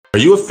Are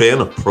you a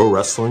fan of pro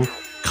wrestling,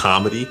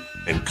 comedy,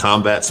 and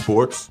combat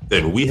sports?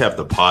 Then we have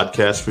the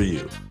podcast for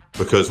you,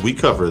 because we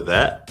cover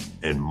that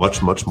and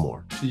much, much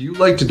more. Do you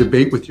like to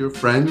debate with your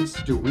friends?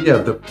 Do we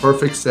have the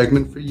perfect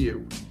segment for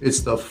you?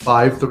 It's the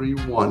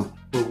 531,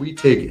 where we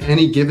take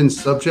any given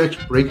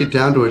subject, break it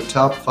down to a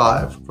top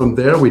 5. From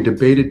there, we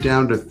debate it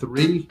down to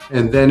 3,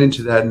 and then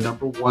into that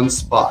number 1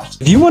 spot.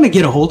 If you want to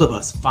get a hold of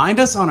us, find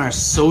us on our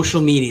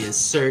social medias.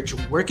 Search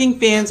Working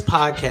Fans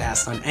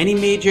Podcast on any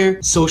major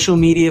social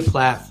media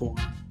platform.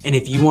 And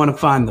if you want to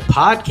find the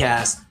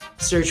podcast,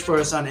 search for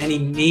us on any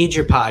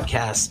major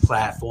podcast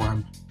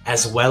platform,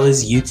 as well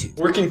as YouTube.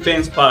 Working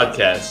Fans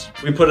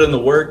Podcast. We put in the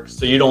work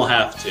so you don't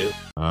have to.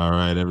 All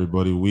right,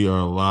 everybody. We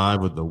are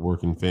live with the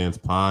Working Fans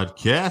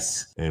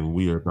Podcast, and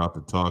we are about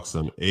to talk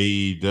some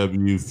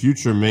AEW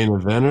future main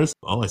eventers.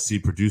 I see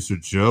producer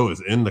Joe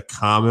is in the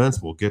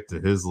comments. We'll get to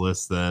his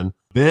list then.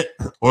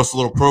 Also, a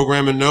little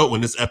programming note: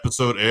 when this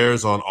episode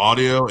airs on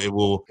audio, it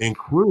will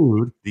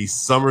include the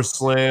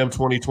SummerSlam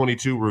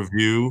 2022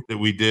 review that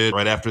we did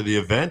right after the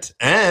event,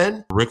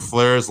 and Ric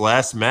Flair's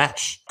last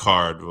match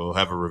card. We'll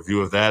have a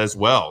review of that as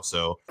well.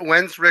 So,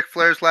 when's Ric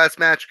Flair's last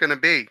match going to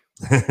be?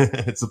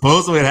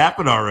 Supposedly it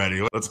happened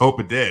already. Let's hope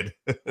it did.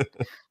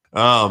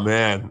 Oh,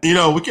 man. You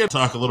know, we can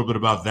talk a little bit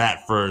about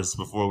that first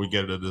before we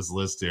get into this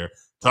list here.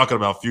 Talking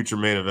about future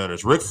main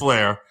eventers. Ric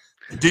Flair.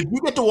 Did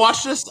you get to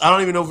watch this? I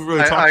don't even know if we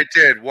really talked. I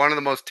did. One of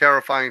the most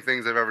terrifying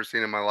things I've ever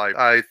seen in my life.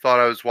 I thought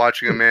I was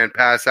watching a man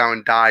pass out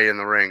and die in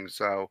the ring.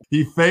 So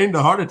he feigned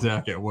a heart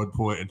attack at one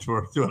point into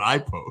an eye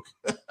poke.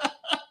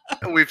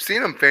 We've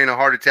seen him feign a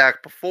heart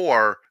attack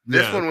before.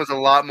 This one was a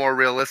lot more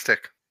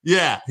realistic.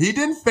 Yeah, he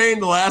didn't feign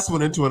the last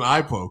one into an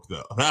eye poke,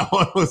 though. That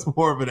one was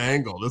more of an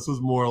angle. This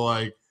was more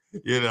like,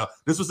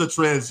 this was a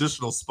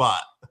transitional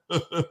spot.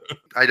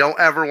 I don't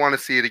ever want to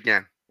see it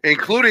again,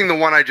 including the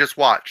one I just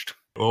watched.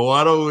 Well,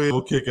 why don't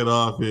we'll kick it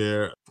off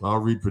here. I'll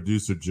read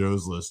producer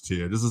Joe's list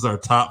here. This is our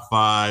top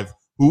 5,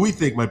 who we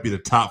think might be the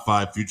top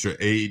 5 future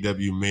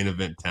AEW main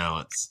event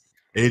talents.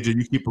 AJ,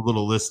 you keep a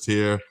little list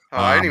here. We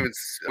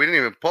didn't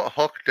even put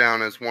Hook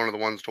down as one of the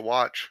ones to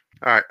watch.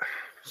 All right.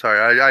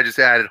 Sorry, I just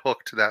added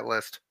Hook to that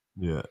list.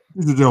 Yeah.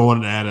 Joe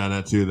wanted to add on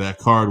that, too. That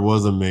card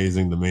was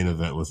amazing. The main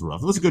event was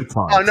rough. It was a good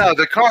card. Oh, no,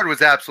 the card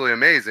was absolutely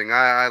amazing.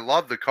 I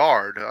love the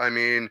card. I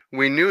mean,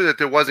 we knew that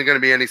there wasn't going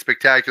to be any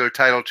spectacular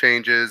title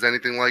changes,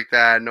 anything like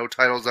that. No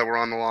titles that were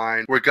on the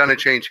line. We're going to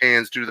change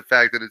hands due to the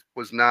fact that it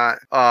was not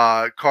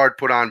a card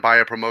put on by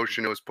a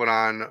promotion. It was put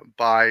on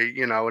by,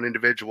 an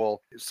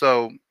individual.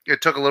 So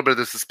it took a little bit of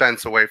the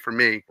suspense away from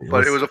me,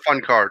 but it was a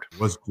fun card. It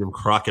was Jim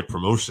Crockett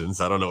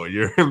Promotions. I don't know what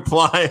you're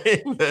implying.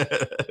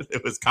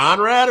 It was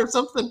Conrad or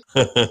something?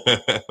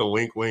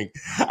 Wink, wink.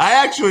 All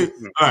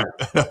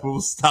right, we'll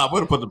stop. I'm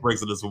going to put the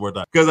brakes on this one more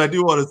time, because I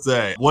do want to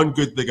say one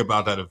good thing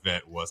about that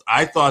event was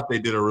I thought they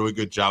did a really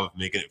good job of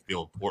making it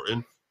feel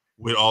important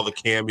with all the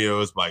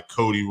cameos by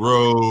Cody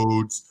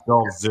Rhodes,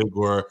 Dolph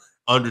Ziggler,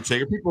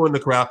 Undertaker, people in the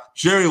crowd.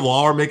 Jerry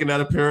Lawler making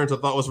that appearance I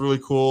thought was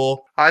really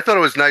cool. I thought it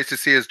was nice to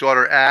see his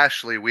daughter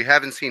Ashley. We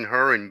haven't seen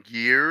her in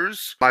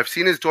years. I've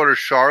seen his daughter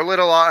Charlotte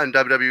a lot on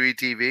WWE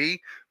TV,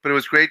 but it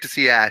was great to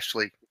see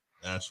Ashley.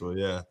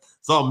 Ashley, yeah.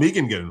 Saw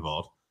Megan get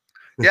involved.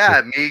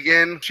 Yeah,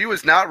 Megan. She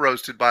was not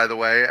roasted, by the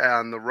way,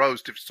 on the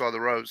roast, if you saw the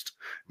roast.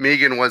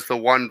 Megan was the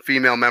one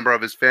female member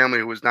of his family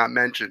who was not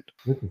mentioned.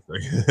 I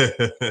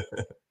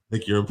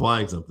think you're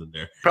implying something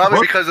there.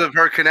 Probably because of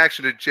her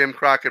connection to Jim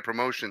Crockett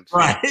Promotions.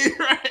 Right.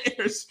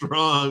 Her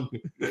strong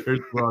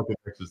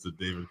connections to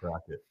David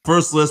Crockett.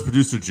 First list,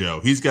 producer Joe.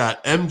 He's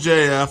got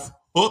MJF,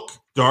 Hook,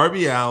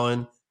 Darby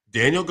Allin,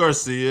 Daniel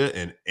Garcia,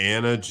 and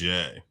Anna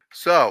Jay.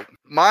 So,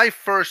 my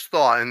first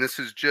thought, and this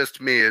is just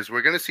me, is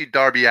we're going to see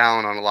Darby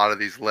Allin on a lot of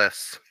these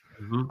lists.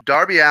 Mm-hmm.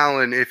 Darby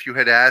Allin, if you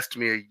had asked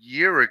me a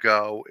year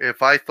ago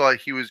if I thought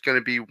he was going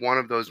to be one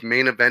of those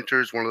main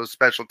eventers, one of those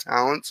special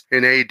talents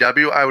in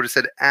AEW, I would have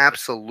said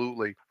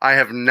absolutely. I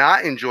have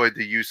not enjoyed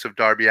the use of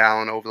Darby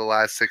Allin over the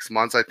last 6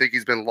 months. I think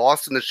he's been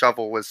lost in the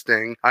shuffle with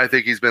Sting. I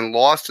think he's been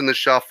lost in the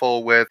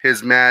shuffle with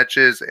his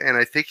matches, and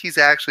I think he's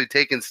actually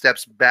taken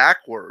steps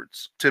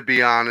backwards, to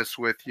be honest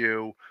with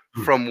you,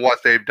 from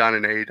what they've done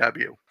in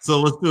AEW. So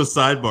let's do a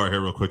sidebar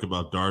here real quick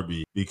about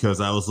Darby, because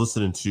I was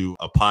listening to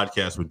a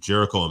podcast with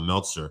Jericho and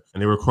Meltzer,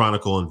 and they were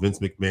chronicling Vince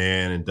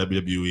McMahon and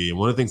WWE. And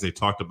one of the things they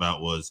talked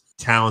about was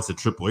talents that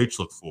Triple H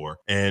looked for.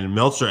 And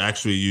Meltzer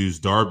actually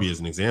used Darby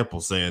as an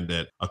example, saying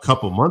that a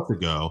couple months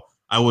ago,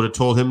 I would have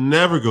told him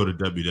never go to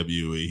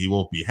WWE. He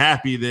won't be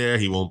happy there.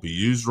 He won't be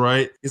used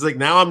right. He's like,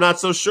 now I'm not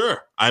so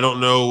sure. I don't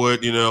know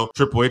what,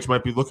 Triple H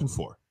might be looking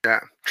for. Yeah.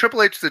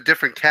 Triple H is a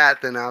different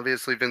cat than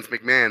obviously Vince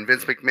McMahon.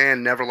 Vince McMahon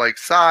never liked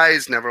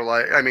size,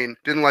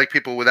 didn't like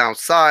people without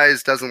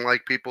size, doesn't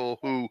like people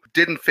who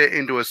didn't fit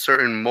into a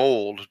certain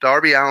mold.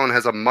 Darby Allin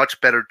has a much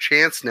better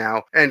chance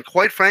now. And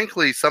quite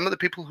frankly, some of the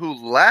people who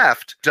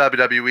left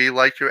WWE,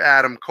 like your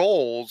Adam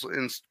Coles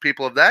and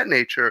people of that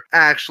nature,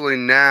 actually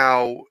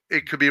now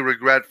it could be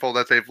regretful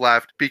that they've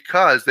left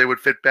because they would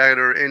fit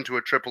better into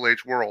a Triple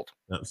H world.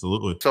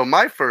 Absolutely. So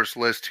my first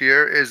list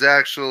here is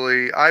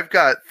actually, I've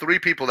got 3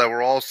 people that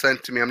were all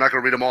sent to me me. I'm not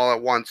going to read them all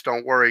at once.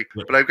 Don't worry.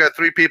 Yeah. But I've got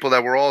 3 people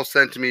that were all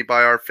sent to me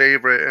by our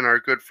favorite and our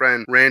good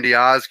friend, Randy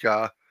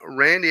Osga.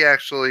 Randy,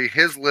 actually,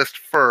 his list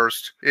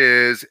first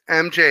is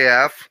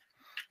MJF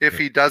if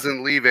he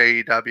doesn't leave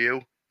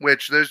AEW,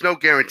 which there's no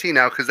guarantee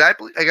now because I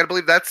got to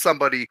believe that's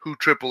somebody who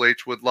Triple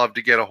H would love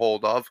to get a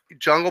hold of.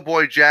 Jungle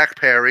Boy Jack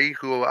Perry,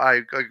 who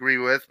I agree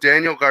with.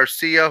 Daniel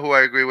Garcia, who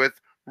I agree with.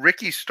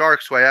 Ricky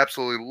Starks, who I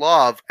absolutely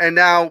love. And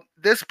now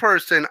this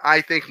person I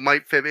think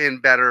might fit in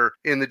better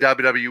in the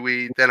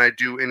WWE than I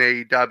do in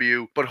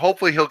AEW, but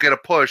hopefully he'll get a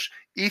push.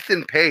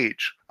 Ethan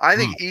Page. I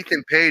think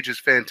Ethan Page is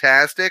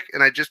fantastic,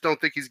 and I just don't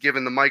think he's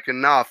given the mic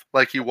enough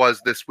like he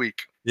was this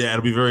week. Yeah,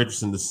 it'll be very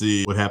interesting to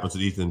see what happens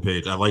with Ethan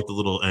Page. I like the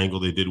little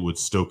angle they did with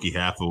Stokey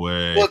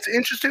Hathaway. Well, it's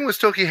interesting with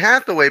Stokey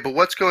Hathaway, but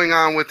what's going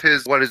on with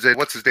his,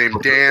 what's his name?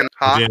 Dan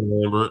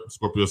Lambert,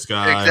 Scorpio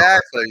Sky.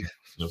 Exactly.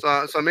 Yep.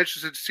 So I'm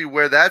interested to see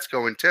where that's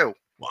going too.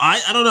 Well,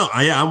 I don't know.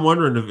 I'm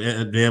wondering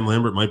if Dan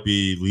Lambert might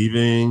be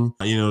leaving.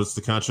 It's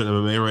the contract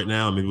MMA right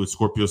now. Maybe with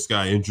Scorpio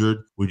Sky injured,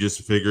 we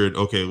just figured,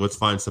 okay, let's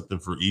find something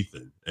for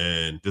Ethan.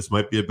 And this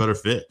might be a better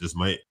fit. This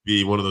might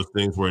be one of those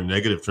things where a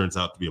negative turns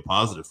out to be a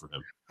positive for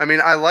him. I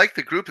mean, I like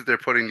the group that they're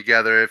putting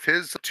together. If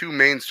his 2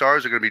 main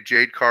stars are going to be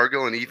Jade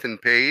Cargill and Ethan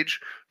Page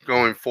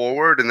going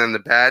forward, and then the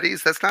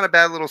baddies, that's not a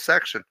bad little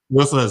section. He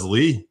also has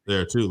Lee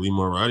there too, Lee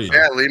Moriarty.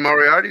 Yeah, Lee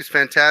Moriarty's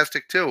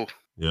fantastic too.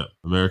 Yeah,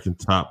 American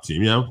Top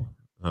Team. Yeah.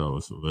 Oh,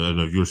 so I don't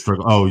know if you were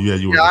struggling. Oh, yeah,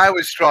 you were. Yeah, I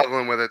was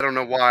struggling with it. I don't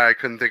know why I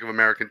couldn't think of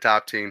American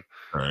Top Team.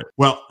 All right.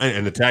 Well,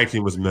 and the tag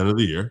team was Men of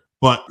the Year.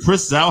 But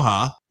Chris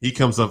Zauha, he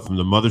comes up from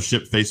the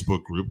Mothership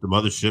Facebook group. The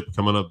Mothership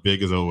coming up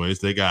big as always.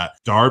 They got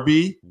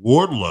Darby,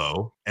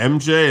 Wardlow,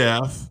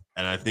 MJF,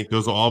 and I think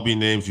those will all be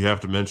names you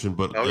have to mention.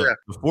 But the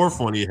 4th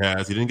one he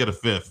didn't get a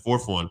 5th.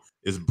 4th one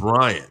is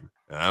Brian.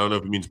 And I don't know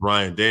if it means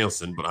Brian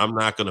Danielson, but I'm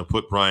not going to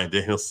put Brian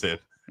Danielson.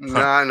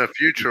 Not in a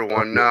future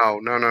one.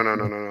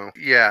 No.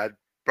 Yeah.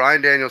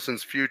 Brian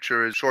Danielson's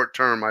future is short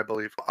term, I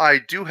believe. I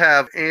do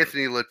have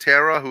Anthony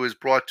Laterra, who is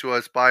brought to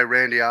us by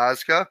Randy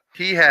Osga.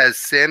 He has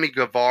Sammy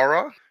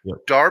Guevara,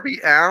 Darby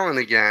Allin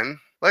again.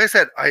 Like I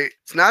said,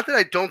 it's not that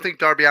I don't think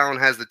Darby Allin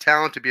has the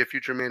talent to be a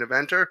future main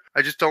eventer.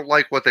 I just don't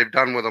like what they've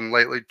done with him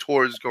lately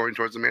going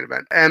towards the main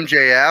event.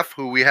 MJF,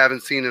 who we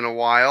haven't seen in a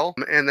while,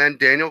 and then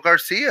Daniel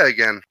Garcia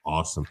again.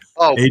 Awesome.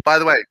 Oh, by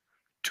the way,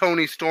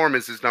 Tony Storm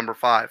is his number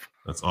 5.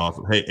 That's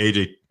awesome. Hey,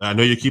 AJ, I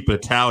know you're keeping a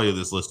tally of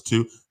this list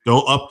too.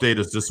 Don't update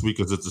us this week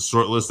because it's a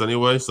short list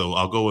anyway. So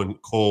I'll go in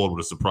cold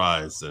with a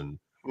surprise. And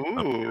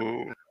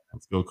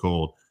let's go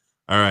cold.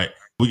 All right.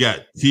 We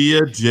got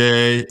Tia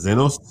J.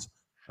 Zenos.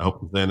 I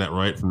hope I'm saying that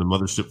right, from the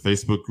Mothership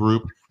Facebook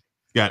group.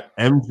 We got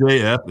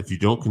MJF, if you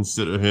don't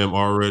consider him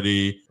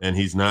already, and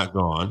he's not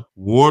gone.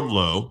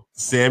 Wardlow,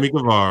 Sammy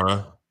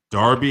Guevara,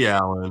 Darby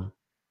Allin,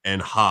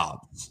 and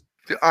Hobbs.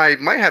 I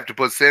might have to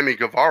put Sammy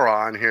Guevara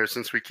on here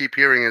since we keep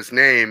hearing his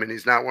name, and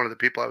he's not one of the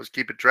people I was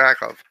keeping track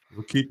of.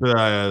 We'll keep an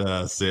eye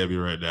on Sammy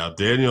right now.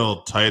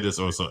 Daniel Titus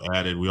also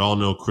added, we all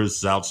know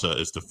Chris Zaucha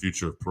is the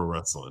future of pro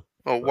wrestling.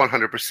 Oh,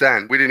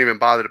 100%. We didn't even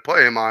bother to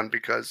put him on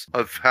because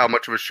of how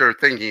much of a sure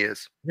thing he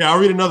is. Yeah, I'll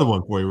read another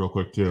one for you real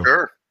quick, too.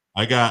 Sure.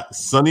 I got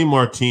Sonny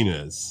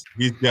Martinez.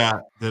 He's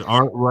got, that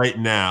aren't right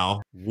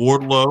now,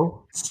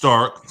 Wardlow,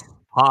 Starks,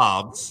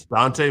 Hobbs,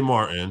 Dante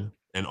Martin,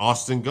 and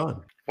Austin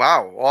Gunn.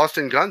 Wow,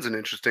 Austin Gunn's an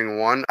interesting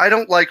one. I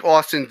don't like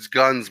Austin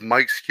Gunn's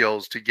mic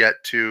skills to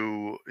get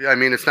to. I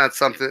mean, it's not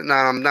something. No,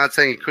 I'm not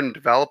saying he couldn't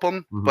develop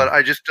them, but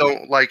I just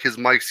don't like his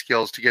mic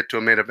skills to get to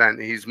a main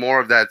event. He's more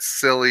of that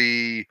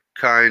silly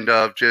kind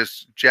of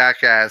just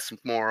jackass,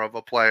 more of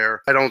a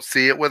player. I don't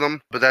see it with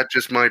him, but that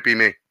just might be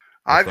me.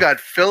 I've got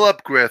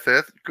Philip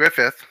Griffith.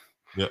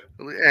 Yep.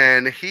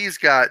 And he's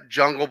got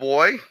Jungle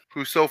Boy,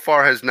 who so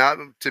far has not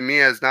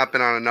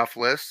been on enough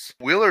lists.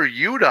 Wheeler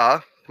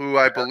Yuta, who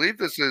I believe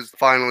this is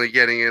finally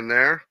getting in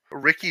there.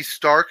 Ricky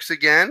Starks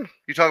again.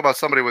 You talk about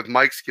somebody with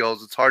mic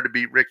skills. It's hard to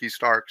beat Ricky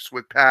Starks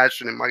with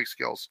passion and mic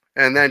skills.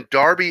 And then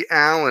Darby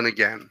Allin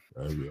again.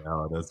 Darby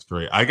Allin, that's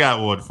great. I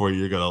got one for you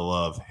you're going to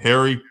love.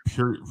 Harry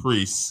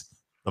Priest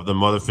of the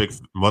Mothership.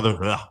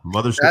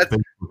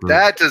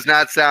 That does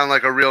not sound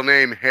like a real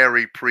name,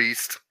 Harry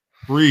Priest.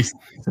 Priest.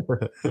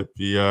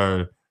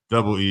 P-R-E-E-C-E.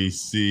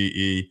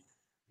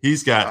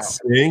 He's got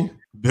Sting,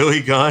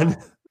 Billy Gunn,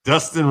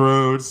 Dustin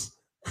Rhodes,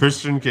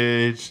 Christian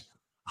Cage,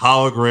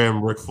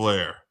 hologram Ric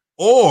Flair.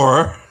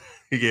 Or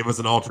he gave us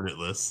an alternate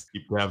list.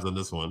 Keep tabs on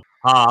this one.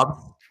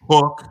 Hobbs,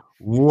 Hook,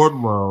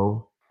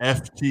 Wardlow,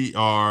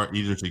 FTR,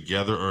 either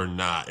together or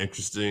not.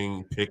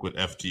 Interesting pick with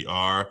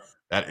FTR.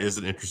 That is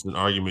an interesting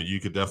argument. You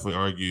could definitely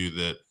argue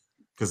that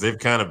because they've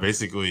kind of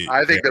basically.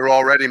 I think they're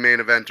already main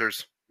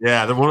eventers.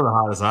 Yeah, they're one of the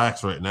hottest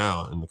acts right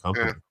now in the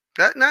company.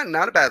 Yeah.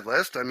 Not a bad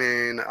list. I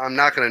mean, I'm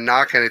not going to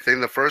knock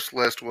anything. The first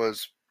list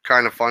was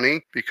kind of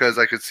funny because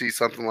I could see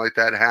something like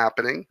that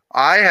happening.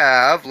 I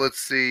have, let's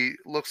see,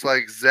 looks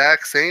like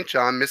Zach St.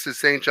 John, Mrs.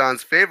 St.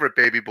 John's favorite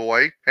baby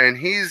boy, and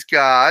he's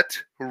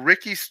got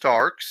Ricky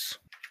Starks.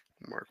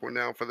 Mark one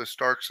down for the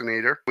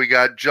Starksinator. We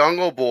got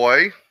Jungle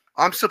Boy.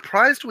 I'm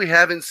surprised we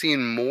haven't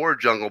seen more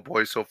Jungle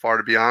Boy so far,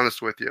 to be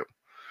honest with you.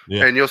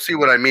 Yeah. And you'll see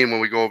what I mean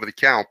when we go over the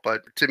count.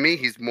 But to me,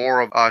 he's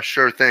more of a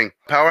sure thing.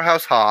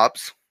 Powerhouse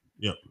Hobbs.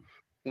 Yep.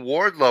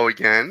 Wardlow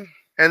again.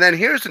 And then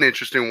here's an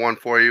interesting one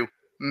for you.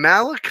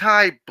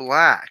 Malachi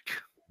Black.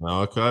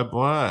 Malachi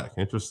Black.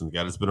 Interesting.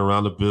 Guy that's been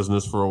around the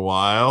business for a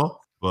while,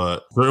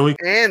 but certainly.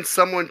 And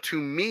someone to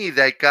me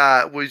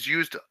that was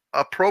used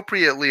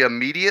appropriately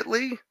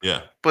immediately.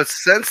 Yeah. But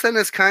since then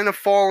has kind of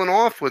fallen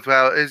off with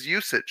his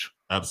usage.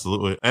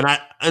 Absolutely.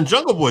 And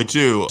Jungle Boy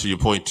too, to your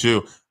point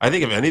too, I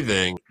think if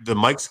anything, the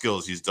mic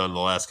skills he's done the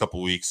last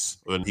couple weeks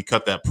when he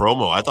cut that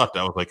promo, I thought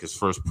that was like his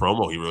first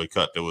promo he really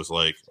cut that was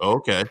like, oh,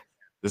 okay,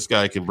 this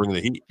guy can bring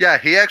the heat. Yeah,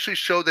 he actually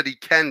showed that he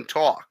can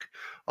talk.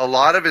 A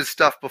lot of his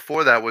stuff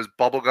before that was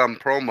bubblegum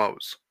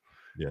promos.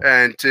 Yeah.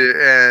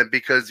 And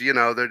because,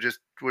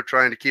 we're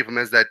trying to keep him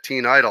as that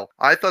teen idol.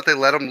 I thought they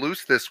let him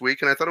loose this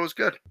week, and I thought it was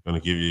good. I'm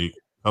going to give you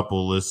a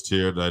couple lists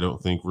here that I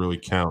don't think really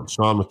count.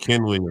 Sean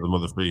McKinley of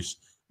the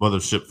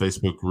Mothership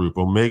Facebook group,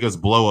 Omega's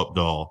blow-up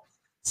doll,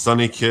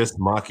 Sunny Kiss,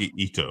 Maki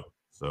Ito.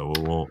 So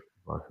we won't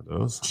talk to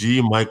those.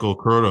 G. Michael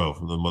Curto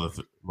from the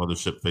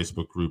Mothership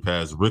Facebook group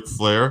has Ric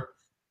Flair,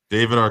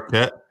 David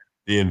Arquette,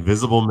 The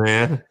Invisible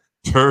Man,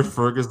 Turd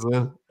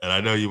Ferguson, and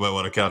I know you might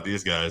want to count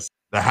these guys,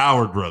 the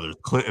Howard brothers,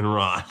 Clint and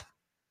Ron.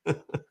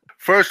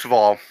 First of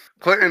all,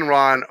 Clint and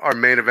Ron are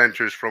main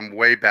eventers from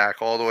way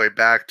back, all the way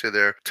back to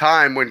their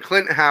time when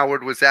Clint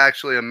Howard was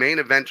actually a main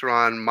eventer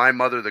on My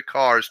Mother the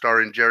Car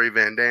starring Jerry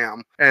Van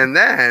Dam. And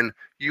then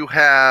you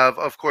have,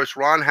 of course,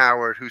 Ron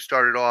Howard, who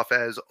started off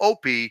as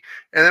Opie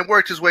and then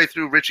worked his way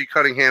through. Richie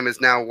Cunningham is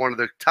now one of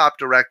the top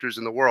directors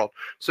in the world.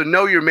 So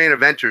know your main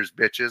eventers,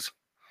 bitches.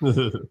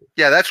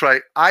 Yeah, that's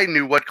right. I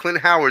knew what Clint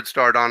Howard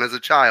starred on as a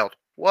child.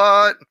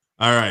 What?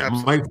 All right,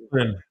 Absolutely. Mike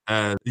Flynn.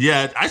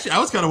 Actually, I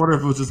was kind of wondering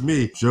if it was just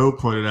me. Joe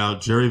pointed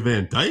out Jerry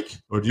Van Dyke,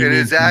 or do you? It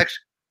is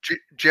actually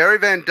Jerry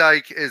Van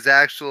Dyke is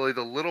actually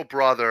the little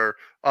brother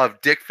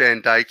of Dick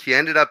Van Dyke. He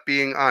ended up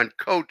being on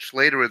Coach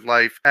later in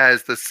life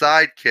as the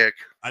sidekick.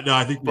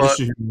 I think the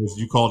issue here is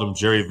you called him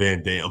Jerry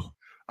Van Dam.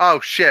 Oh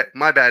shit,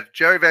 my bad,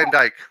 Jerry Van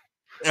Dyke.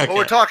 Okay. But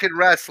we're talking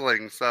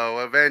wrestling,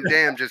 so Van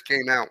Dam just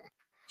came out.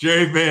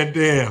 Jerry Van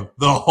Dam,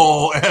 the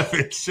whole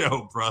effing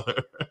show,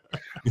 brother.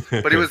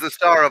 But he was the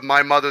star of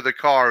My Mother the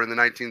Car in the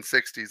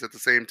 1960s at the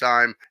same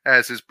time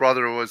as his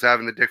brother was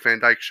having the Dick Van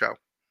Dyke show.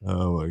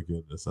 Oh, my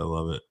goodness. I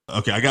love it.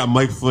 Okay, I got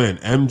Mike Flynn,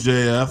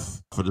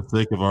 MJF, for the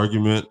sake of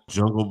argument,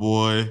 Jungle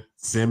Boy,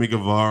 Sammy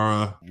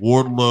Guevara,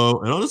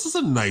 Wardlow, and this is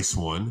a nice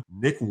one,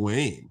 Nick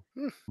Wayne.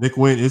 Nick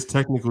Wayne is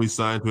technically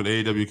signed to an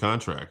AEW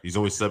contract. He's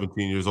only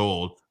 17 years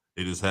old.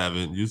 They just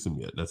haven't used him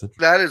yet. That's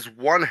interesting. That is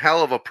one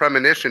hell of a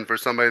premonition for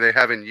somebody they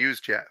haven't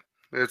used yet.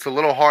 It's a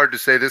little hard to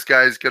say this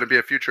guy's going to be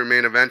a future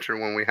main eventer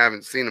when we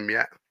haven't seen him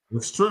yet.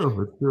 It's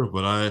true.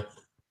 But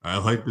I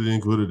like that they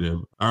included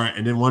him. All right,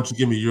 and then why don't you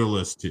give me your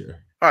list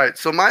here? All right,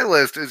 so my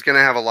list is going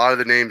to have a lot of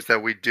the names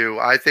that we do.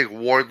 I think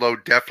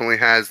Wardlow definitely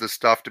has the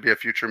stuff to be a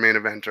future main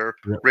eventer.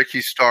 Yep.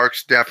 Ricky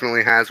Starks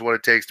definitely has what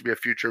it takes to be a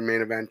future main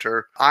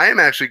eventer. I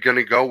am actually going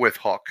to go with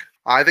Hook.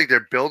 I think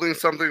they're building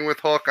something with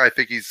Hook. I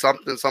think he's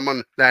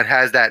someone that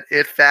has that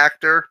it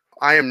factor.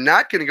 I am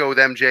not going to go with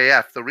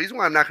MJF. The reason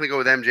why I'm not going to go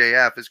with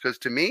MJF is because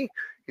to me,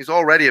 he's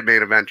already a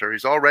main eventer.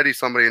 He's already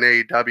somebody in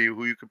AEW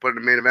who you could put in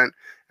a main event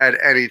at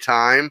any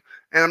time.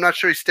 And I'm not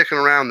sure he's sticking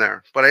around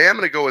there. But I am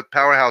going to go with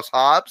Powerhouse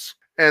Hobbs.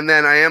 And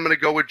then I am going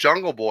to go with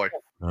Jungle Boy.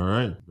 All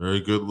right. Very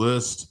good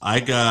list. I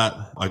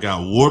got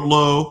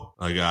Wardlow.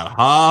 I got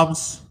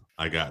Hobbs.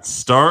 I got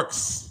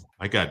Starks.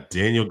 I got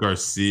Daniel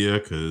Garcia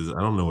because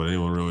I don't know what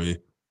anyone really,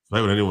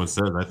 despite what anyone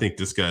says, I think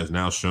this guy has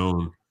now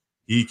shown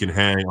he can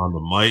hang on the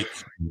mic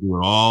and do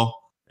it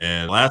all.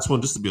 And last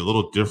one, just to be a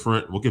little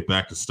different, we'll get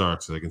back to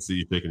Starks. I can see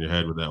you shaking your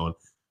head with that one.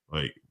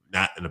 Like,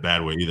 not in a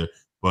bad way either.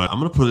 But I'm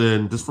going to put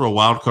in, just for a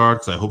wild card,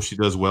 because I hope she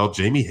does well,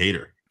 Jamie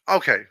Hayter.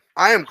 Okay.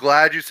 I am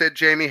glad you said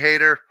Jamie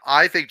Hayter.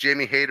 I think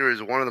Jamie Hayter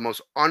is one of the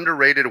most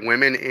underrated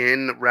women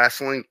in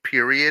wrestling,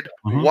 period.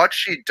 Mm-hmm. What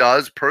she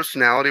does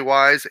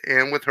personality-wise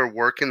and with her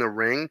work in the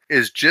ring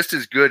is just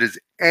as good as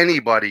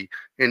anybody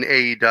in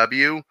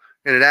AEW.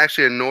 And it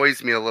actually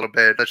annoys me a little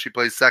bit that she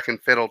plays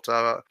second fiddle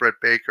to Britt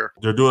Baker.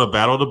 They're doing a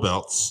battle of the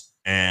belts,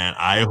 and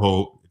I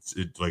hope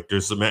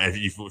there's some.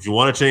 If you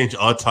want to change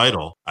a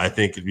title, I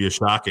think it'd be a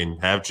shocking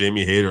have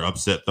Jamie Hayter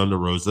upset Thunder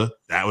Rosa.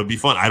 That would be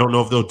fun. I don't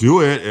know if they'll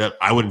do it.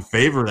 I wouldn't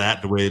favor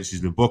that the way that she's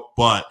been booked,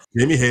 but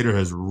Jamie Hayter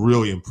has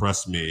really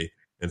impressed me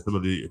in some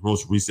of the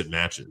most recent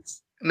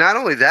matches. Not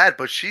only that,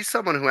 but she's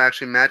someone who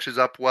actually matches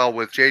up well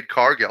with Jade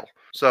Cargill.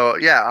 So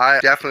yeah, I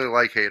definitely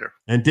like Hayter.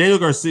 And Daniel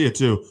Garcia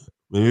too.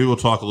 Maybe we'll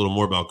talk a little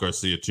more about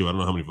Garcia too. I don't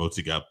know how many votes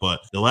he got, but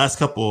the last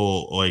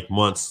couple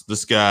months,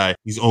 this guy,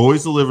 he's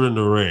always delivered in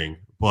the ring.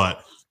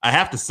 But I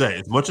have to say,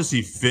 as much as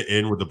he fit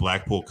in with the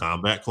Blackpool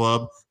Combat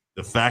Club,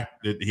 the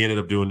fact that he ended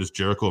up doing this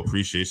Jericho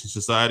Appreciation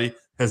Society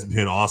has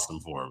been awesome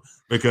for him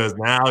because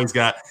now he's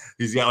got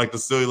like the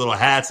silly little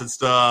hats and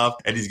stuff,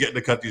 and he's getting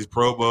to cut these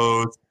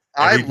promos.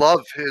 I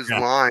love his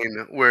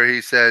line where he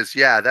says,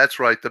 "Yeah, that's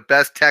right, the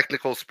best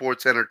technical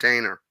sports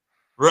entertainer."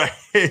 Right,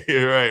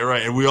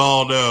 right. And we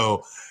all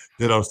know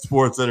that a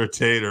sports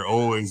entertainer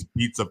always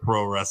beats a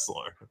pro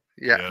wrestler.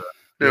 Yeah.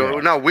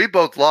 No, we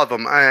both love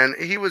him. And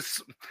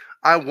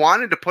I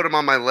wanted to put him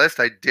on my list.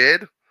 I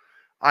did.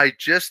 I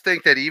just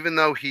think that even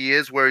though he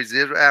is where he's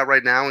at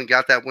right now and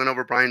got that win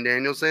over Bryan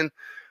Danielson,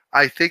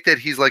 I think that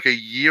he's like a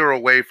year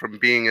away from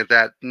being at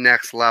that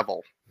next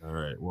level. All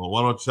right. Well,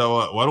 why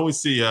don't we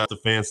see the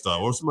fan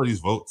stuff? What are some of these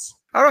votes?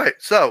 All right.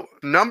 So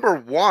number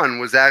 1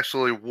 was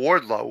actually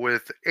Wardlow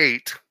with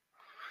 8.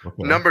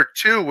 Okay. Number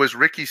 2 was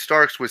Ricky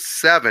Starks with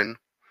 7.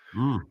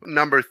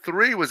 Number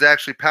 3 was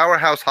actually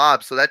Powerhouse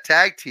Hobbs. So that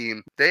tag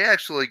team, they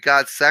actually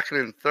got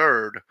 2nd and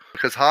 3rd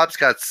because Hobbs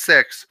got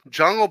 6.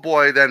 Jungle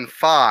Boy then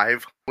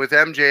 5 with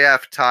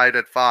MJF tied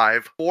at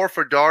 5. 4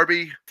 for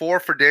Darby, 4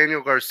 for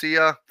Daniel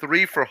Garcia,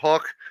 3 for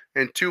Hook,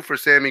 and 2 for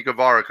Sammy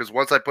Guevara because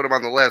once I put him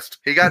on the list,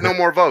 he got no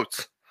more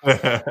votes.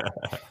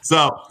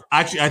 So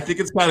actually, I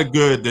think it's kind of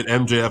good that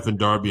MJF and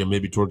Darby are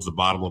maybe towards the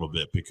bottom a little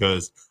bit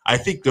because I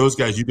think those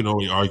guys you can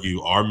only argue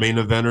are main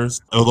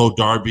eventers. Although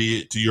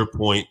Darby, to your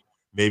point,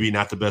 maybe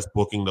not the best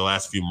booking the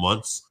last few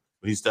months,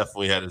 but he's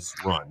definitely had his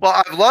run.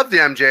 Well, I've loved the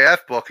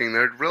MJF booking.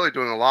 They're really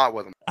doing a lot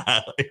with him.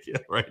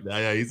 Right now,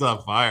 yeah, he's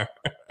on fire.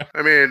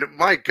 I mean,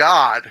 my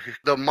God,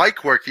 the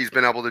mic work he's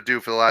been able to do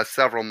for the last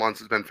several months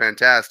has been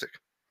fantastic.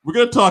 We're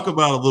going to talk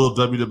about a little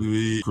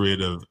WWE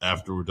creative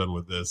after we're done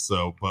with this.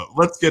 So, but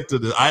let's get to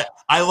this.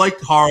 I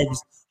liked Hobbs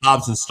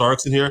and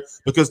Starks in here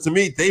because to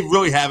me, they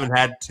really haven't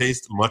had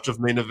taste much of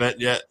main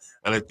event yet.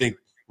 And I think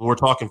when we're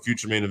talking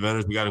future main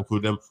eventers, we got to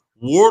include them.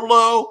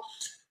 Wardlow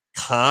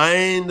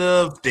kind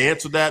of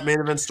danced with that main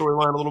event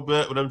storyline a little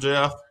bit with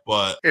MJF.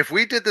 But if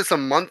we did this a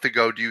month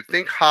ago, do you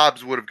think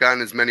Hobbs would have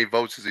gotten as many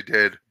votes as he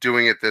did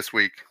doing it this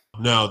week?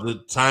 No,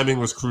 the timing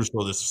was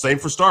crucial. The same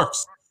for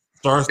Starks.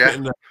 Starks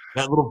getting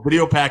that little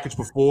video package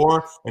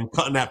before and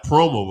cutting that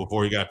promo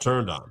before he got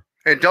turned on.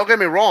 And don't get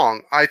me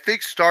wrong, I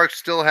think Stark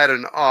still had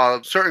a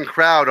certain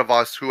crowd of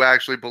us who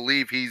actually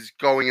believe he's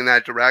going in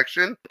that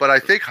direction. But I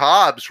think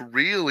Hobbs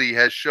really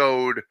has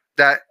showed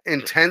that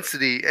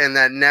intensity and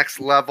that next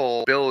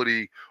level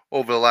ability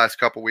over the last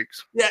couple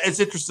weeks. Yeah,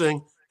 it's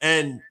interesting.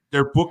 And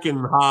they're booking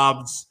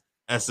Hobbs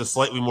as a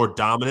slightly more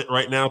dominant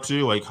right now,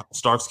 too. Like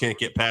Starks can't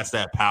get past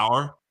that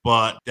power.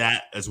 But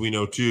that, as we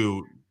know,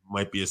 too,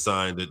 might be a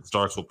sign that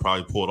Starks will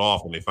probably pull it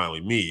off when they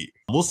finally meet.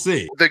 We'll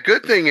see. The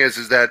good thing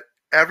is that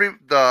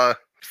the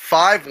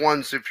 5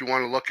 ones, if you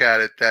want to look at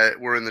it, that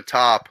were in the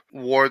top,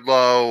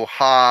 Wardlow,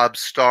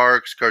 Hobbs,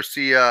 Starks,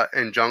 Garcia,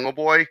 and Jungle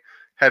Boy,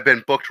 have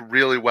been booked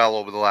really well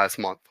over the last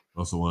month.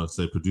 Also want to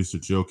say producer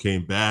Joe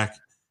came back,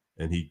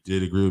 and he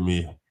did agree with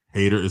me.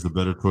 Hayter is a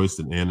better choice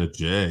than Anna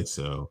Jay.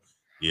 So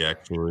he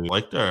actually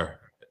liked our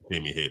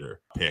Jamie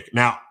Hayter pick.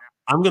 Now,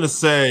 I'm going to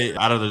say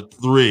out of the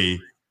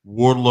 3,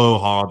 Wardlow,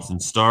 Hobbs,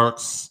 and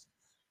Starks,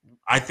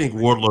 I think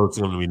Wardlow's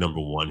going to be number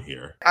 1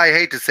 here. I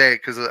hate to say it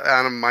because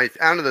out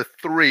of the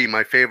 3,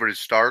 my favorite is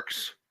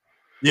Starks.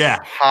 Yeah.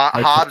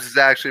 Hobbs is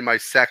actually my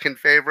second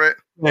favorite.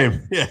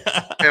 Same. Yeah.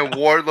 And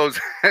Wardlow's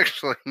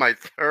actually my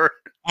third.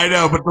 I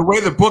know, but the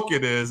way the book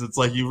it is, it's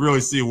like you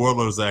really see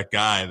Wardlow's that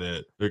guy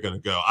that they're going to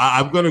go.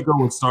 I'm going to go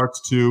with Starks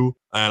 2,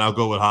 and I'll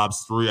go with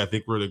Hobbs 3. I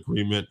think we're in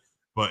agreement.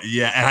 But,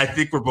 yeah, and I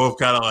think we're both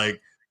kind of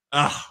like,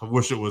 I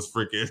wish it was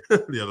freaking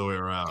the other way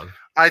around.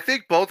 I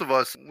think both of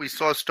us, we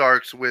saw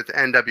Starks with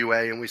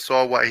NWA and we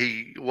saw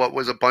what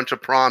was a bunch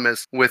of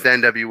promise with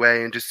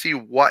NWA, and to see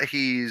what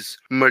he's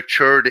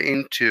matured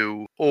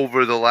into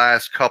over the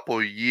last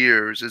couple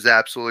years is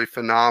absolutely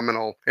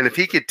phenomenal. And if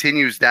he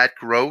continues that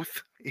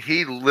growth,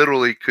 he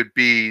literally could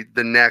be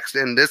the next,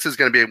 and this is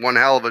going to be one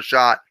hell of a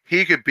shot.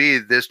 He could be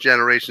this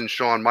generation's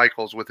Shawn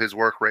Michaels with his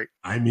work rate.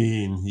 I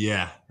mean,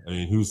 yeah. I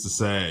mean, who's to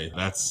say?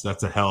 That's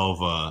a hell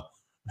of a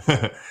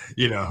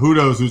who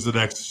knows who's the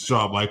next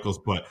Shawn Michaels,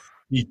 but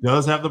he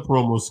does have the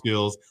promo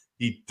skills.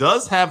 He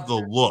does have the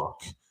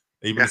look,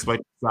 even despite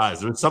the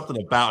size. There's something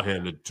about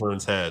him that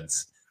turns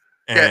heads.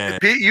 And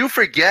you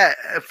forget,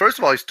 first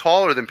of all, he's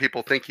taller than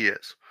people think he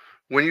is.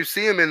 When you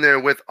see him in there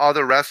with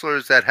other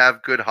wrestlers that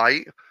have good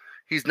height,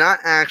 he's not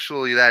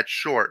actually that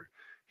short.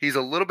 He's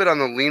a little bit on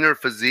the leaner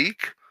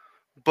physique,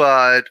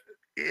 but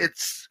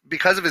it's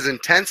because of his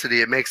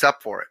intensity, it makes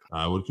up for it.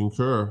 I would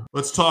concur.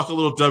 Let's talk a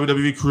little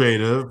WWE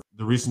creative,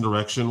 the recent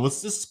direction.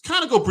 Let's just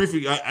kind of go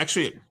briefly.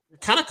 Actually,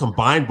 kind of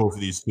combine both of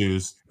these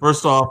twos.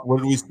 First off, what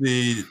did we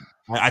see?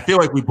 I feel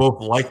like we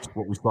both liked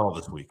what we saw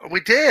this week. We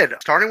did,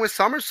 starting with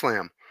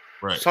SummerSlam.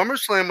 Right.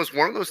 SummerSlam was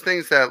one of those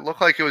things that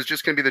looked like it was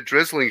just going to be the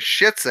drizzling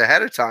shits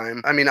ahead of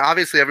time. I mean,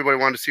 obviously, everybody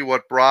wanted to see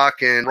what Brock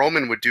and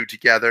Roman would do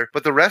together.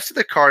 But the rest of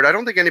the card, I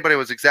don't think anybody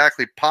was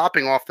exactly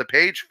popping off the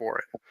page for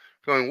it.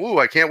 Going, woo,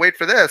 I can't wait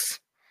for this.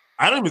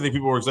 I don't even think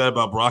people were excited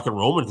about Brock and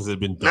Roman because it had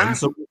been done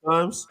so many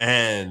times.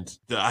 And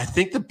I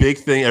think the big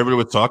thing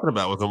everybody was talking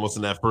about was almost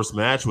in that first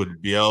match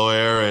with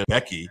Belair and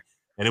Becky.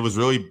 And it was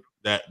really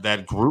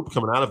that group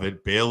coming out of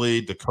it,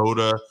 Bayley,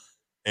 Dakota,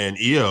 and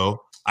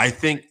Io. I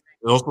think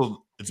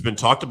it's been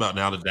talked about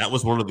now that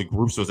was one of the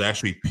groups that was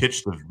actually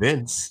pitched to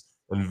Vince.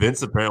 And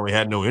Vince apparently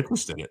had no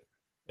interest in it.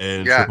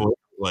 And Triple H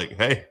was like,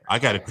 hey, I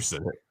got interest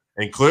in it.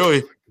 And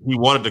clearly he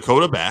wanted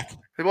Dakota back.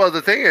 Well,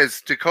 the thing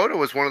is, Dakota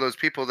was one of those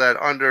people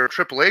that under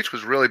Triple H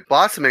was really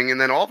blossoming, and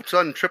then all of a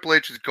sudden Triple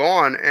H is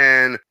gone,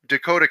 and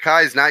Dakota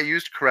Kai is not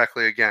used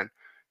correctly again.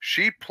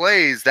 She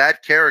plays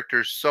that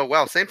character so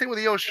well. Same thing with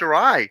Io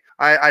Shirai.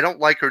 I don't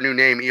like her new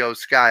name, Io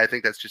Sky. I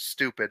think that's just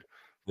stupid.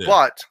 Yeah.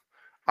 But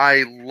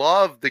I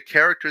love the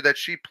character that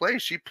she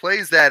plays. She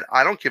plays that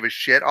I don't give a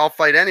shit, I'll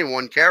fight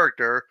anyone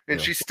character, and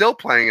she's still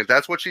playing it.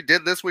 That's what she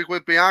did this week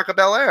with Bianca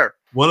Belair.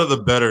 One of the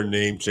better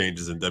name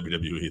changes in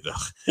WWE,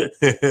 though.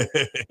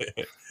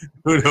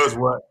 Who knows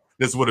what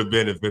this would have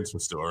been if Vince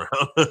was still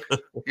around.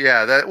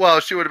 Yeah,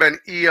 she would have been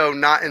Io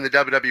not in the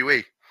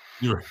WWE.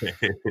 You're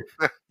right.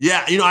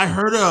 Yeah, I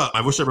heard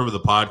I wish I remember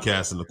the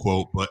podcast and the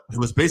quote, but it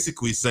was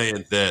basically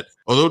saying that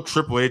although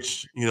Triple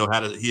H,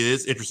 he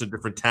is interested in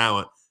different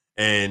talent,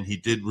 and he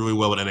did really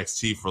well with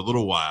NXT for a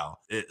little while.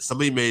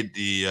 Somebody made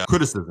the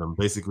criticism,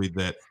 basically,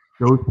 that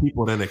those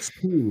people in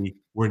NXT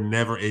were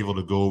never able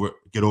to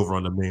get over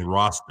on the main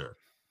roster.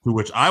 To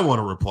which I want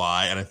to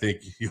reply, and I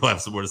think you'll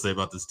have some more to say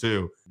about this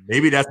too.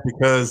 Maybe that's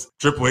because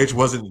Triple H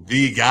wasn't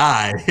the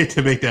guy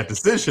to make that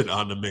decision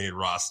on the main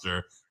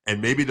roster,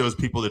 and maybe those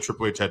people that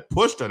Triple H had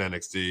pushed on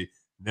NXT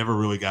never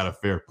really got a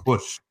fair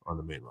push on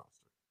the main roster.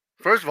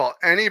 First of all,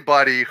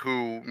 anybody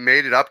who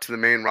made it up to the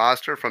main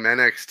roster from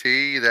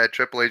NXT that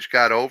Triple H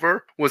got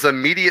over was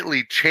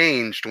immediately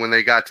changed when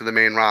they got to the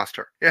main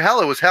roster. Yeah, hell,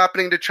 it was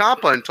happening to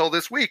Ciampa until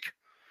this week.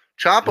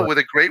 Ciampa with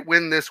a great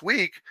win this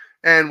week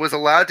and was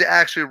allowed to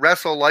actually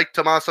wrestle like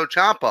Tommaso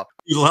Ciampa.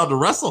 He was allowed to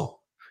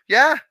wrestle?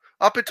 Yeah.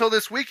 Up until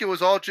this week, it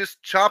was all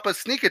just Ciampa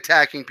sneak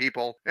attacking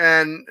people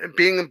and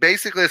being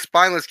basically a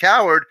spineless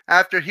coward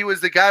after he was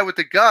the guy with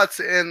the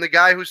guts and the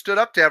guy who stood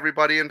up to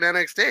everybody in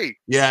NXT.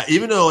 Yeah,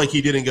 even though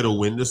he didn't get a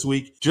win this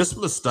week, just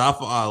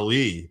Mustafa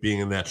Ali being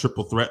in that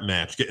triple threat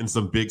match, getting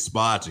some big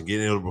spots and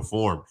getting able to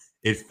perform,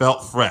 it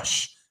felt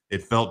fresh.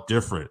 It felt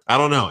different. I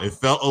don't know. It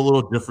felt a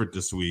little different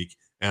this week.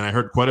 And I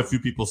heard quite a few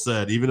people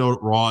said, even though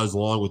Raw is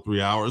long with 3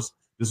 hours,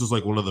 this was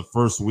like one of the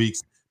first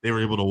weeks they were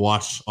able to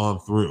watch on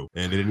through,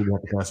 and they didn't even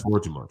have to fast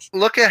forward too much.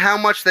 Look at how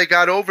much they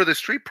got over the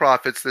Street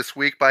Profits this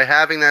week by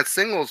having that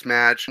singles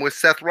match with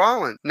Seth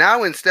Rollins.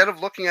 Now, instead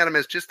of looking at them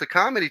as just the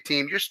comedy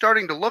team, you're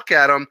starting to look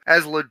at them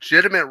as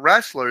legitimate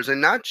wrestlers, and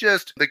not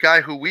just the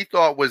guy who we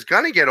thought was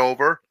going to get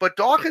over, but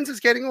Dawkins is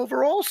getting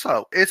over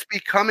also. It's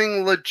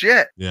becoming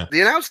legit. Yeah.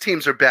 The announce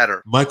teams are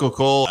better. Michael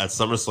Cole at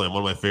SummerSlam, one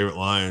of my favorite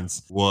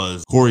lines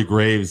was Corey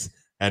Graves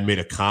had made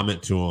a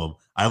comment to him.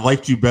 I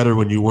liked you better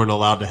when you weren't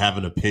allowed to have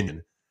an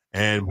opinion.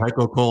 And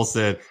Michael Cole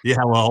said, yeah,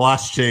 well, a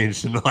lot's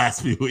changed in the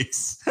last few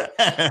weeks.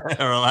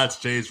 Or a lot's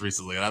changed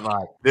recently. And I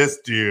thought, this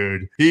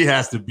dude, he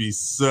has to be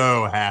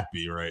so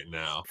happy right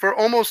now. For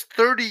almost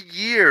 30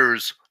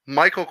 years,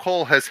 Michael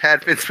Cole has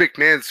had Vince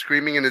McMahon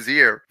screaming in his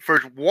ear. For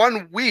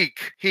 1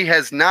 week, he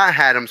has not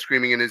had him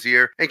screaming in his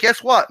ear. And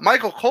guess what?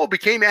 Michael Cole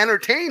became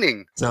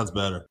entertaining. Sounds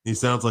better. He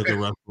sounds like a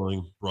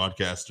wrestling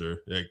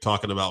broadcaster,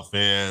 talking about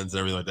fans and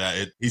everything like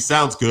that. He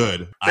sounds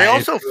good. They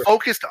also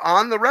focused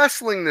on the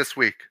wrestling this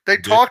week. They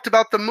talked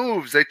about the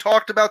moves. They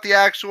talked about the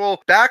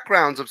actual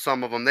backgrounds of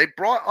some of them. They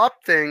brought up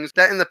things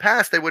that in the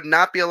past they would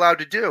not be allowed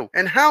to do.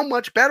 And how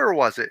much better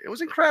was it? It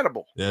was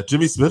incredible. Yeah,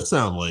 Jimmy Smith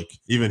sounded like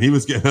even he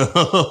was getting a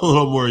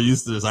little more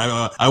used to this.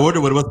 I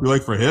wonder what it must be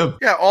like for him.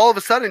 Yeah, all of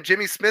a sudden,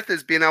 Jimmy Smith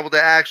is being able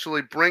to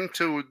actually bring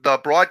to the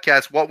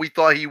broadcast what we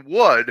thought he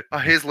would,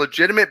 his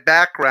legitimate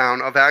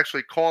background of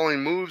actually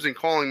calling moves and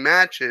calling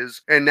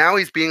matches, and now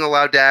he's being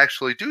allowed to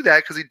actually do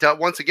that because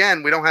once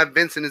again, we don't have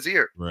Vince in his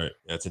ear. Right,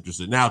 that's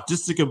interesting. Now,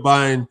 just to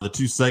combine the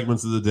two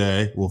segments of the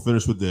day, we'll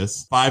finish with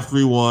this.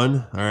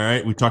 5-3-1, all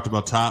right, we talked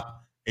about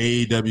top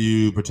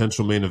AEW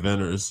potential main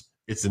eventers.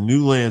 It's a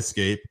new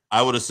landscape.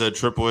 I would have said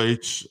Triple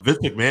H. Vince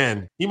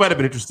McMahon, he might have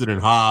been interested in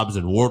Hobbs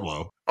and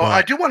Wardlow. Oh,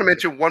 I do want to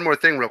mention one more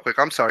thing real quick.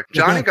 I'm sorry.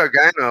 Johnny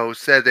Gargano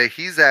said that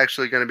he's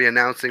actually going to be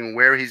announcing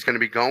where he's going to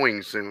be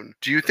going soon.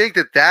 Do you think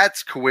that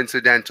that's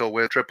coincidental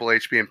with Triple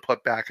H being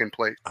put back in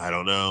place? I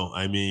don't know.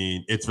 I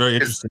mean, it's very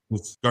interesting.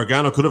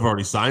 Gargano could have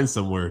already signed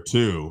somewhere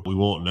too. We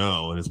won't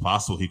know. And it's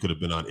possible he could have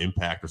been on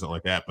Impact or something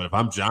like that. But if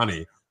I'm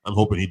Johnny, I'm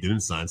hoping he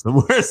didn't sign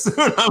somewhere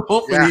soon. I'm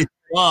hoping he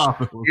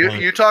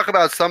You talk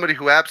about somebody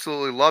who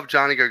absolutely loved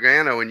Johnny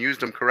Gargano and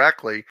used him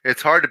correctly.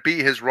 It's hard to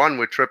beat his run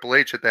with Triple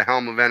H at the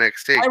helm of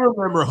NXT. I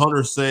remember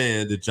Hunter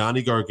saying that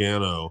Johnny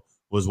Gargano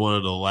was one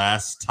of the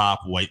last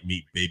top white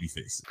meat baby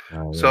faces.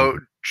 So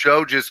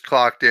Joe just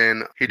clocked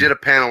in. He did a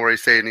panel where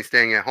he's saying he's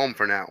staying at home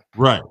for now.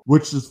 Right,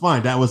 which is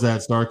fine. That was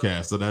at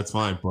StarCast, so that's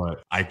fine.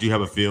 But I do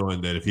have a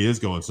feeling that if he is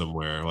going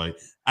somewhere,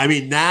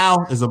 now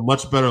is a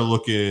much better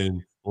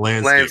looking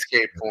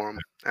landscape for him.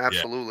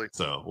 Absolutely. Yeah.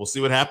 So we'll see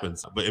what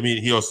happens. But I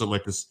mean, he also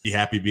might just be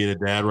happy being a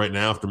dad right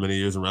now after many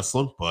years in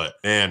wrestling. But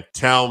man,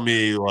 tell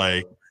me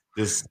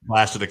this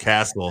Clash of the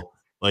Castle,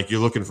 you're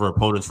looking for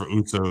opponents for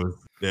Usos.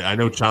 I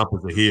know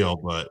Ciampa's a heel,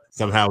 but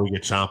somehow we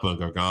get Ciampa and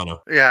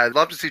Gargano. Yeah, I'd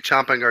love to see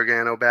Ciampa and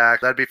Gargano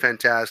back. That'd be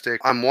fantastic.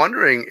 I'm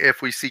wondering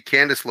if we see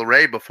Candice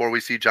LeRae before we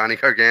see Johnny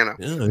Gargano.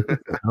 Yeah,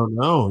 I don't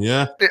know.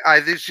 Yeah.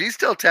 She's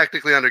still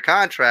technically under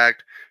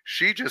contract.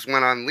 She just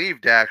went on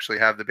leave to actually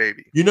have the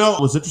baby. You know,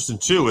 what's interesting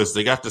too is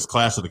they got this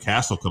Clash of the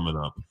Castle coming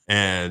up,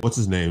 and what's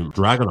his name,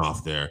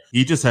 Dragunov there.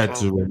 He just had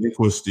to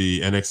relinquish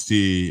the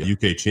NXT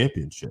UK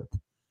Championship.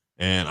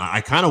 And I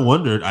kind of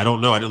wondered, I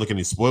don't know, I didn't look at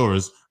any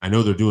spoilers. I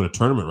know they're doing a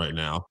tournament right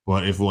now,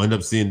 but if we'll end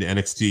up seeing the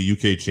NXT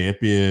UK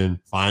champion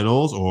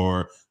finals,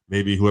 or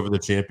maybe whoever the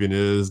champion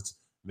is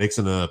makes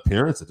an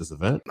appearance at this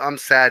event. I'm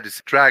sad to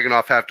see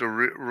Dragunov have to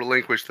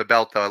relinquish the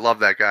belt, though. I love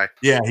that guy.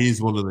 Yeah,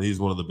 he's one of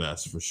the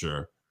best for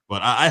sure.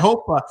 But I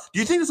hope, do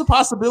you think there's a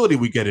possibility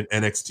we get an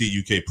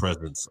NXT UK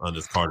presence on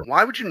this card?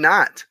 Why would you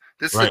not?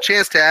 This is a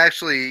chance to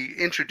actually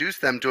introduce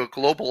them to a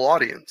global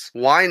audience.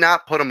 Why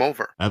not put them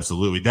over?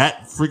 Absolutely.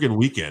 That freaking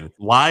weekend,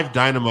 live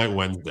Dynamite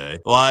Wednesday,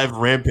 live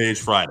Rampage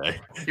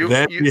Friday.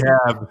 Then we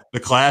have the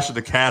Clash of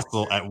the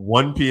Castle at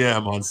 1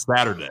 p.m. on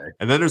Saturday.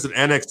 And then there's an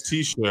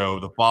NXT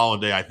show the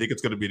following day. I think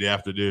it's going to be the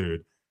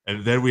afternoon.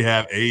 And then we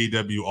have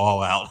AEW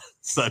All Out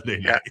Sunday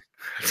night.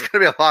 It's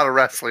going to be a lot of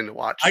wrestling to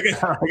watch. I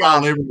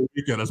got Labor Day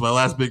weekend. That's my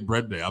last big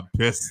bread day. I'm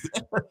pissed.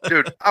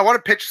 Dude, I want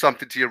to pitch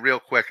something to you real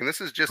quick, and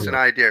this is just an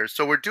idea.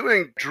 So we're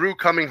doing Drew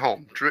coming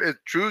home.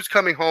 Drew's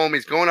coming home.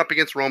 He's going up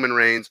against Roman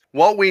Reigns.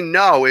 What we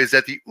know is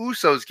that the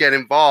Usos get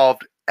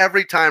involved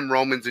every time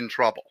Roman's in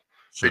trouble.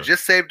 Sure. They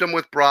just saved him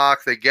with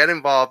Brock. They get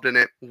involved in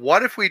it.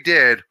 What if we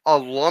did a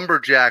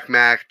lumberjack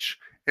match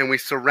and we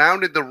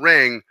surrounded the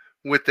ring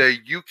with the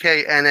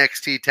UK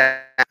NXT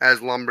tag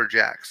as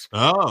lumberjacks?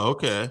 Oh,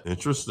 okay.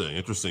 Interesting.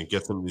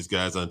 Get some of these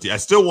guys on TV. I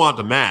still want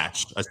the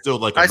match. I still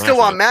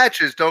want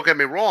matches. Don't get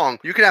me wrong.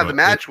 You can have the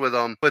match with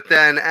them, but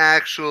then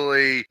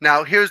actually,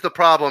 now here's the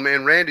problem,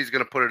 and Randy's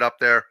going to put it up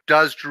there.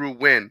 Does Drew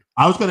win?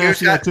 I was going to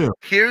ask you that too.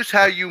 Here's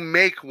how you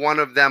make one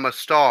of them a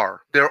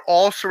star. They're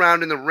all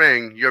surrounding the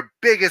ring. Your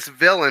biggest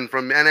villain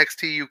from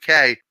NXT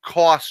UK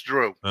costs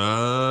Drew.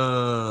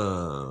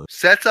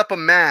 Sets up a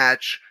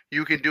match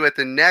you can do at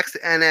the next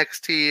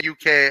NXT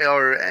UK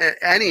or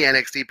any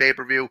NXT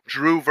pay-per-view,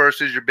 Drew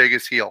versus your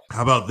biggest heel.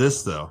 How about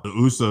this, though? The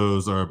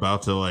Usos are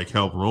about to,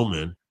 help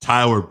Roman.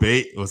 Tyler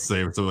Bate, let's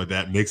say, or something like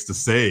that, makes the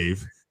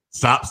save,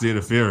 stops the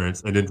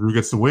interference, and then Drew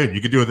gets the win.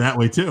 You can do it that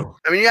way, too.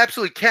 I mean, you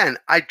absolutely can.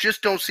 I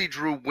just don't see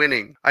Drew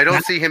winning. I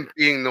don't see him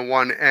being the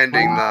one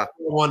ending the... I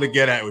want to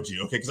get at with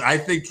you, okay? Because I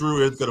think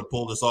Drew is going to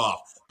pull this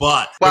off.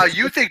 But... Wow,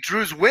 you think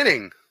Drew's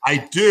winning?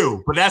 I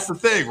do, but that's the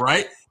thing,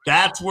 right?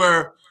 That's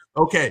where...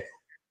 Okay,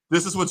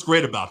 this is what's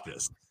great about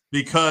this,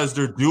 because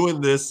they're doing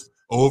this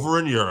over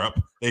in Europe.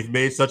 They've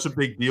made such a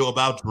big deal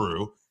about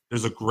Drew.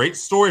 There's a great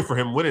story for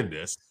him winning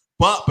this,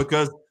 but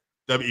because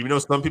even though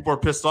some people are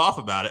pissed off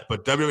about it,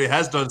 but WWE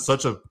has done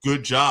such a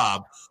good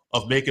job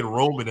of making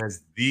Roman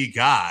as the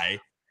guy,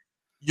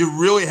 you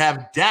really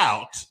have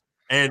doubt.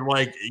 And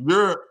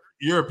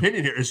your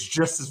opinion here is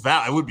just as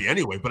valid. It would be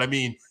anyway, but I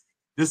mean,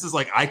 this is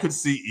I could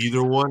see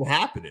either one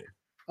happening.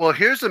 Well,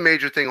 here's the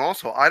major thing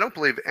also. I don't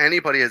believe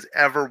anybody has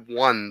ever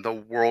won the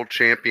World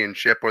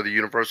Championship or the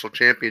Universal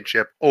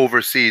Championship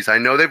overseas. I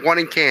know they've won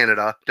in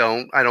Canada.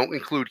 I don't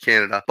include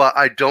Canada. But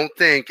I don't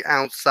think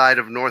outside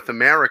of North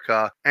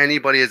America,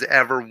 anybody has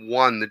ever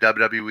won the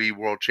WWE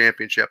World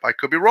Championship. I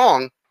could be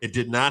wrong. It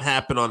did not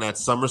happen on that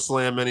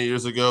SummerSlam many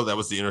years ago. That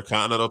was the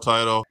Intercontinental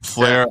title.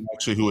 Flair,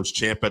 actually, who was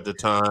champ at the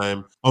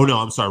time. Oh, no,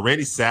 I'm sorry.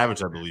 Randy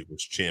Savage, I believe,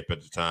 was champ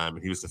at the time,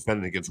 and he was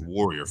defending against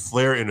Warrior.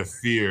 Flair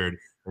interfered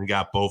and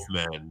got both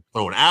men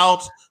thrown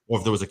out, or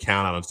if there was a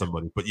count out on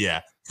somebody. But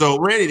yeah. So,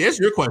 Randy, to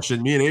answer your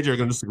question, me and AJ are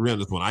going to disagree on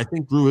this one. I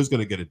think Drew is going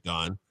to get it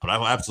done, but I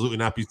will absolutely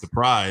not be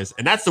surprised.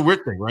 And that's the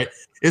weird thing, right?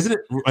 Isn't it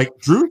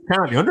Drew's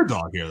kind of the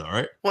underdog here, though,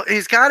 right? Well,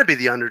 he's got to be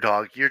the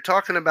underdog. You're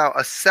talking about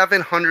a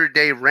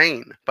 700-day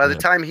reign. By the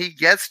time he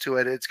gets to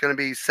it, it's going to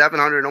be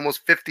 700,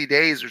 almost 50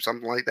 days or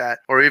something like that,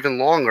 or even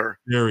longer.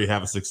 Here we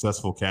have a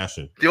successful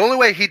cash-in. The only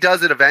way he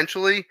does it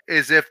eventually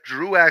is if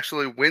Drew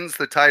actually wins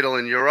the title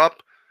in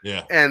Europe.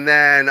 Yeah. And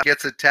then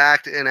gets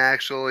attacked, and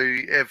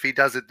actually, if he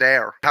does it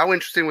there. How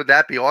interesting would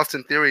that be?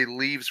 Austin Theory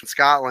leaves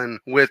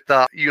Scotland with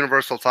the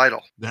Universal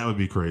title. That would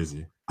be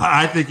crazy.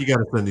 I think you got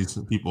to send these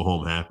people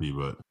home happy,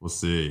 but we'll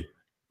see.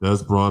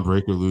 Does Braun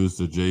Breaker lose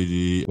to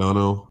JD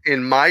Dono?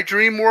 In my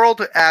dream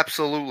world,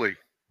 absolutely.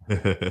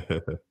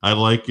 I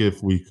like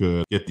if we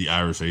could get the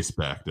Irish Ace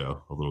back,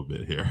 though, a little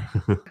bit here.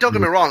 Don't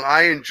get me wrong.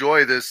 I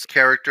enjoy this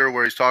character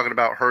where he's talking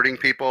about hurting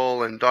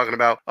people and talking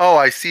about, oh,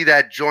 I see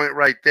that joint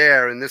right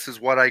there, and this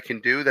is what I can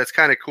do. That's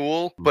kind of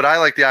cool. But I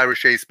like the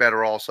Irish Ace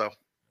better also.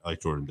 I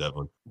like Jordan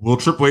Devlin. Will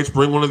Triple H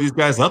bring one of these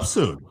guys up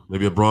soon?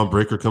 Maybe a Braun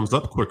Breaker comes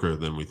up quicker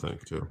than we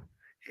think, too.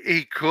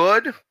 He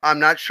could. I'm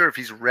not sure if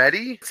he's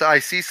ready. So I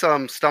see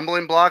some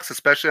stumbling blocks,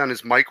 especially on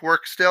his mic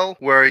work still,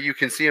 where you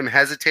can see him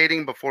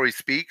hesitating before he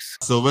speaks.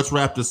 So let's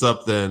wrap this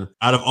up then.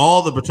 Out of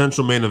all the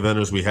potential main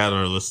eventers we had on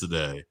our list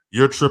today,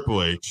 you're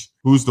Triple H.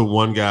 Who's the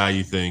one guy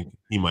you think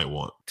he might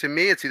want? To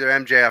me, it's either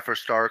MJF or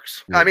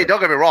Starks. Yeah. I mean,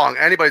 don't get me wrong.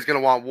 Anybody's going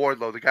to want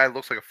Wardlow. The guy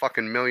looks like a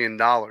fucking $1 million.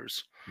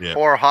 Yeah.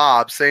 Or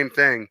Hobbs, same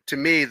thing. To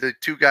me, the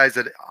two guys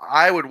that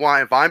I would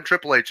want if I'm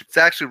Triple H, it's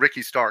actually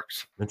Ricky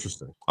Starks.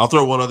 Interesting. I'll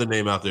throw one other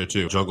name out there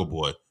too, Jungle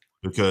Boy,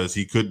 because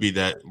he could be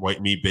that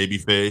white meat baby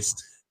face.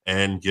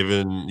 And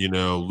given,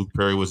 Luke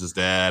Perry was his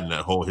dad and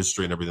that whole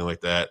history and everything like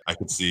that, I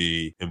could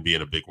see him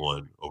being a big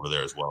one over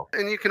there as well.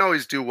 And you can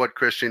always do what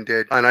Christian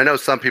did. And I know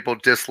some people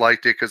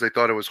disliked it because they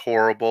thought it was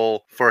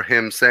horrible for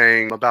him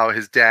saying about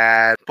his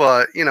dad.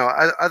 But,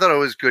 I thought it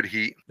was good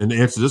heat. And to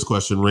answer this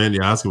question,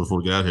 Randy, I asked him before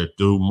we get out here,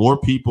 do more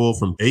people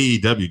from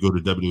AEW go to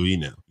WWE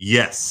now?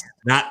 Yes.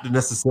 Not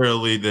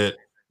necessarily that,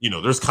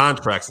 there's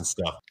contracts and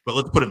stuff. But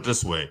let's put it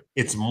this way.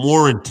 It's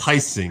more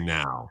enticing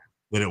now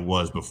than it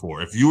was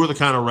before. If you were the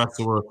kind of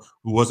wrestler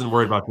who wasn't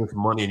worried about just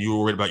money and you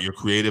were worried about your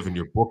creative and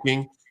your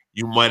booking,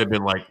 you might have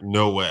been like,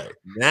 no way.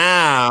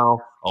 Now,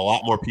 a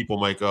lot more people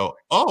might go,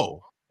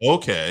 oh,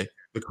 okay,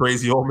 the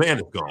crazy old man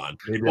is gone.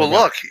 Maybe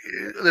look,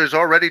 there's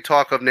already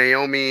talk of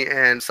Naomi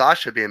and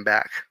Sasha being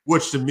back.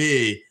 Which to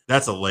me,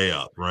 that's a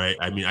layup, right?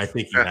 I mean, I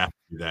think you have to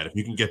do that. If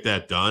you can get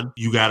that done,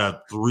 you got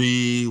a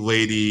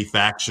 3-lady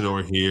faction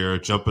over here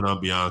jumping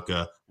on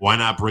Bianca. Why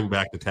not bring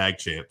back the tag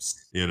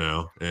champs,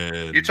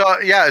 And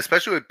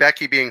especially with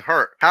Becky being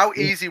hurt. How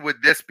easy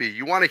would this be?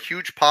 You want a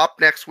huge pop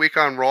next week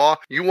on Raw?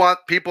 You want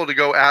people to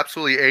go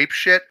absolutely ape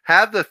shit?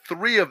 Have the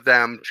 3 of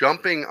them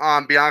jumping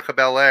on Bianca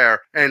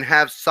Belair and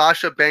have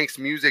Sasha Banks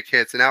music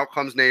hits, and out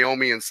comes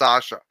Naomi and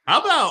Sasha. How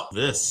about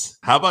this?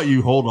 How about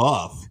you hold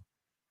off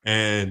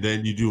and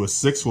then you do a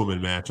 6-woman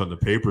match on the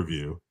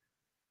pay-per-view?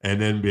 And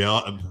then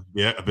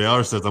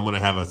Baylor says, I'm going to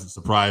have a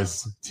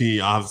surprise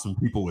team. I'll have some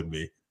people with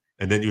me.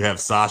 And then you have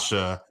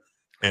Sasha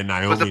and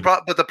Naomi.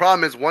 But the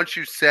problem is, once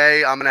you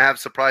say I'm going to have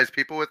surprise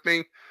people with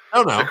me, I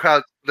don't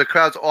know. The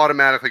crowd's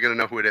automatically going to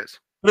know who it is.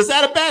 But is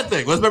that a bad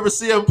thing? Let's remember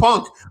CM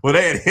Punk when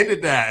they had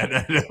hinted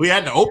that. We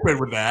had to open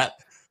with that.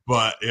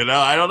 But,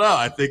 I don't know.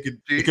 I think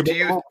it could be. Do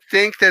you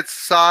think that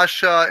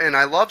Sasha, and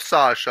I love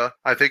Sasha,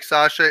 I think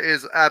Sasha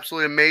is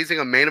absolutely amazing,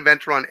 a main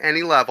eventer on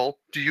any level.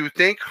 Do you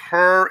think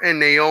her and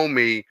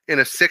Naomi in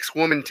a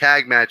 6-woman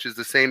tag match is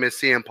the same as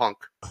CM Punk?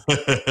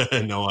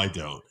 No, I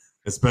don't.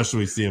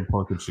 Especially CM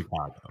Punk in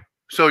Chicago.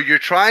 So you're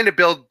trying to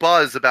build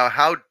buzz about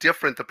how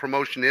different the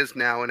promotion is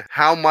now and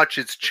how much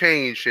it's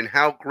changed and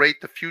how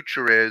great the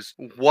future is.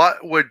 What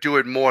would do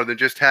it more than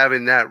just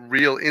having that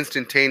real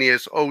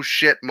instantaneous oh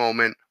shit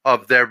moment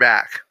of they're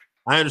back?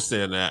 I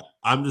understand that.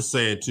 I'm just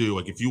saying too,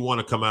 like if you want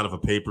to come out of a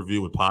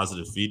pay-per-view with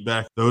positive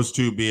feedback, those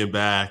 2 being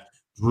back,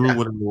 Drew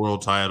winning the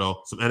world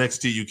title, some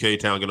NXT UK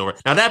talent getting over.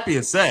 Now that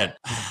being said,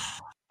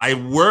 I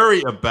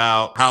worry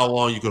about how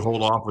long you could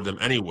hold off with them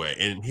anyway.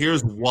 And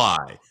here's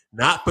why.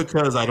 Not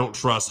because I don't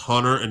trust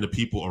Hunter and the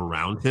people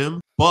around him,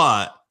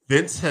 but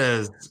Vince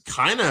has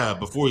kind of,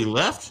 before he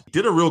left,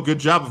 did a real good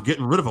job of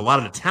getting rid of a lot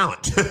of the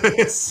talent.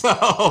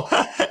 So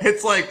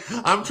it's like,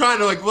 I'm trying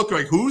to look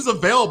who's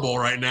available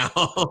right now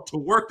to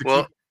work to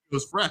keep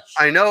was fresh.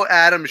 I know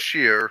Adam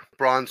Shear,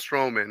 Braun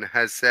Strowman,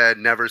 has said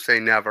never say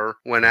never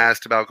when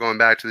asked about going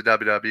back to the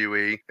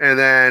WWE. And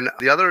then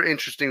the other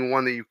interesting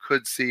one that you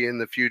could see in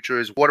the future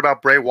is, what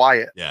about Bray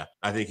Wyatt? Yeah,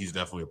 I think he's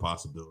definitely a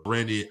possibility.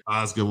 Randy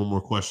Osgood, one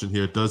more question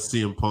here. Does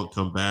CM Punk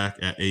come back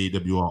at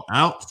AEW All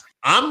Out?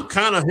 I'm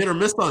kind of hit or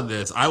miss on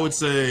this. I would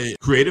say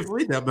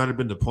creatively that might have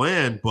been the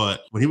plan,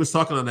 but when he was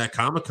talking on that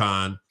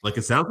Comic-Con,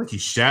 it sounds like he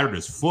shattered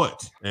his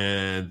foot,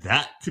 and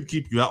that could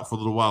keep you out for a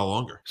little while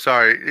longer.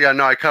 Sorry. Yeah,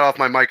 no, I cut off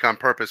my mic on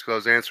purpose because I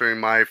was answering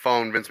my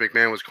phone. Vince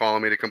McMahon was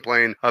calling me to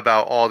complain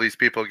about all these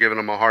people giving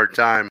him a hard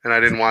time, and I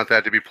didn't want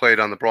that to be played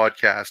on the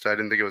broadcast. I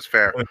didn't think it was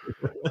fair.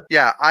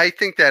 Yeah, I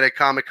think that at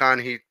Comic-Con,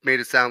 he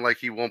made it sound like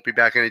he won't be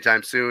back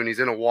anytime soon. He's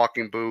in a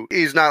walking boot.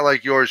 He's not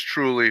like yours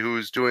truly,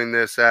 who's doing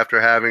this after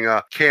having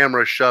a camera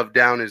shoved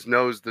down his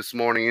nose this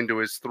morning into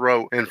his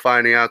throat and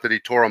finding out that he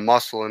tore a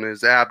muscle in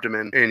his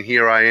abdomen. And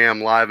here I am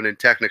live and in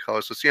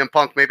Technicolor. So CM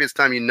Punk, maybe it's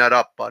time you nut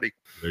up, buddy.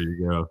 There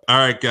you go. All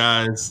right,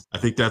 guys. I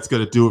think that's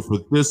going to do it for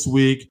this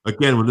week.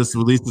 Again, when this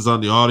releases on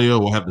the audio,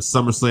 we'll have the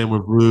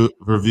SummerSlam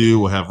review.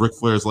 We'll have Ric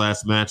Flair's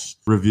last match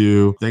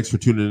review. Thanks for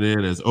tuning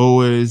in as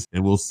always,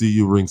 and we'll see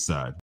you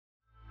ringside.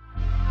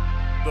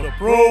 The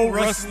Pro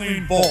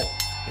Wrestling Vault.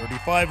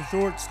 35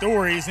 short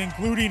stories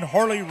including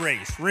Harley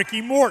Race,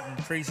 Ricky Morton,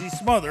 Tracy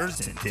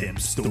Smothers, and Tim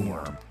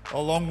Storm,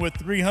 along with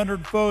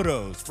 300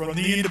 photos from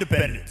the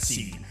independent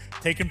scene,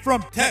 taken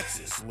from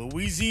Texas,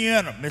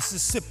 Louisiana,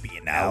 Mississippi,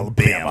 and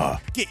Alabama.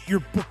 Get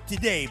your book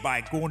today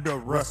by going to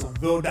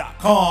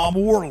WrestleVille.com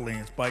or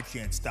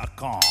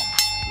LanceByChance.com.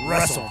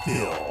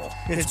 WrestleVille,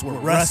 it's where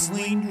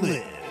wrestling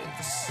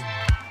lives.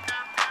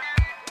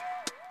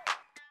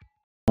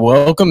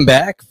 Welcome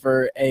back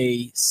for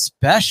a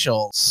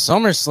special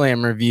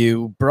SummerSlam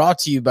review brought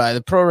to you by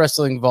the Pro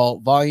Wrestling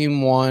Vault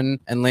Volume 1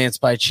 and Lance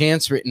by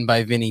Chance, written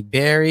by Vinnie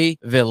Barry,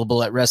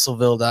 available at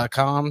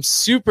WrestleVille.com.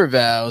 Super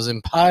Vows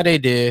and Pas de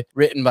Deux,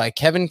 written by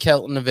Kevin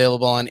Kelton,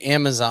 available on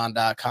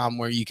Amazon.com,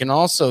 where you can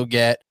also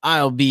get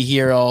I'll Be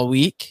Here All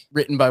Week,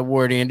 written by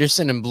Ward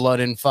Anderson, and Blood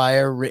and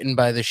Fire, written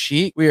by The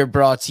Sheik. We are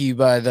brought to you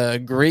by the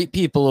great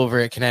people over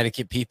at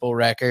Connecticut People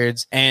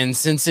Records, and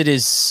since it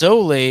is so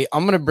late,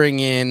 I'm going to bring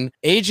in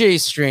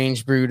AJ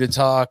Strange Brew to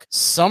talk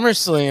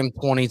SummerSlam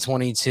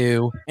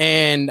 2022.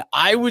 And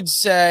I would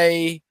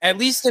say, at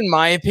least in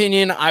my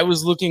opinion, I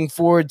was looking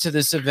forward to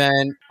this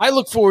event. I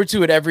look forward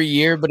to it every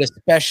year, but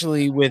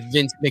especially with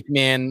Vince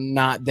McMahon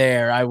not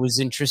there, I was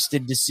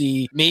interested to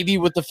see maybe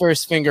what the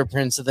first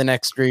fingerprints of the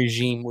next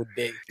regime would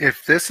be.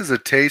 If this is a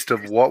taste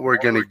of what we're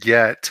going to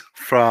get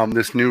from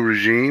this new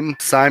regime,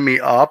 sign me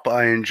up.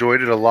 I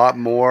enjoyed it a lot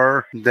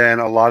more than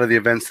a lot of the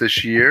events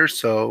this year.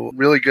 So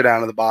really good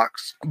out of the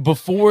box.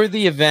 Before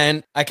the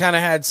event, I kind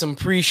of had some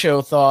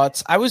pre-show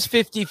thoughts. I was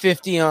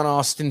 50-50 on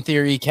Austin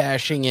Theory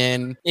cashing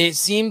in. It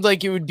seemed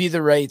like it would be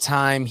the right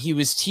time. He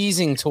was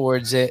teasing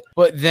towards it.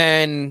 But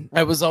then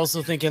I was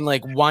also thinking,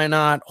 like, why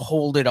not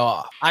hold it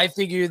off? I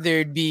figured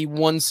there'd be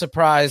one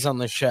surprise on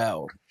the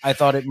show. I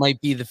thought it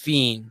might be The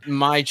Fiend.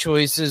 My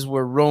choices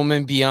were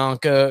Roman,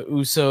 Bianca,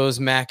 Usos,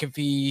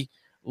 McAfee,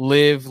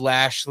 Liv,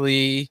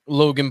 Lashley,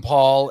 Logan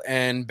Paul,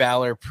 and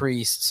Balor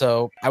Priest.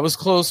 So I was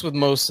close with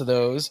most of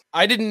those.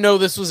 I didn't know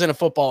this was in a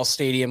football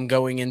stadium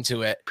going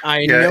into it.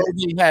 I know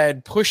they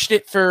had pushed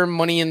it for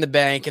Money in the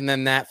Bank, and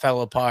then that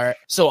fell apart.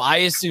 So I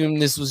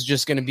assumed this was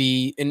just going to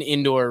be an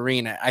indoor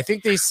arena. I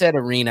think they said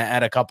arena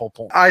at a couple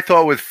points. I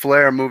thought with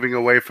Flair moving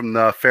away from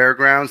the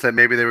fairgrounds that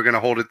maybe they were going to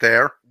hold it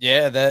there.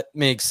 Yeah, that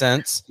makes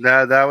sense.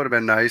 That would have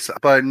been nice.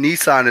 But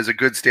Nissan is a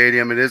good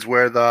stadium. It is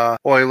where the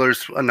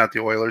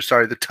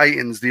the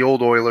Titans, the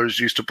old Oilers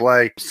used to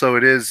play. So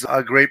it is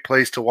a great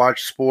place to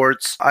watch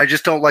sports. I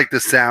just don't like the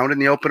sound in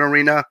the open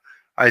arena.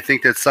 I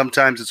think that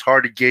sometimes it's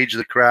hard to gauge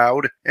the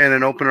crowd in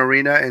an open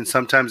arena, and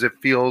sometimes it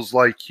feels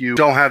like you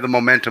don't have the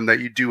momentum that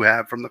you do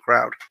have from the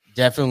crowd.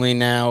 Definitely.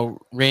 Now,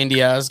 Randy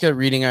Osga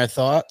reading our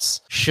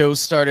thoughts. Show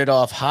started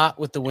off hot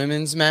with the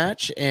women's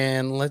match,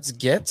 and let's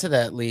get to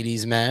that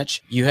ladies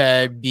match. You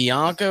had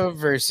Bianca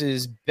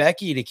versus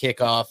Becky to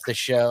kick off the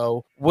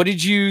show. What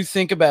did you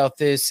think about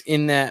this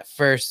in that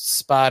first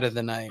spot of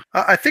the night?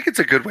 I think it's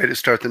a good way to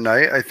start the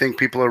night. I think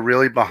people are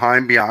really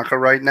behind Bianca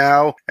right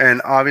now,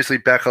 and obviously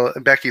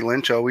Becky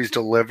Lynch always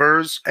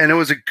delivers, and it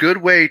was a good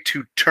way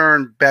to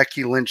turn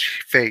Becky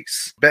Lynch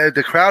face.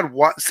 The crowd,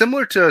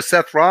 similar to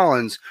Seth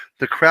Rollins,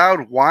 the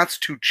crowd wants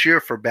to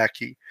cheer for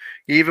Becky.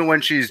 Even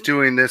when she's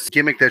doing this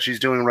gimmick that she's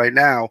doing right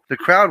now, the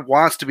crowd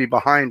wants to be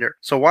behind her.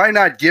 So why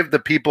not give the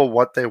people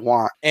what they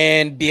want?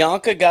 And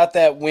Bianca got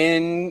that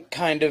win,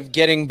 kind of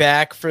getting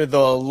back for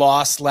the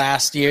loss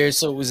last year.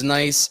 So it was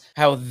nice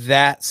how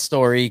that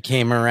story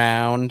came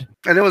around.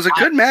 And it was a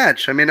good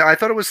match. I mean, I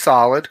thought it was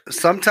solid.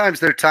 Sometimes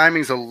their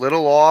timing's a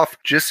little off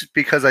just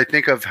because I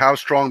think of how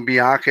strong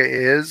Bianca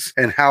is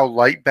and how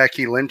light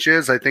Becky Lynch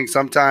is. I think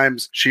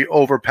sometimes she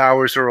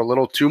overpowers her a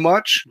little too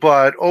much.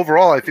 But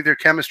overall, I think their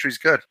chemistry's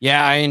good.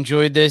 Yeah, I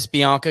enjoyed this.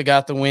 Bianca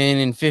got the win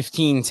in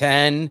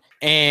 15-10.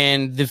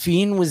 And The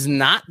Fiend was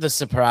not the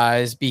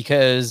surprise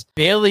because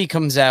Bayley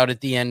comes out at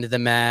the end of the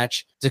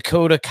match.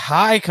 Dakota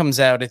Kai comes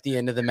out at the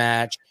end of the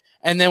match.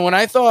 And then when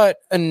I thought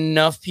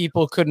enough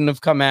people couldn't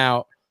have come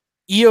out,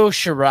 Io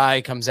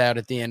Shirai comes out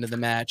at the end of the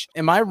match.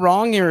 Am I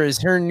wrong, or is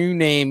her new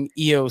name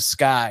Io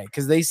Sky?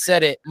 Because they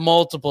said it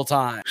multiple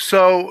times.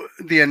 So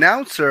the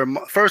announcer,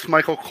 first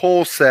Michael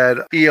Cole said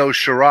Io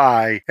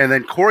Shirai, and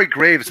then Corey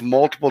Graves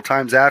multiple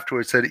times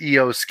afterwards said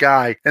Io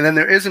Sky. And then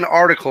there is an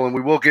article, and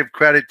we will give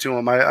credit to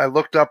him. I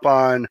looked up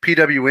on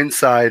PW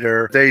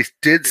Insider. They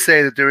did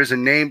say that there is a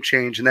name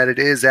change and that it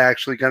is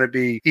actually going to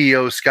be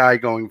Io Sky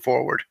going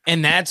forward.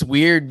 And that's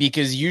weird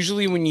because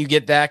usually when you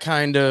get that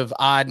kind of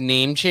odd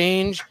name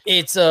change,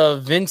 it's a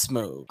Vince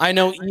move. I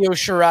know Io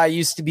Shirai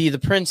used to be the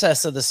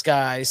Princess of the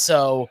Sky,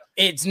 so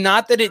it's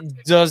not that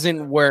it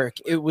doesn't work.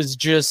 It was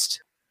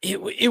just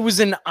it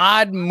was an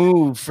odd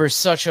move for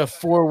such a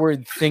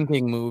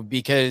forward-thinking move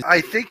because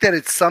I think that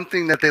it's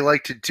something that they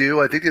like to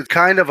do. I think it's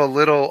kind of a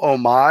little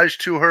homage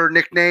to her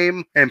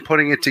nickname and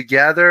putting it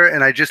together.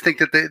 And I just think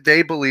that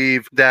they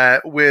believe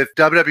that with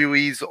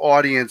WWE's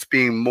audience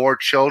being more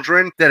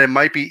children, that it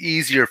might be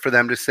easier for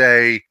them to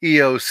say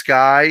Io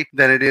Sky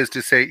than it is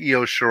to say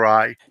Io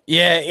Shirai.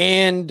 Yeah,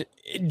 and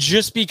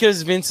just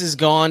because Vince is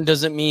gone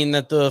doesn't mean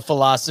that the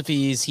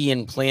philosophies he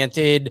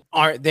implanted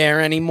aren't there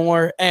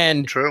anymore.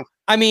 And True.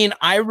 I mean,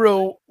 I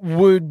wrote,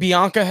 would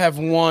Bianca have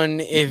won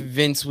if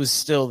Vince was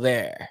still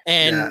there?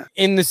 And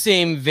in the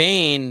same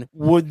vein,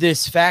 would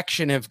this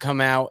faction have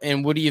come out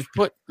and would he have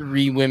put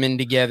 3 women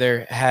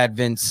together had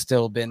Vince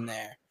still been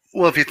there?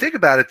 Well, if you think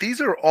about it,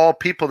 these are all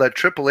people that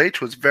Triple H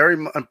was very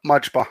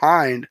much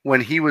behind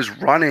when he was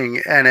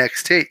running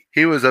NXT.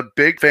 He was a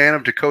big fan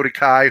of Dakota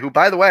Kai, who,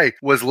 by the way,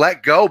 was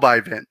let go by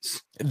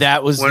Vince.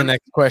 That was the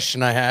next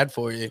question I had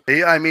for you.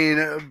 I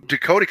mean,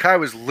 Dakota Kai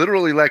was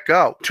literally let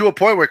go to a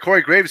point where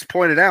Corey Graves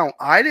pointed out,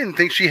 I didn't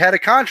think she had a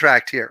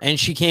contract here. And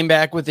she came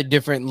back with a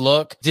different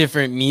look,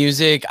 different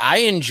music. I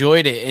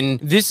enjoyed it. And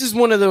this is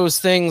one of those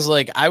things,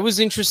 like, I was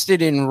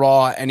interested in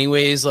Raw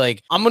anyways.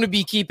 Like, I'm going to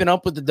be keeping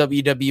up with the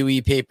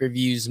WWE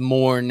pay-per-views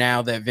more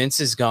now that Vince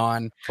is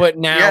gone. But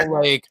now,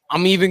 like,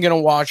 I'm even going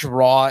to watch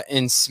Raw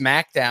and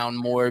SmackDown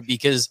more for,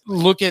 because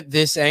look at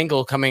this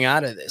angle coming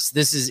out of this.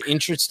 This is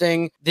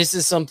interesting. This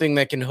is something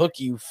that can hook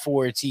you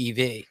for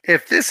TV.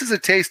 If this is a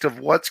taste of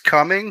what's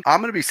coming,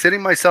 I'm going to be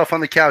sitting myself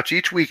on the couch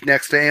each week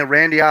next to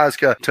Randy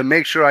Osgood to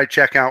make sure I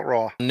check out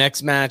Raw.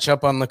 Next match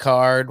up on the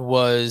card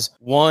was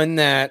one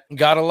that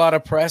got a lot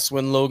of press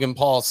when Logan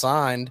Paul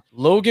signed.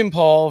 Logan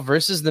Paul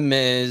versus The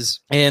Miz.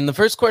 And the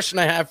first question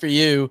I have for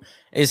you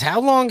is, how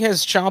long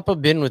has Ciampa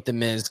been with The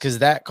Miz? Because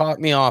that caught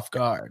me off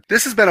guard.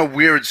 This has been a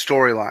weird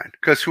storyline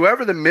because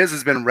whoever The Miz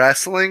has been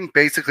wrestling,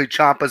 basically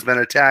Ciampa's been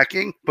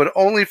attacking, but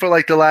only for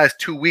like the last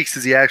 2 weeks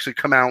has he actually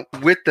come out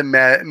with The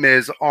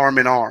Miz arm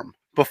in arm.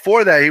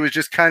 Before that, he was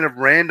just kind of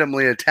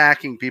randomly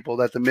attacking people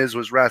that The Miz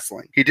was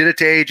wrestling. He did it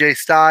to AJ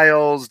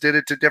Styles, did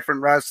it to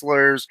different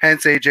wrestlers,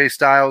 hence AJ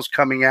Styles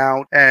coming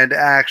out and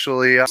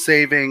actually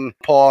saving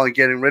Paul and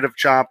getting rid of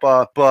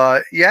Ciampa.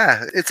 But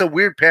yeah, it's a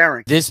weird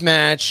pairing. This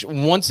match,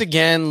 once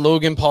again,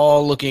 Logan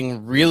Paul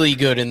looking really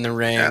good in the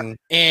ring. Yeah.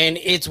 And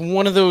it's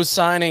one of those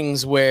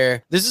signings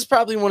where this is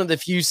probably one of the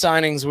few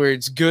signings where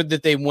it's good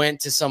that they went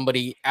to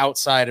somebody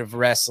outside of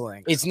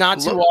wrestling. It's not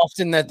too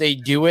often that they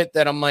do it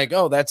that I'm like,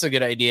 oh, that's a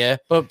good idea.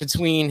 But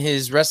between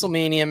his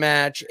WrestleMania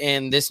match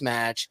and this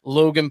match,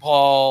 Logan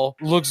Paul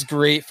looks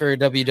great for a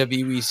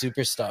WWE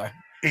superstar.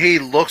 He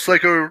looks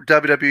like a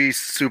WWE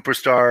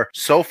superstar.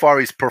 So far,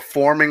 he's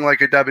performing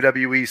like a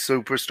WWE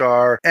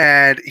superstar,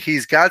 and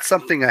he's got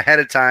something ahead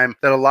of time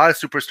that a lot of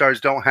superstars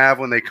don't have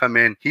when they come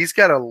in. He's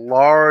got a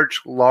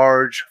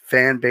large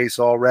fan base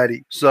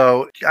already.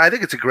 So I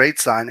think it's a great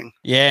signing.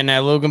 Yeah,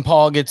 now Logan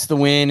Paul gets the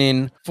win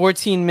in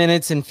 14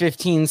 minutes and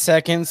 15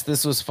 seconds.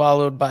 This was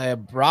followed by a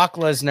Brock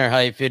Lesnar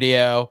hype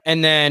video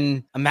and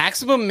then a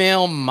Maximum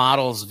Male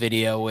Models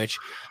video, which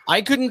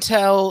I couldn't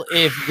tell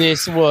if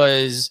this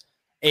was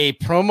a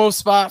promo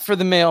spot for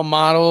the male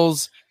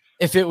models,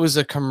 if it was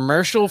a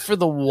commercial for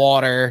the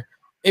water.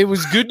 It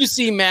was good to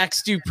see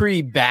Max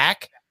Dupree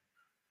back,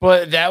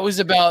 but that was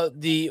about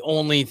the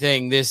only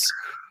thing. This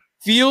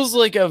feels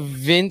like a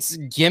Vince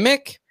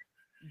gimmick,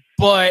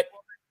 but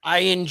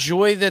I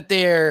enjoy that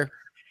they're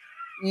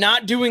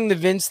not doing the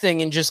Vince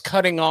thing and just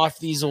cutting off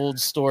these old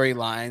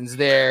storylines.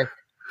 They're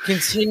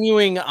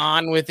continuing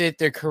on with it.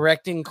 They're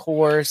correcting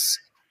course.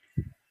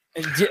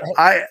 Do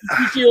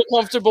you feel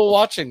comfortable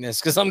watching this?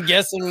 Because I'm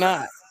guessing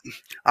not.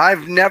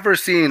 I've never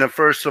seen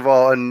first of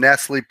all, a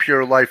Nestle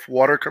Pure Life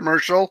water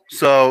commercial.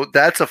 So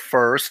that's a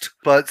first.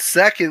 But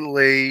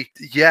secondly,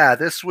 yeah,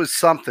 this was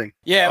something.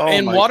 Yeah,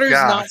 and water's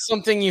not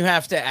something you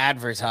have to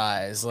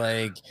advertise.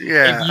 Like,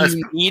 if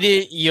you need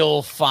it,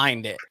 you'll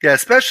find it. Yeah,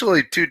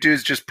 especially two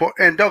dudes just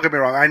and don't get me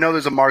wrong, I know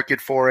there's a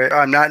market for it.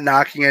 I'm not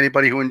knocking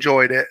anybody who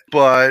enjoyed it,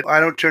 but I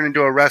don't turn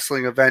into a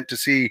wrestling event to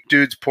see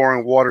dudes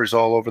pouring waters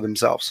all over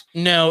themselves.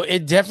 No,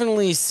 it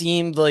definitely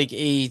seemed like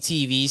a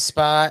TV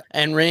spot.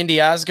 And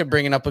Randy Osgood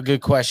bringing up a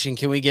good question.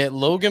 Can we get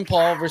Logan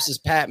Paul versus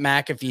Pat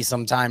McAfee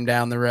sometime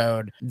down the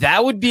road?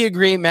 That would be a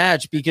great match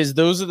because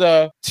those are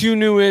the two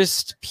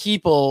newest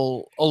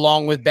people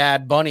along with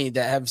Bad Bunny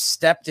that have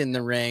stepped in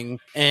the ring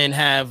and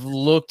have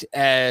looked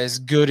as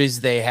good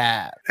as they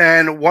have.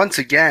 And once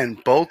again,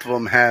 both of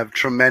them have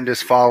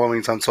tremendous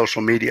followings on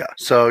social media.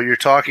 So you're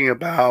talking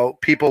about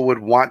people would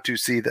want to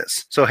see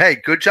this. So, hey,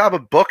 good job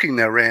of booking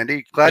there,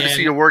 Randy. Glad to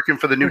see you working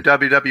for the new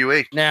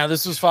WWE. Now,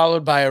 this was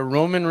followed by a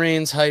Roman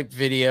Reigns hype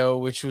video,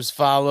 which was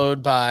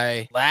followed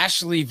by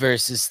Lashley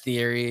versus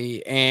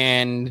Theory.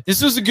 And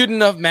this was a good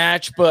enough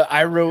match, but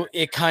I wrote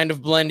it kind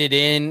of blended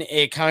in.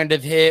 It kind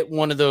of hit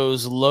one of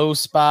those low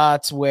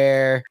spots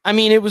where, I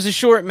mean, it was a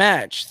short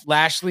match.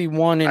 Lashley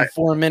won in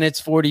 4 minutes,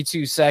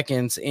 42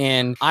 seconds.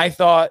 And I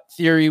thought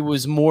Theory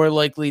was more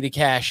likely to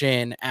cash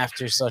in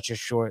after such a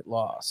short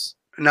loss.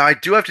 Now, I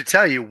do have to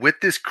tell you, with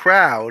this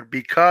crowd,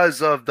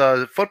 because of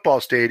the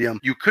football stadium,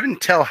 you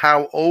couldn't tell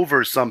how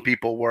over some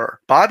people were.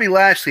 Bobby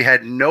Lashley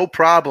had no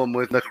problem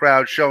with the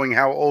crowd showing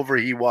how over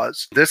he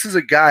was. This is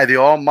a guy, the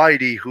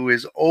Almighty, who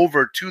is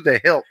over to the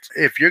hilt.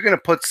 If you're going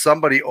to put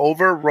somebody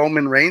over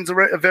Roman Reigns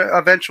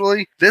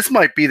eventually, this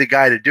might be the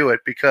guy to do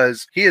it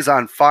because he is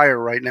on fire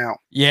right now.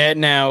 Yeah,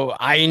 now,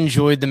 I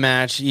enjoyed the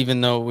match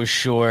even though it was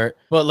short.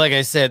 But like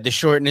I said, the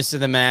shortness of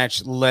the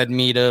match led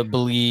me to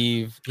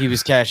believe he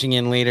was cashing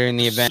in later in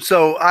the event.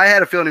 So I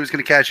had a feeling he was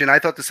going to cash in. I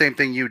thought the same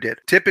thing you did.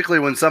 Typically,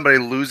 when somebody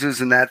loses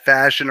in that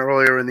fashion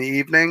earlier in the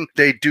evening,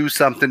 they do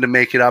something to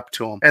make it up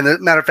to him. And as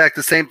a matter of fact,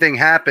 the same thing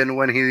happened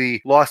when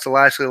he lost to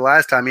Lashley the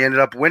last time. He ended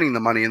up winning the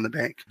Money in the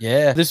Bank.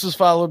 Yeah. This was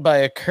followed by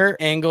a Kurt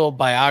Angle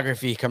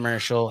biography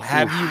commercial.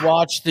 Have you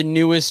watched the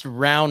newest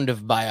round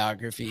of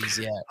biographies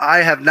yet? I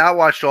have not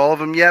watched all of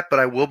them yet, but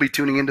I will be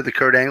tuning into the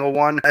Kurt Angle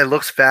one. It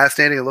looks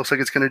fascinating. It looks like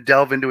it's going to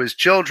delve into his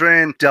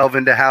children, delve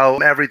into how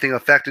everything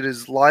affected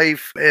his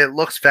life. It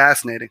looks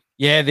fascinating.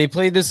 Yeah, they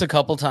played this a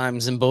couple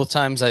times, and both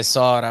times I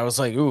saw it, I was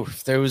like, ooh,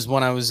 if there was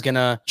one I was going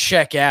to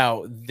check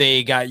out,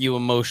 they got you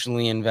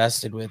emotionally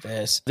invested with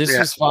this. This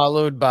was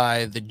followed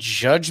by the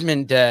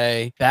Judgment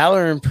Day,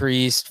 Balor and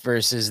Priest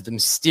versus the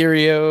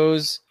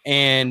Mysterios.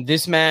 And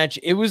this match,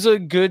 it was a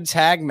good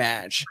tag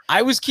match.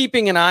 I was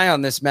keeping an eye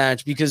on this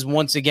match because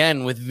once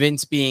again, with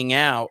Vince being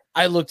out,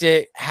 I looked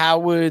at how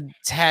would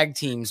tag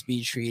teams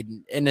be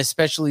treated, and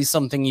especially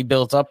something he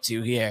built up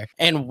to here.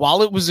 And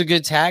while it was a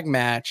good tag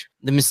match,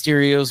 the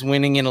Mysterios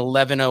winning in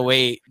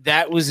 11:08,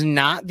 that was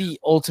not the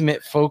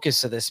ultimate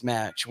focus of this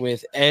match,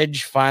 with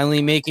Edge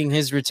finally making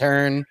his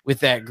return with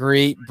that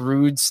great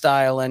Brood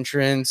style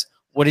entrance.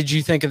 What did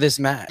you think of this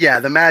match? Yeah,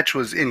 the match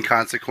was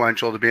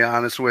inconsequential, to be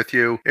honest with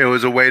you. It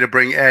was a way to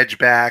bring Edge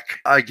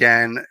back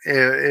again.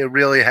 It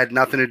really had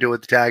nothing to do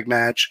with the tag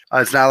match.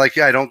 It's not like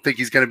I don't think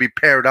he's going to be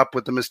paired up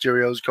with the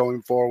Mysterios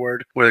going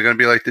forward, where they're going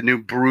to be like the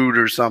new Brood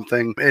or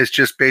something. It's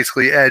just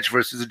basically Edge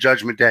versus the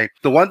Judgment Day.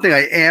 The one thing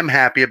I am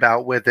happy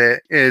about with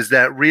it is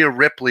that Rhea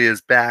Ripley is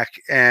back,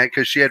 and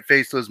because she had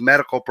faced those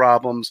medical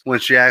problems when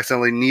she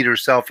accidentally kneed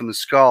herself in the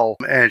skull,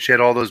 and she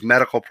had all those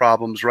medical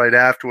problems right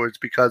afterwards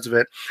because of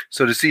it.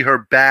 So to see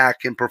her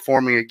back and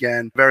performing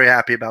again, very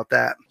happy about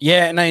that.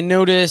 Yeah, and I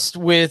noticed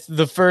with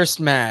the first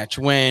match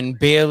when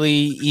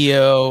Bayley,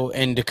 Io,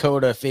 and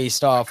Dakota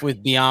faced off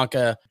with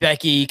Bianca,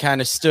 Becky kind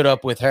of stood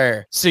up with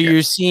her. So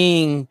you're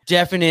seeing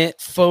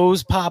definite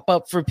foes pop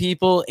up for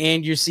people,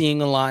 and you're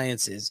seeing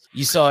alliances.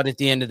 You saw it at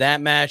the end of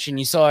that match, and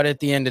you saw it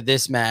at the end of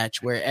this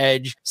match where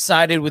Edge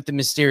sided with the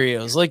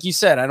Mysterios. Like you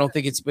said, I don't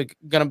think it's going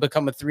to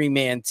become a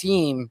 3-man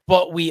team,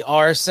 but we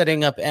are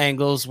setting up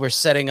angles, we're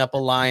setting up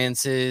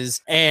alliances,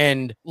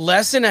 and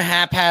less in a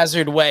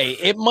haphazard way.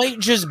 It might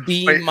just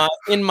be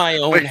in my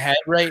own head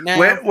right now.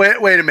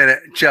 Wait a minute,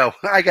 Joe.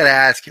 I got to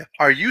ask you,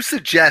 are you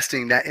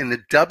suggesting that in the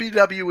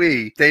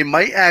WWE, they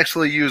might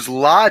actually use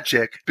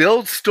logic,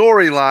 build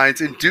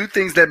storylines, and do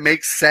things that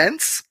make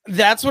sense?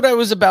 That's what I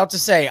was about to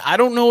say. I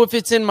don't know if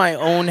it's in my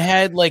own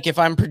head, like if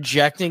I'm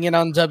projecting it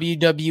on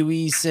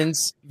WWE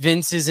since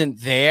Vince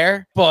isn't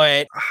there,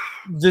 but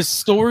the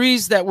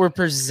stories that were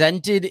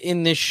presented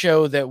in this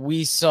show that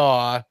we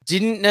saw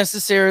didn't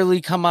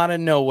necessarily come out of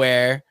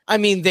nowhere. I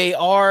mean,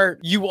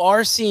 you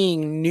are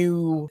seeing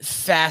new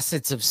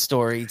facets of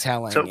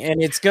storytelling,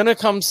 and it's going to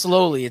come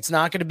slowly. It's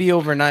not going to be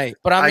overnight,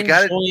 but I'm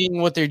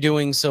enjoying what they're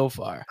doing so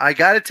far. I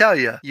got to tell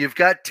you, you've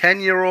got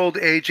 10-year-old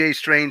AJ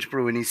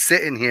Strangebrew, and he's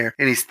sitting here,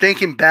 and he's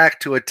thinking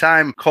back to a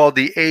time called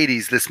the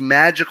 80s, this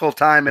magical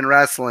time in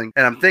wrestling.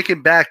 And I'm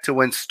thinking back to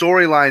when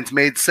storylines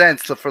made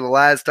sense for the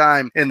last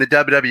time in the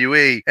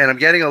WWE, and I'm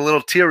getting a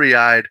little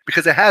teary-eyed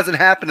because it hasn't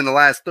happened in the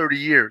last 30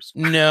 years.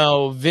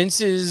 No,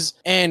 Vince's,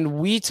 and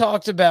we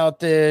talked about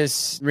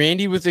this,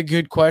 Randy, with a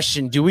good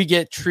question. Do we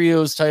get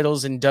trios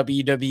titles in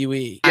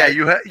WWE? Yeah,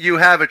 you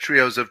have a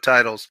trios of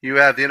titles. You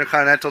have the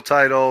Intercontinental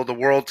title, the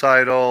World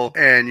title,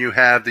 and you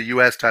have the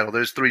US title.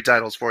 There's 3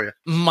 titles for you.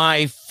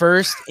 My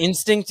first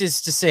instinct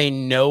is to say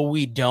no,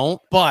 we don't.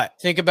 But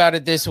think about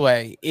it this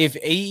way. If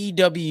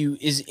AEW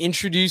is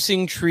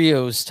introducing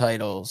trios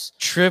titles,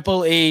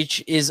 Triple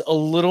H is a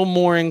little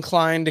more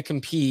inclined to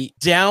compete.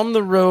 Down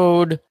the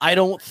road, I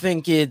don't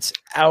think it's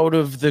out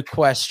of the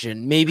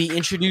question. Maybe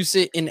introduce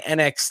it in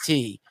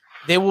NXT.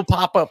 They will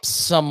pop up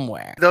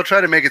somewhere. They'll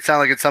try to make it sound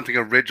like it's something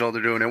original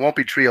they're doing. It won't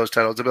be trios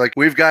titles. They'll be like,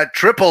 we've got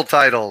triple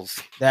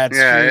titles. That's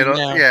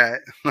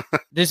true.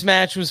 This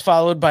match was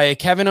followed by a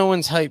Kevin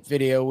Owens hype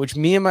video, which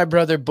me and my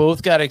brother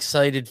both got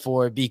excited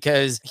for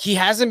because he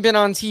hasn't been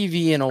on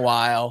TV in a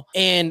while.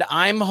 And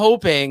I'm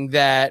hoping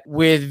that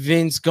with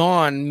Vince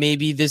gone,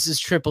 maybe this is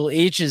Triple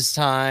H's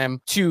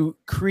time to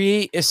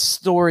create a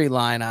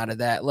storyline out of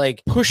that.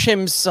 Like, push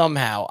him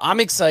somehow. I'm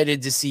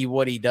excited to see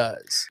what he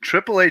does.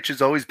 Triple H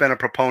has always been a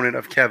proponent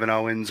of Kevin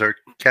Owens, or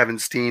Kevin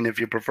Steen, if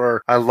you prefer.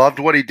 I loved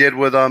what he did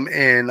with him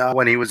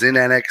when he was in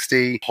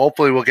NXT.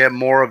 Hopefully we'll get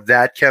more of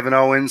that Kevin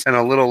Owens and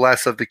a little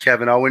less of the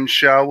Kevin Owens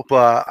show,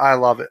 but I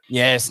love it.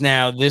 Yes,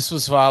 now this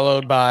was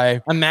followed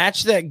by a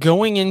match that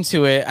going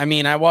into it, I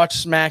mean, I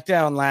watched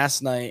SmackDown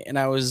last night and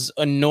I was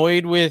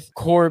annoyed with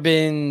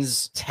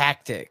Corbin's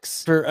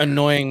tactics for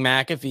annoying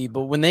McAfee,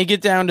 but when they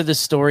get down to the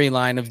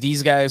storyline of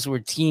these guys were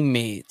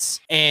teammates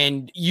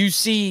and you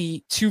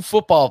see 2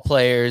 football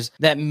players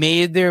that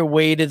made their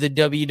way to the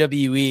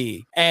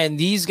WWE, and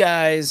these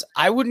guys,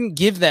 I wouldn't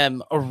give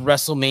them a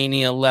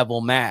WrestleMania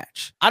level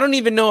match. I don't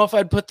even know if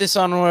I'd put this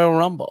on Royal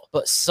Rumble,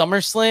 but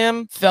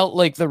SummerSlam felt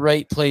like the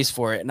right place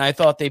for it, and I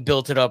thought they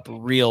built it up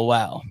real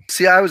well.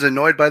 See, I was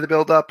annoyed by the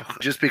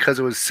build-up just because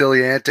it was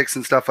silly antics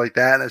and stuff like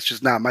that. That's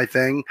just not my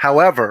thing.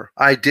 However,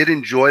 I did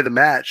enjoy the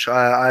match.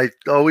 I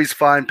always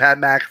find Pat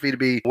McAfee to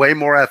be way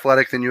more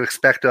athletic than you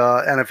expect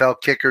a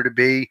NFL kicker to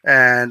be,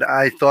 and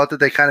I thought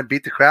that they kind of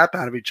beat the crap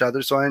out of each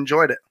other, so I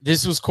enjoyed it.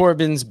 This was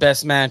Corbin's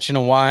best match in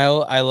a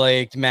while. I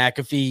liked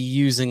McAfee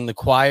using the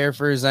choir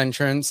for his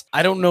entrance.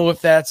 I don't know if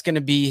that's going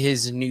to be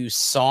his new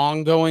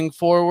song going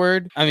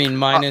forward. I mean,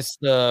 minus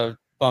the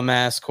bum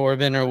ass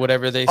Corbin or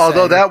whatever they say.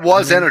 Although that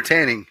was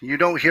entertaining. You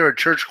don't hear a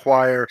church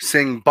choir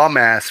sing bum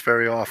ass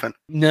very often.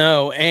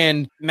 No,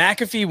 and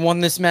McAfee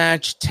won this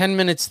match 10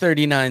 minutes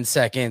 39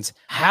 seconds.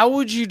 How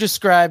would you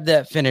describe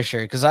that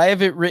finisher? Because I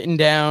have it written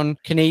down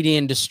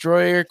Canadian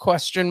Destroyer ?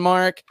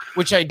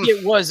 Which I get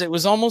it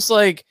was almost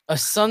like a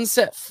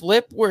sunset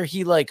flip where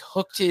he like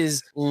hooked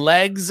his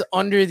legs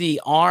under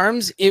the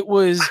arms. It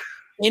was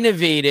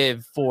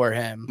innovative for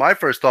him. My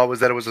first thought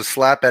was that it was a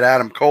slap at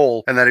Adam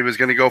Cole and that he was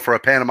going to go for a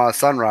Panama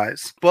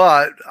Sunrise.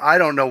 But I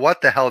don't know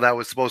what the hell that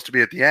was supposed to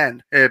be at the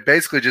end. It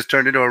basically just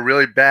turned into a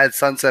really bad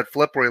sunset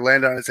flip where he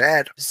landed on his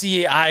head.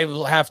 See, I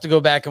will have to go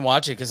back and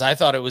watch it because I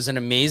thought it was an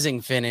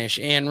amazing finish.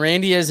 And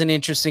Randy has an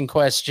interesting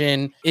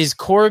question. Is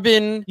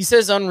Corbin, he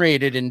says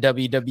unrated in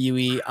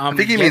WWE. I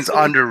think he means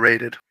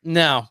underrated.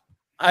 No.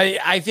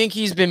 I think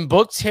he's been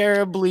booked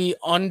terribly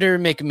under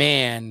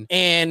McMahon,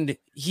 and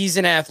he's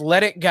an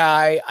athletic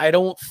guy. I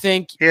don't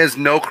think he has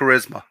no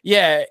charisma.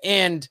 Yeah,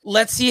 and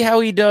let's see how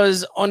he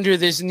does under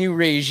this new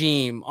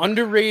regime.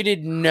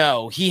 Underrated,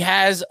 no. He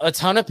has a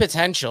ton of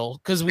potential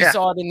because we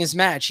saw it in this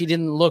match. He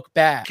didn't look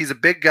back. He's a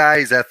big guy.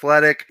 He's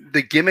athletic.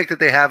 The gimmick that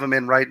they have him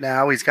in right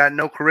now, he's got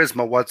no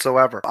charisma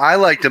whatsoever. I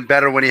liked him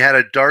better when he had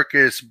a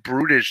darkest,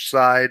 brutish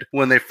side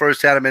when they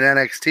first had him in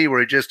NXT, where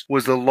he just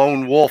was the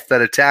lone wolf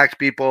that attacked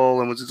people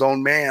and was his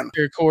own man.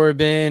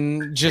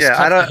 Corbin just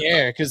cut the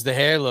hair because the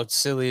hair looked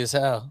silly as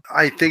hell.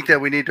 I think that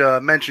we need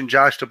to mention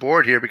Josh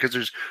DeBoard here because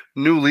there's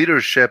new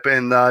leadership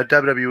in the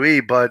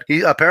WWE, but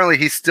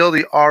he's still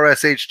the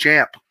RSH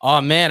champ. Oh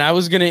man, I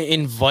was gonna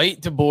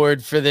invite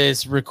DeBoard for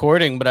this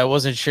recording, but I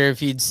wasn't sure if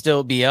he'd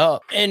still be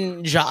up.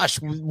 And Josh,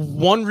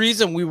 one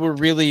reason we were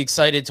really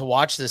excited to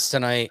watch this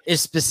tonight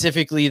is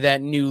specifically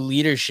that new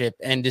leadership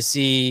and to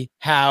see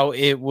how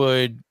it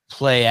would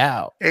play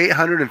out.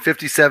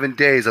 857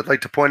 days. I'd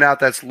like to point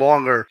out that's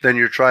longer than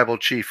your tribal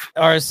chief.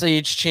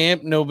 RSH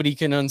champ, nobody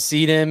can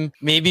unseat him.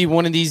 Maybe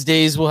one of these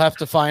days we'll have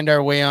to find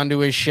our way onto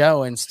his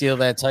show and steal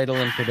that title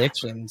in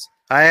predictions.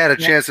 I had a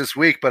chance this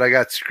week, but I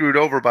got screwed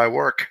over by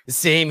work.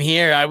 Same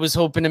here. I was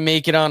hoping to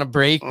make it on a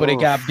break, but it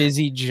got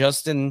busy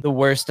just in the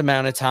worst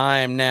amount of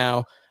time.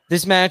 Now,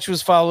 this match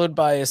was followed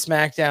by a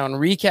SmackDown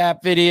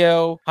recap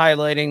video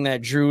highlighting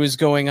that Drew is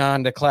going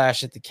on to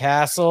Clash at the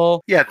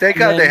Castle. Yeah, thank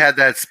God they had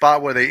that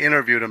spot where they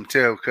interviewed him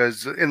too,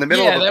 because in the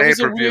middle of a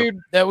pay-per-view.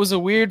 That was a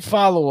weird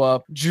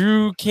follow-up.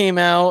 Drew came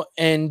out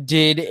and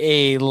did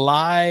a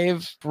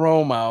live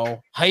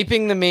promo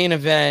hyping the main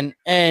event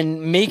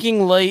and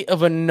making light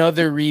of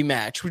another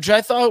rematch, which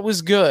I thought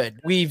was good.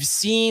 We've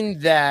seen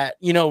that,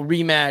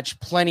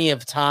 rematch plenty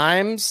of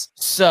times.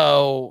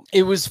 So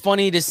it was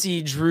funny to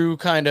see Drew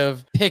kind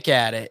of pick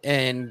at it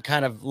and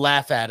kind of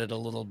laugh at it a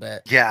little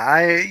bit. Yeah,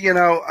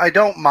 I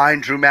don't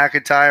mind Drew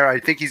McIntyre. I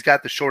think he's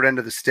got the short end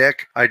of the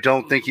stick. I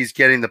don't think he's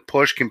getting the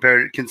push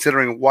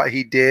considering what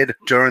he did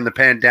during the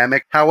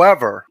pandemic.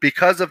 However,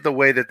 because of the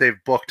way that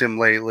they've booked him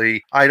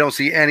lately, I don't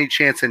see any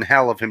chance in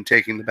hell of him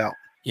taking the belt.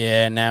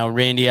 Yeah, now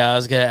Randy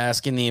Osgood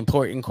asking the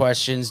important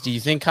questions. Do you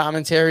think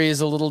commentary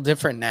is a little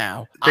different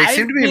now? They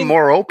seem to be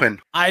more open.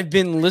 I've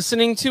been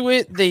listening to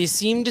it. They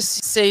seem to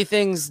say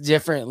things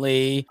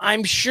differently.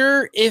 I'm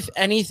sure, if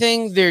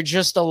anything, they're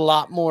just a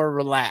lot more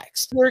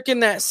relaxed. Work in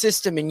that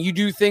system and you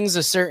do things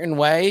a certain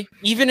way,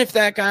 even if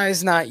that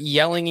guy's not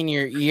yelling in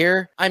your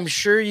ear, I'm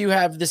sure you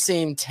have the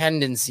same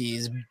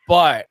tendencies.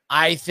 But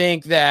I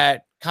think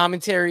that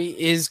commentary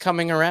is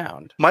coming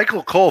around.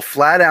 Michael Cole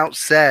flat out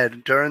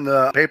said during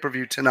the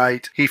pay-per-view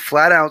tonight,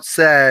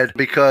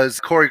 because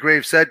Corey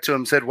Graves said,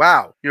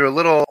 wow, you're a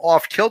little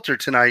off kilter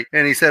tonight.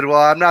 And he said, well,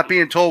 I'm not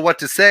being told what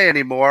to say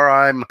anymore.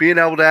 I'm being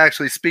able to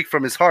actually speak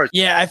from his heart.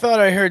 Yeah, I thought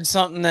I heard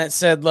something that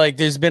said,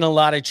 there's been a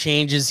lot of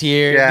changes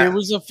here. Yeah. There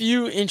was a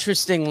few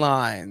interesting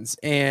lines.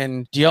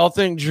 And do y'all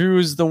think Drew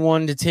is the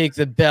one to take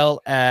the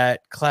belt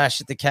at Clash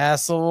at the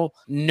Castle?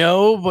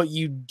 No, but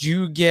you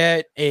do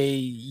get a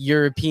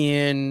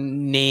European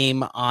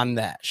name on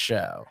that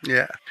show.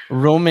 Yeah.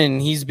 Roman,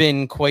 he's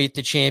been quite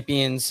the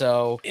champion,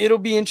 so it'll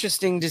be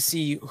interesting to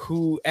see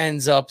who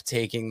ends up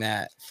taking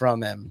that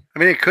from him. I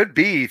mean, it could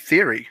be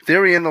Theory.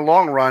 Theory in the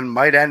long run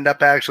might end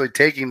up actually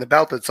taking the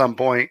belt at some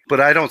point, but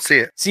I don't see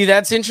it. See,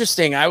 that's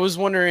interesting. I was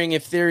wondering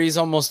if Theory's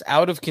almost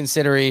out of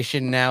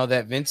consideration now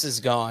that Vince is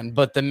gone,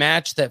 but the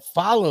match that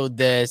followed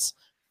this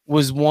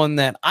was one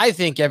that I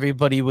think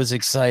everybody was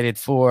excited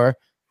for.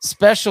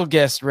 Special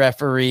guest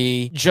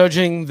referee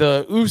judging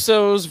the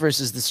Usos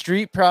versus the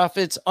Street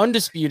Profits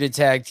undisputed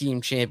tag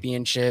team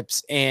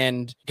championships.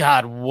 And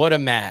God, what a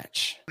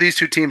match. These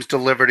two teams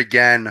delivered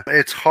again.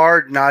 It's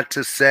hard not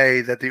to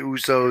say that the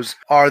Usos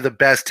are the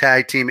best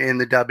tag team in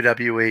the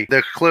WWE.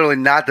 They're clearly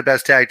not the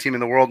best tag team in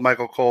the world,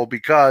 Michael Cole,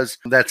 because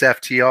that's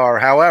FTR.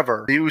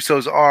 However, the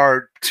Usos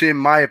are, in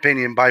my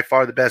opinion, by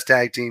far the best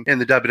tag team in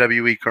the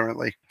WWE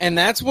currently. And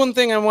that's one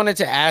thing I wanted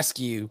to ask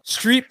you.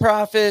 Street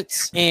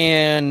Profits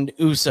and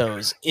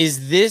Usos,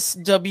 is this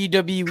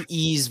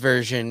WWE's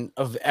version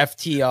of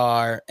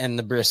FTR and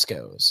the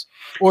Briscoes?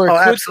 Or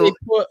could they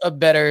put a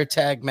better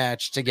tag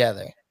match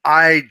together?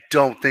 I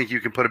don't think you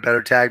can put a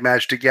better tag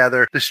match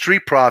together. The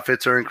Street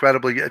Profits are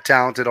incredibly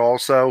talented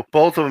also.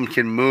 Both of them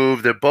can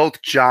move. They're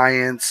both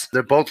giants.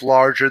 They're both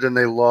larger than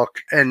they look.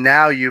 And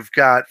now you've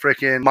got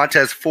freaking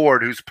Montez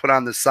Ford, who's put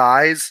on the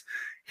size.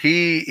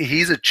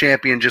 He's a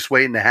champion just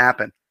waiting to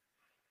happen.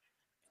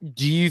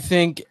 Do you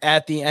think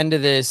at the end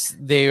of this,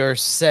 they are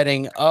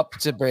setting up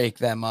to break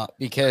them up?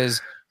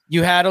 Because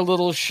you had a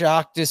little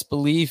shock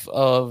disbelief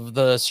of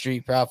the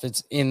Street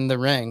Profits in the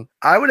ring.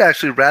 I would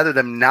actually rather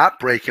them not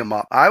break him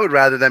up. I would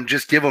rather them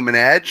just give him an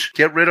edge,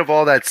 get rid of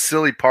all that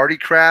silly party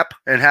crap,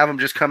 and have them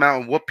just come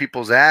out and whoop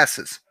people's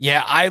asses.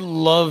 Yeah, I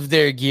love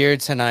their gear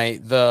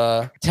tonight.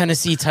 The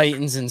Tennessee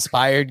Titans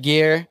inspired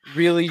gear,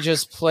 really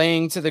just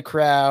playing to the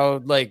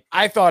crowd. Like,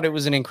 I thought it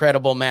was an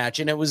incredible match,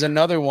 and it was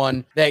another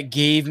one that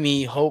gave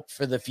me hope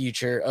for the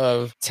future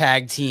of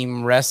tag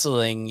team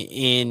wrestling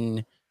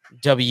in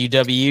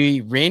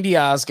WWE. Randy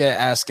Osgood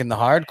asking the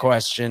hard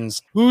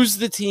questions. Who's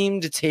the team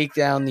to take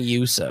down the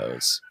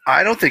Usos?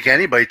 I don't think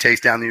anybody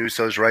takes down the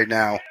Usos right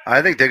now.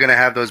 I think they're going to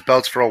have those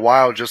belts for a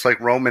while, just like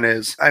Roman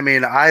is. I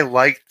mean, I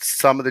like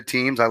some of the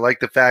teams. I like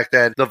the fact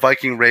that the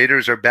Viking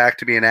Raiders are back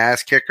to being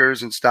ass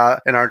kickers and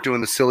aren't doing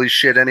the silly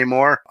shit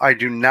anymore. I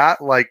do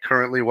not like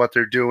currently what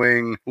they're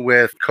doing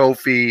with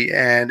Kofi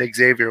and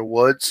Xavier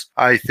Woods.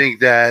 I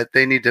think that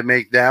they need to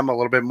make them a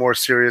little bit more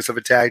serious of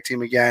a tag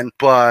team again.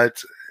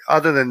 But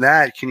other than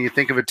that, can you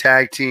think of a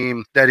tag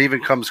team that even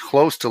comes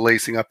close to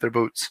lacing up their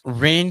boots?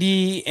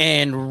 Randy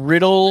and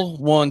Riddle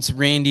once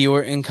Randy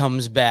Orton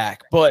comes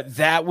back, but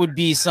that would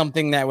be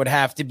something that would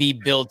have to be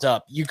built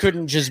up. You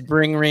couldn't just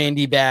bring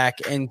Randy back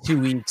and 2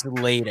 weeks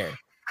later.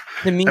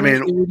 To me, I mean,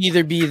 it would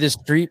either be the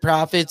Street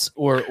Profits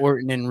or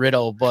Orton and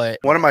Riddle, but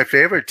one of my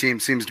favorite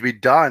teams seems to be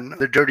done.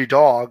 The Dirty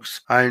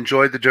Dogs. I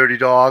enjoyed the Dirty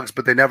Dogs,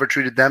 but they never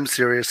treated them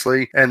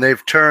seriously, and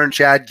they've turned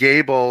Chad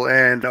Gable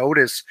and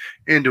Otis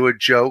into a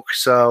joke.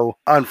 So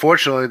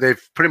unfortunately,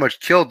 they've pretty much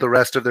killed the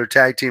rest of their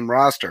tag team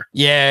roster.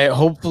 Yeah,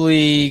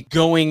 hopefully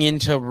going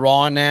into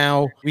Raw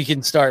now, we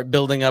can start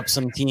building up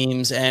some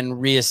teams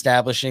and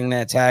reestablishing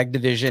that tag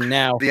division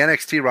now. The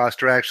NXT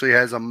roster actually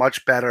has a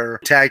much better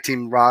tag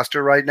team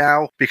roster right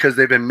now because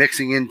they've been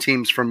mixing in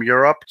teams from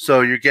Europe.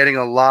 So you're getting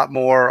a lot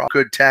more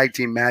good tag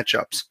team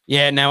matchups.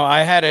 Yeah, now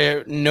I had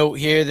a note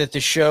here that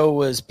the show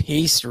was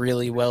paced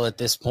really well at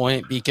this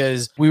point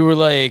because we were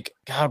like,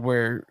 God,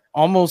 we're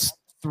almost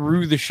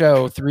through the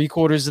show,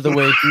 3/4 of the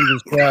way through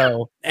the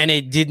show, and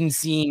it didn't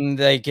seem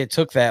like it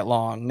took that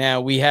long. Now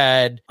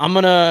I'm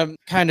going to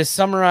kind of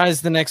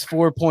summarize the next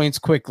 4 points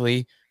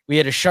quickly. We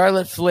had a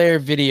Charlotte Flair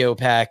video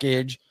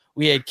package.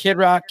 We had Kid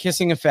Rock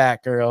kissing a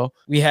fat girl.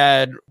 We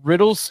had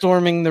Riddle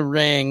storming the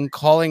ring,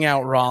 calling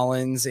out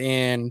Rollins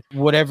and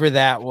whatever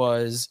that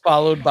was,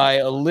 followed by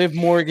a Liv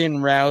Morgan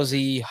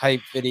Rousey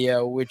hype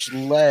video, which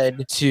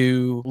led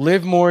to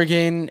Liv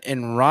Morgan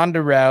and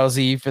Ronda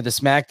Rousey for the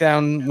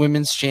SmackDown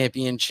Women's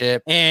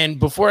Championship. And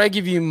before I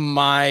give you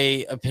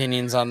my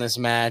opinions on this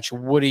match,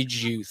 what did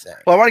you think?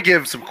 Well, I want to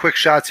give some quick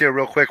shots here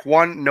real quick.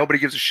 1, nobody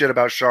gives a shit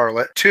about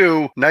Charlotte.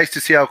 2, nice to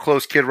see how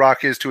close Kid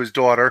Rock is to his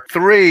daughter.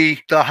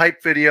 3, the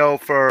hype video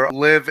for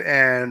Liv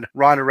and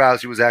Ronda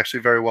Rousey was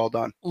actually very well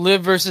done.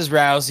 Liv versus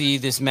Rousey,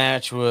 this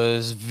match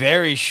was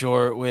very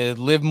short with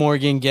Liv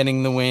Morgan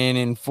getting the win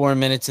in 4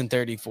 minutes and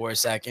 34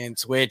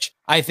 seconds, which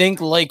I think,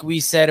 like we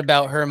said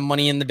about her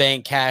Money in the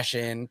Bank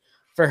cash-in,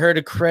 for her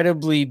to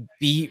credibly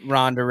beat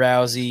Ronda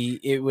Rousey,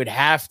 it would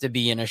have to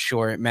be in a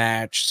short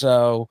match.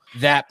 So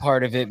that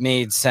part of it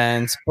made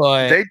sense.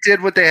 But they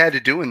did what they had to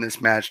do in this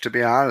match, to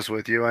be honest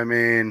with you. I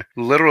mean,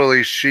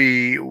 literally,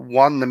 she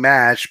won the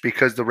match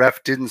because the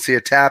ref didn't see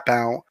a tap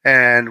out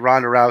and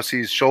Ronda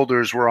Rousey's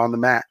shoulders were on the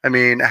mat. I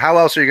mean, how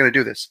else are you going to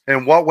do this?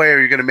 In what way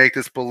are you going to make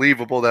this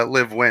believable that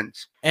Liv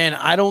wins? And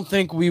I don't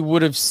think we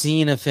would have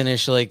seen a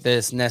finish like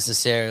this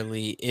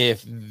necessarily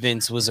if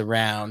Vince was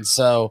around.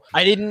 So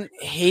I didn't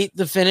hate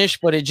the finish,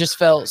 but it just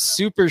felt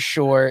super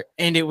short.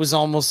 And it was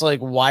almost like,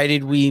 why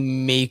did we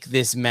make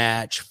this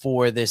match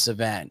for this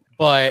event?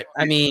 But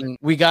I mean,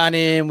 we got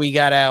in, we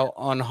got out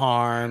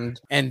unharmed.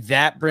 And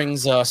that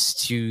brings us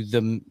to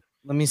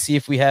let me see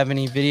if we have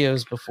any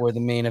videos before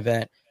the main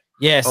event.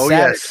 Yes. Oh,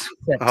 Saturday, yes.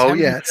 September Oh,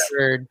 yes.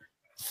 3rd,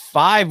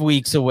 5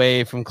 weeks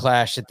away from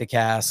Clash at the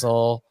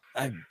Castle.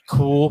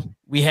 Cool.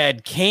 We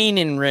had Kane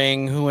in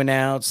ring, who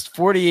announced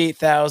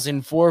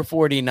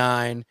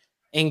 48,449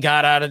 and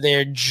got out of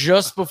there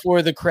just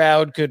before the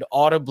crowd could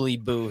audibly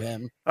boo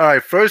him. All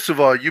right, first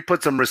of all, you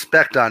put some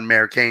respect on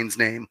Mayor Kane's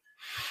name.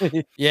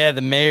 Yeah,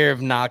 the mayor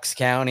of Knox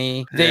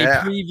County. They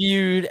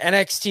previewed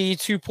NXT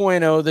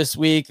 2.0 this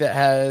week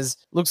that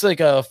looks like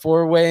a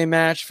 4-way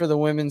match for the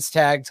women's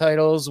tag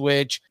titles,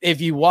 which if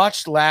you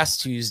watched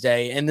last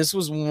Tuesday, and this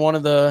was one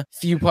of the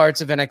few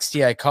parts of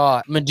NXT I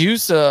caught,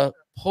 Medusa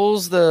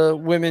pulls the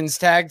women's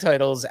tag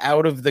titles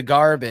out of the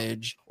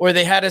garbage, or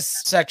they had a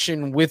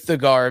section with the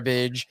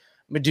garbage.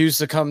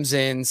 Medusa comes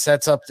in,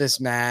 sets up this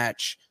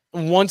match.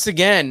 once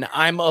again,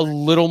 I'm a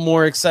little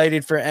more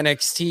excited for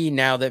NXT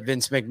now that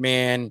Vince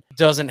McMahon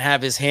doesn't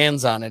have his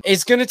hands on it.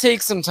 It's going to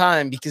take some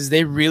time because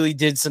they really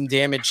did some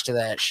damage to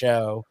that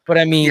show. But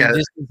I mean,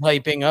 this is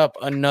hyping up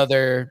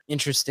another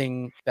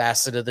interesting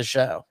facet of the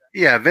show.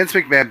 Yeah, Vince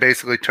McMahon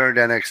basically turned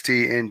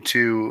NXT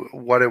into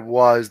what it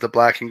was, the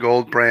black and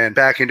gold brand,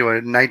 back into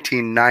a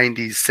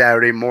 1990s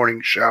Saturday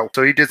morning show.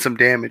 So he did some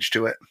damage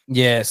to it.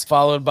 Yes,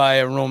 followed by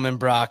a Roman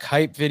Brock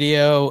hype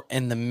video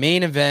and the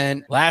main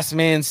event, last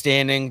man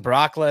standing,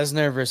 Brock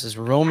Lesnar versus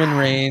Roman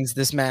Reigns.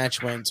 This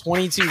match went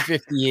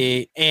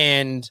 22:58,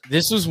 and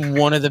this was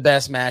one of the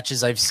best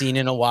matches I've seen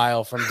in a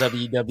while from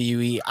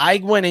WWE. I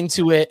went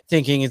into it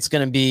thinking it's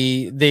going to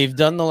be, they've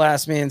done the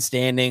last man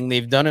standing,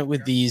 they've done it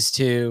with these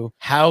two.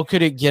 How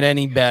could it get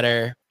any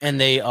better? And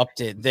they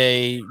upped it.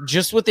 They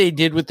just what they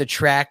did with the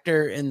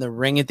tractor in the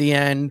ring at the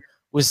end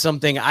was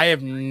something I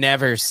have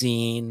never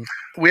seen.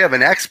 We have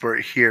an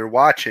expert here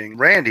watching.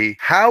 Randy,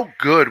 how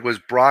good was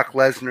Brock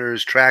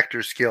Lesnar's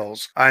tractor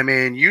skills? I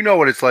mean, you know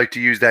what it's like to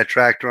use that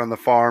tractor on the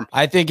farm.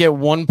 I think at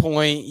one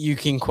point you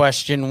can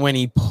question when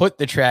he put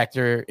the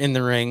tractor in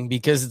the ring,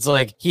 because it's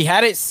like he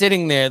had it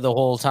sitting there the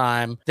whole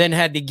time, then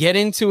had to get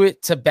into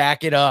it to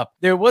back it up.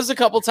 There was a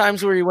couple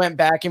times where he went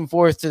back and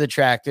forth to the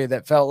tractor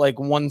that felt like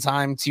one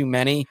time too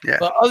many. Yeah.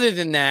 But other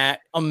than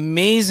that,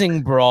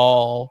 amazing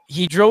brawl.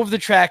 He drove the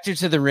tractor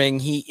to the ring.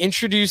 He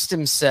introduced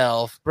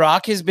himself.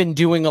 Brock has been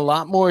doing a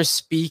lot more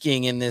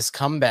speaking in this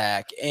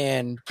comeback,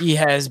 and he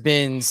has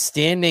been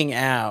standing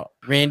out.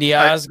 Randy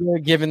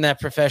Osgood, given that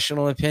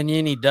professional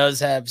opinion, he does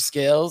have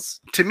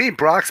skills. To me,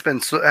 Brock's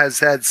has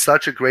had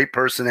such a great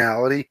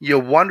personality. You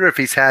wonder if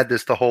he's had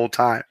this the whole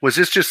time. Was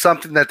this just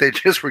something that they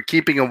just were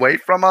keeping away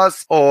from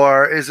us?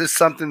 Or is this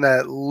something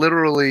that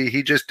literally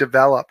he just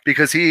developed?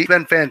 Because he's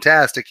been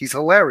fantastic. He's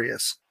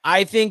hilarious.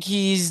 I think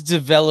he's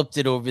developed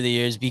it over the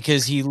years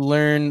because he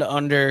learned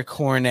under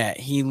Cornette.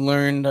 He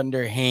learned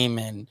under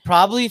Heyman.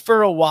 Probably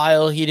for a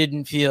while, he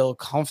didn't feel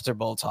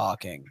comfortable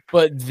talking.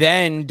 But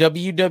then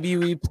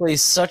WWE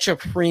placed such a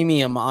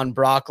premium on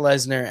Brock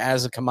Lesnar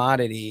as a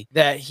commodity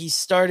that he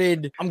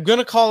started, I'm going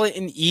to call it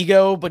an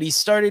ego, but he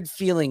started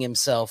feeling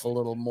himself a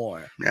little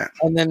more. Yeah.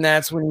 And then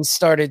that's when he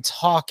started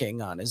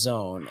talking on his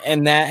own.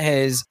 And that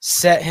has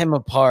set him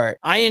apart.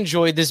 I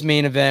enjoyed this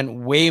main event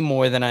way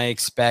more than I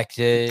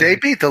expected. They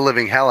beat the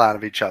living hell out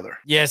of each other.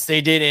 Yes, they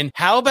did. And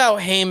how about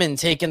Heyman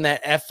taking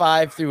that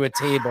F5 through a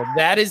table?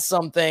 That is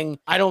something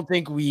I don't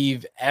think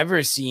we've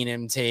ever seen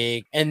him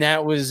take. And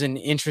that was an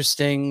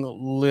interesting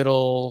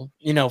little,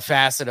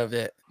 facet of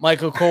it.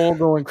 Michael Cole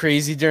going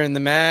crazy during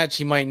the match.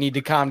 He might need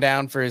to calm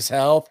down for his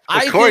health.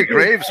 Corey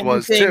Graves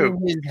was too.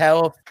 His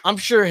health. I'm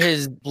sure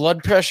his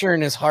blood pressure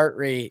and his heart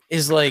rate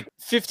is like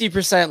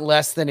 50%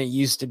 less than it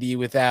used to be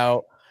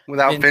without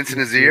Vince in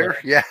his ear.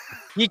 Yeah.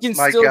 He can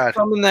still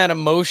summon that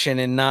emotion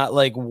and not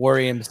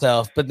worry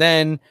himself. But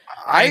then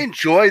I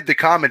enjoyed the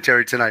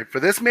commentary tonight. For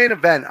this main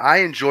event, I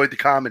enjoyed the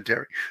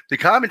commentary. The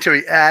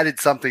commentary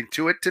added something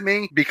to it to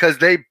me because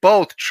they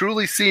both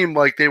truly seemed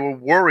like they were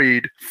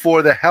worried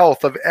for the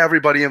health of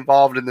everybody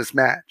involved in this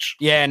match.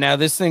 Yeah, now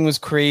this thing was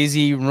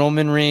crazy.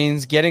 Roman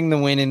Reigns getting the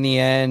win in the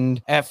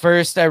end. At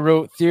first, I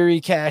wrote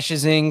Theory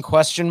cashes in, ? He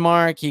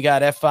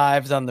got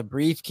F5'd on the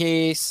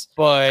briefcase,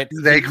 but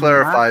they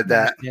clarified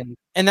that.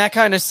 And that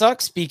kind of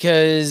sucks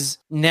because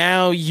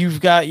now you've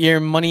got your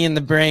Money in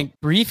the Bank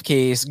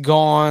briefcase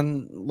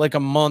gone like a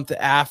month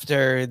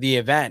after the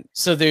event.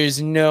 So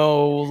there's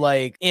no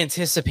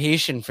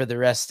anticipation for the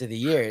rest of the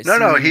year.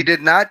 No, he did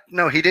not.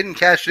 No, he didn't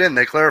cash it in.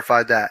 They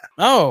clarified that.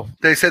 Oh.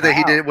 They said that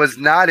he was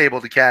not able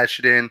to cash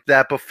it in,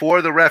 that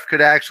before the ref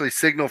could actually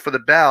signal for the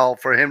bell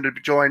for him to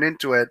join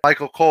into it,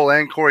 Michael Cole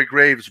and Corey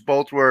Graves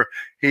both were.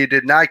 He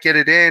did not get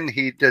it in.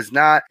 He does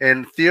not.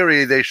 In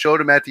theory, they showed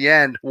him at the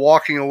end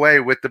walking away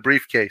with the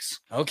briefcase.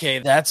 Okay,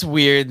 that's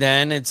weird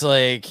then. It's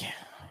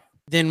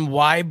then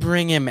why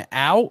bring him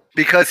out?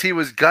 Because he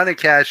was going to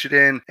cash it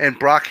in, and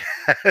Brock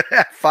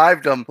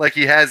F5'd him like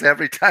he has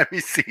every time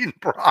he's seen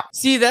Brock.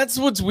 See, that's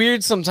what's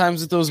weird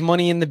sometimes with those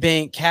Money in the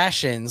Bank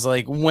cash-ins,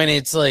 when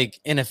it's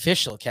an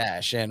official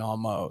cash-in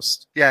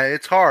almost. Yeah,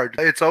 it's hard.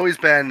 It's always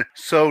been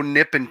so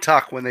nip and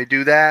tuck when they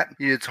do that.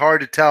 It's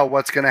hard to tell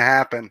what's going to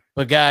happen.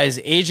 But guys,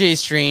 AJ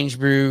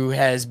Strangebrew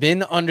has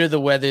been under the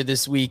weather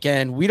this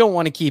weekend. We don't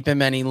want to keep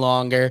him any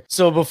longer.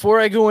 So before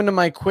I go into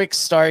my quick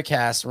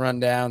StarCast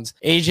rundowns,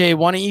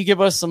 AJ, why don't you give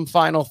us some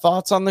final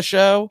thoughts on the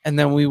show, and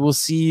then we will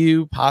see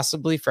you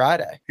possibly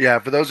Friday. Yeah,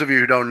 for those of you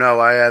who don't know,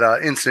 I had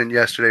an incident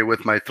yesterday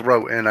with my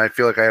throat, and I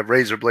feel like I have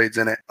razor blades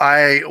in it.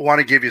 I want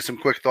to give you some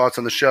quick thoughts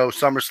on the show.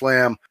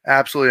 SummerSlam,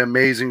 absolutely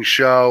amazing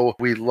show.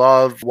 We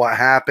love what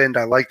happened.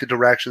 I like the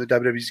direction the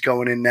WWE's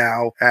going in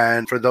now.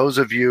 And for those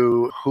of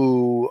you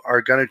who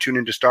are going to tune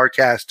into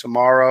StarCast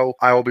tomorrow,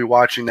 I will be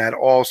watching that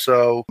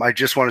also. I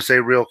just want to say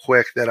real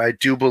quick that I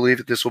do believe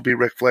that this will be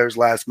Ric Flair's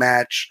last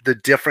match. The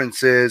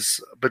difference is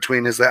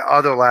between his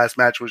other last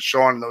match with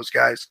Shawn and those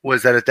guys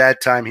was that at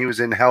that time he was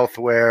in health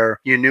where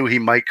you knew he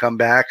might come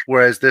back,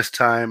 whereas this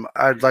time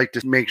I'd like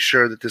to make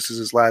sure that this is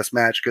his last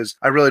match because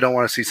I really don't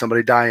want to see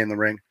somebody die in the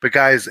ring. But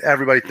guys,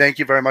 everybody, thank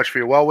you very much for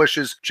your well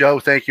wishes. Joe,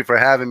 thank you for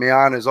having me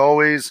on as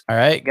always. All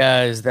right,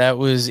 guys, that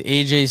was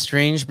AJ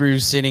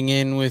Strangebrew sitting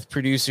in with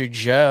producer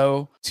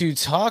Joe to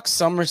talk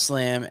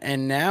SummerSlam,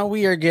 and now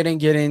we are going to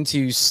get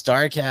into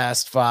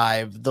StarCast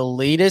 5, the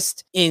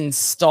latest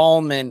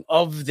installment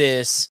of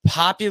this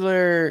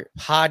popular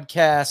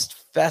podcast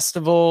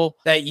festival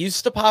that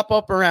used to pop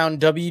up around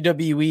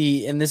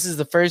WWE, and this is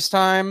the first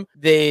time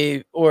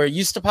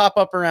used to pop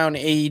up around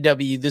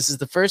AEW. This is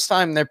the first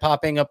time they're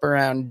popping up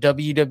around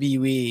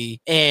WWE,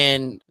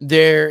 and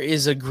there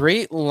is a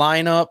great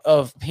lineup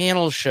of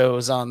panel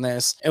shows on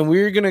this, and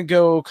we're going to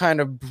go kind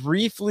of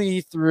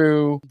briefly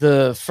through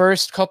the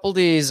first couple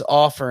days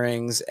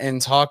offerings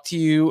and talk to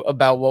you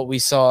about what we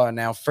saw.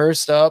 Now,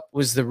 first up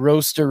was the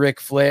Roast of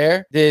Ric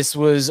Flair. This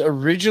was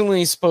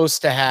originally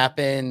supposed to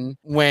happen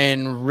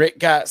when Rick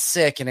got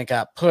sick and it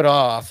got put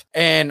off,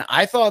 and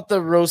I thought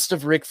the Roast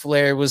of Ric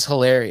Flair was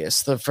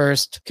hilarious. The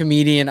first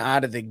comedian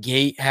out of the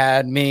gate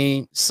had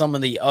me. Some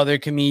of the other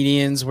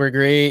comedians were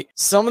great.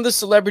 Some of the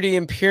celebrity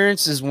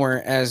appearances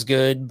weren't as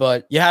good,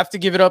 but you have to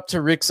give it up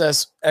to Rick's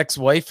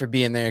ex-wife for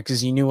being there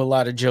because you knew a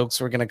lot of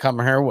jokes were going to come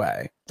her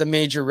way. The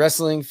Major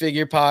Wrestling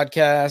Figure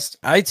Podcast,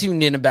 I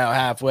tuned in about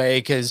halfway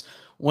because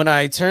when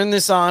I turned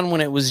this on, when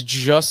it was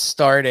just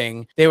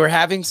starting, they were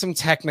having some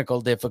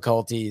technical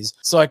difficulties,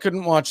 so I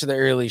couldn't watch the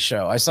early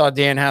show. I saw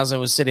Danhausen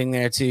was sitting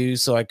there too,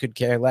 so I could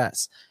care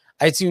less.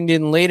 I tuned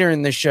in later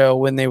in the show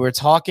when they were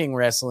talking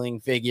wrestling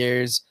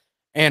figures.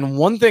 And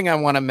one thing I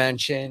want to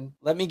mention,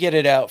 let me get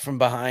it out from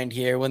behind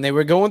here. When they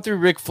were going through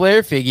Ric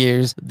Flair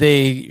figures,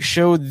 they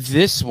showed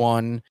this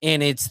one,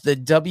 and it's the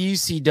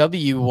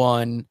WCW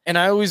one. And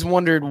I always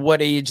wondered what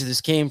age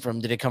this came from.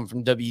 Did it come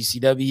from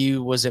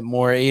WCW? Was it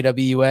more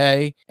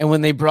AWA? And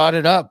when they brought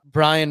it up,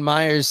 Brian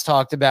Myers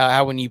talked about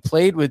how when you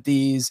played with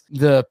these,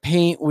 the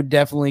paint would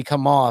definitely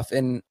come off.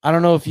 And I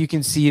don't know if you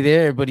can see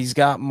there, but he's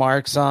got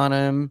marks on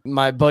him.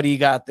 My buddy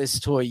got this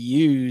toy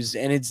used,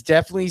 and it's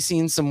definitely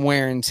seen some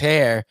wear and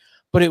tear.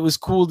 But it was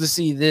cool to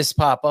see this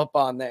pop up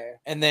on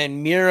there. And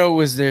then Miro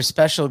was their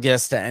special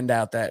guest to end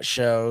out that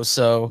show.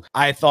 So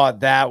I thought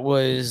that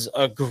was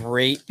a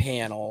great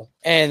panel.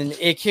 And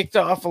it kicked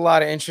off a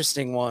lot of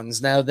interesting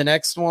ones. Now, the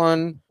next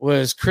one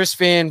was Chris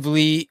Van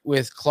Vliet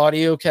with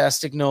Claudio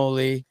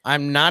Castagnoli.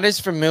 I'm not as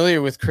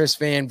familiar with Chris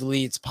Van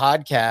Vliet's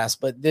podcast,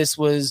 but this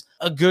was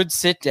a good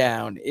sit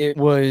down. It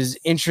was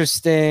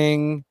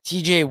interesting.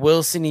 TJ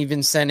Wilson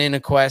even sent in a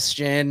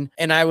question,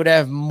 and I would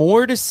have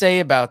more to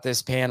say about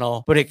this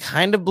panel, but it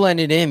kind of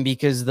blended in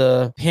because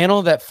the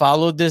panel that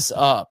followed this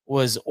up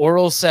was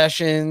Oral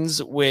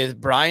Sessions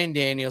with Bryan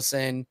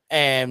Danielson,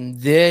 and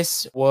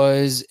this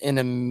was an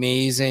amazing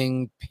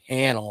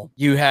panel.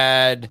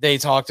 They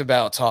talked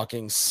about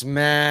talking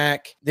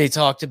smack. They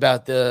talked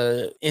about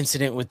the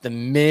incident with The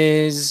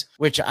Miz,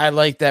 which I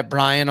like that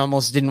Bryan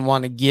almost didn't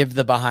want to give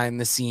the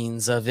behind the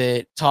scenes of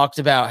it. Talked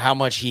about how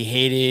much he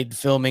hated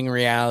filming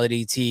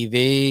reality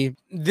TV.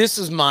 This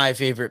is my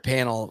favorite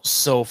panel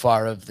so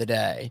far of the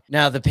day.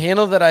 Now, the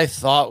panel that I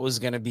thought was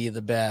going to be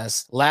the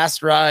best,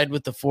 Last Ride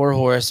with the Four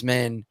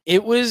Horsemen.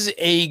 It was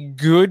a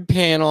good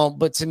panel,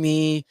 but to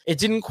me, it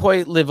didn't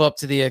quite live up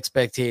to the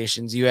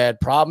expectations. You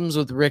had problems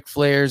with Ric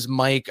Flair's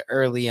mic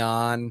early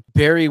on.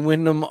 Barry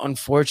Windham,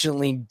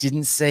 unfortunately,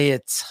 didn't say a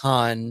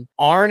ton.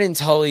 Arn and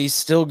Tully,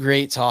 still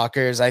great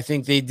talkers. I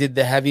think they did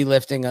the heavy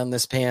lifting on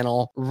this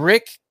panel.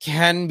 Rick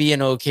can be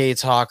an okay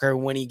talker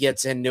when he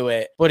gets into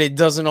it, but it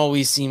doesn't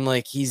always seem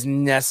like he's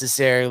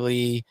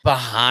necessarily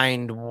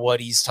behind what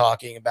he's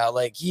talking about.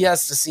 Like, he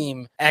has to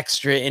seem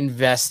extra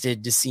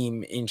invested to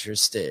seem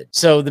interested.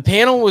 So the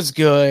panel was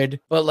good,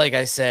 but like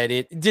I said,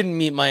 it didn't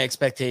meet my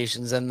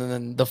expectations. And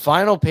then the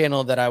final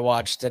panel that I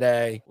watched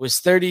today was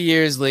 30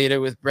 Years Later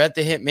with Bret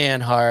the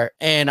Hitman Hart.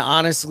 And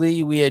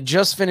honestly, we had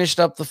just finished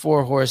up the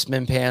Four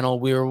Horsemen panel.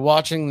 We were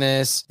watching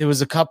this. There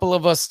was a couple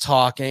of us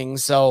talking,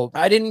 so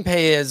I didn't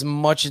pay as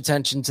much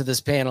attention to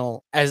this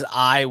panel as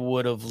I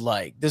would have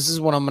liked. This is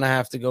what I'm going to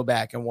have to go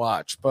back and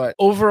watch. But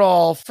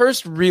overall,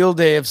 first real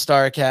day of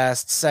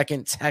StarCast,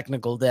 second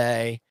technical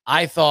day.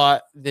 I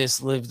thought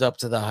this lived up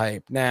to the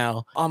hype.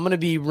 Now, I'm going to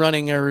be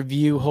running a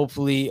review,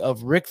 hopefully,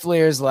 of Ric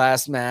Flair's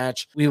last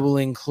match. We will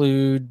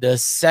include the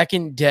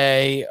second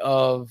day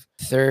of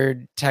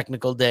third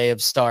technical day of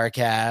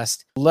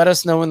StarCast. Let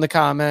us know in the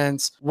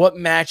comments what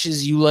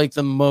matches you like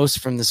the most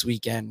from this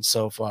weekend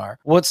so far.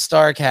 What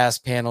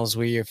StarCast panels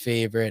were your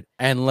favorite?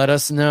 And let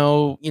us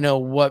know,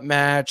 what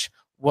match,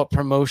 what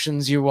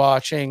promotions you're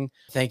watching.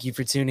 Thank you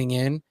for tuning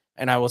in,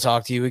 and I will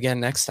talk to you again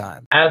next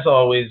time. As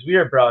always, we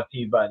are brought to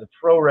you by the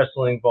Pro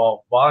Wrestling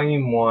Vault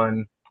Volume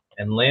 1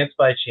 and Lance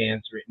by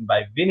Chance, written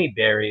by Vinny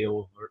Barry,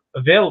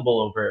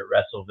 available over at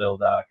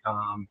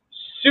WrestleVille.com.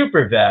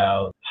 Super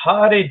Val,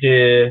 Pas de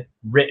Deux,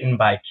 written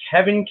by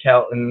Kevin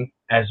Kelton,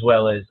 as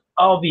well as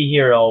I'll Be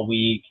Here All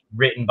Week,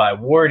 written by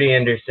Ward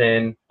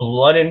Anderson.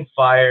 Blood and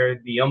Fire,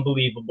 the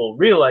unbelievable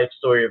real-life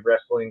story of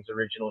wrestling's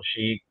original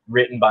Sheik,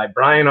 written by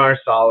Brian R.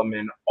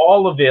 Solomon,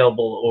 all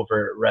available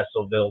over at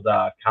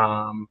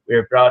WrestleVille.com. We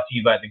are brought to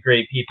you by the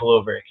great people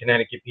over at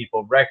Connecticut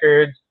People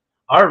Records,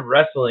 our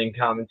wrestling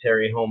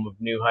commentary home of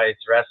New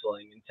Heights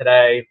Wrestling. And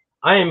today,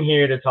 I am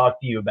here to talk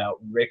to you about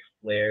Ric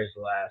Flair's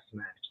last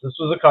match. This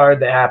was a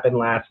card that happened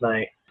last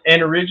night.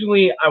 And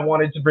originally, I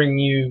wanted to bring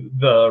you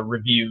the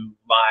review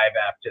live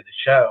after the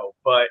show.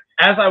 But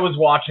as I was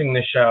watching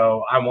the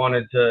show, I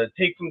wanted to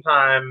take some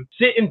time,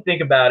 sit and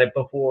think about it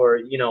before,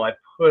 I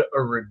put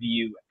a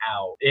review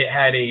out. It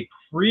had a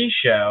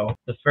pre-show.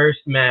 The first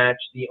match,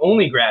 the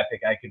only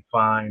graphic I could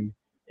find,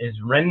 is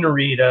Ren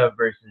Narita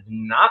versus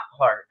not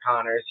Clark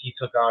Connors. He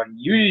took on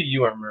Yuya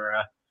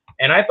Uemura.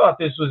 And I thought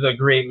this was a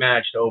great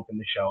match to open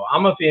the show.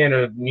 I'm a fan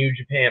of New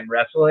Japan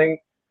Wrestling.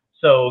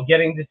 So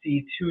getting to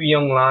see two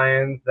young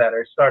lions that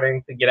are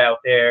starting to get out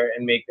there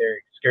and make their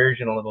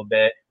excursion a little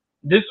bit,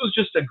 this was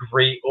just a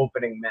great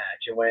opening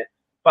match. It went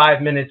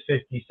 5 minutes,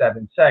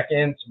 57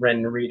 seconds.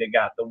 Ren Narita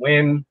got the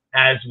win,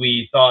 as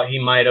we thought he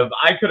might have.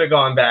 I could have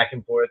gone back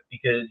and forth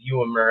because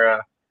Uemura,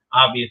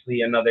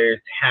 obviously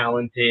another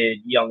talented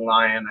young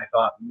lion. I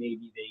thought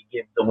maybe they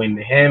give the win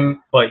to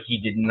him, but he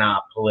did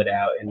not pull it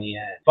out in the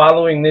end.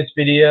 Following this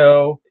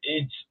video,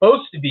 it's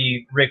supposed to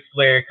be Ric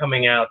Flair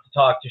coming out to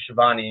talk to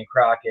Schiavone and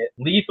Crockett.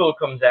 Lethal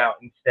comes out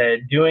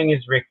instead, doing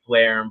his Ric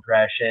Flair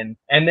impression,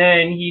 and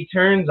then he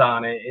turns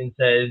on it and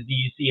says, "Do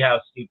you see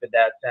how stupid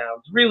that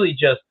sounds?" Really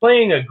just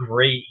playing a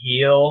great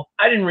heel.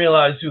 I didn't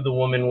realize who the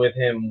woman with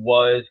him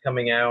was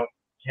coming out,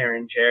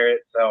 Karen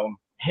Jarrett, so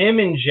him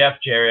and Jeff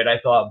Jarrett, I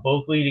thought,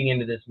 both leading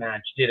into this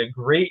match, did a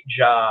great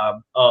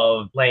job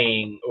of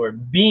playing or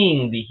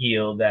being the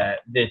heel that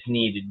this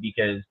needed,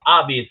 because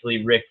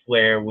obviously Ric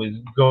Flair was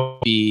going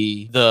to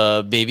be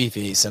the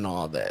babyface in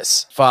all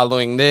this.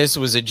 Following this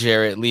was a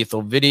Jarrett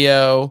Lethal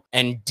video,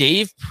 and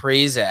Dave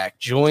Prazak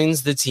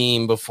joins the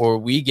team before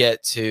we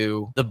get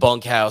to the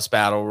Bunkhouse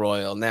Battle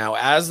Royal. Now,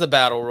 as the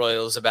Battle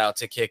Royal is about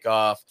to kick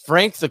off,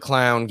 Frank the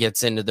Clown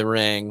gets into the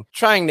ring,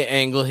 trying to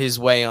angle his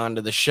way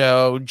onto the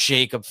show.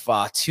 Jacob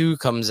Fatu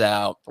comes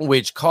out,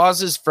 which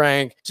causes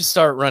Frank to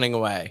start running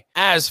away.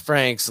 As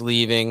Frank's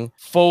leaving,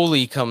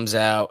 Foley comes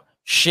out,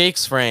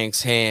 shakes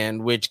Frank's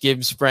hand, which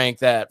gives Frank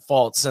that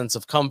false sense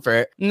of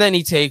comfort. And then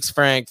he takes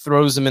Frank,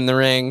 throws him in the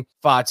ring.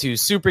 Fatu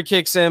super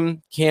kicks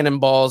him,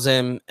 cannonballs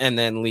him, and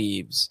then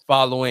leaves.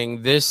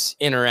 Following this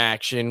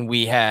interaction,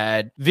 we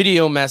had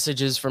video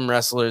messages from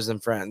wrestlers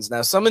and friends.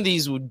 Now, some of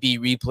these would be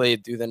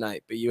replayed through the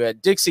night, but you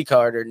had Dixie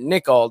Carter,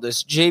 Nick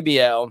Aldis,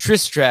 JBL,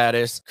 Trish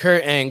Stratus,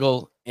 Kurt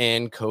Angle,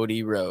 and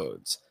Cody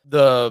Rhodes.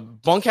 The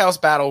Bunkhouse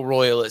Battle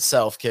Royal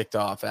itself kicked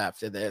off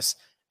after this,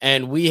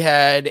 and we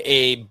had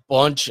a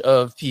bunch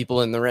of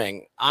people in the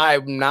ring.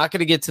 I'm not going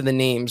to get to the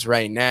names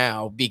right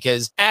now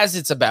because as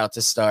it's about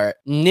to start,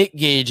 Nick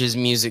Gage's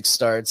music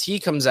starts. He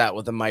comes out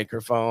with a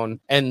microphone,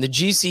 and the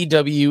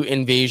GCW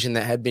invasion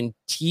that had been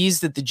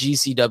teased at the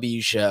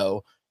GCW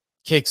show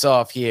kicks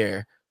off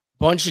here.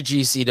 Bunch of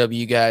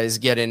GCW guys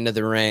get into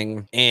the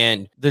ring,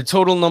 and the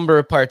total number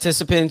of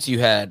participants, you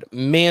had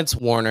Mance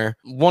Warner,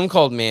 one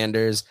called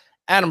Manders,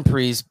 Adam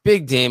Priest,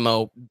 Big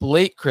Damo,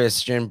 Blake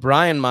Christian,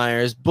 Brian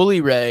Myers,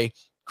 Bully Ray,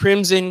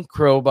 Crimson,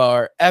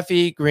 Crowbar,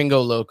 Effie,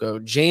 Gringo Loco,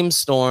 James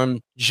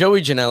Storm,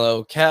 Joey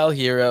Janela, Cal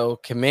Hero,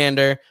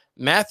 Commander,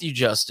 Matthew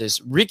Justice,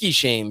 Ricky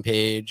Shane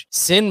Page,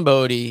 Sin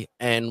Bodhi,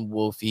 and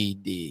Wolfie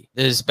D.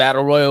 This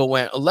battle royal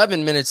went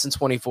 11 minutes and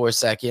 24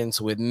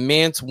 seconds with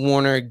Mance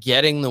Warner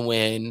getting the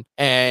win.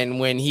 And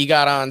when he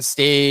got on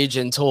stage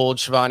and told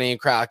Schiavone and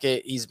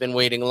Crockett he's been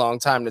waiting a long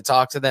time to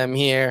talk to them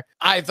here,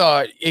 I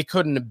thought it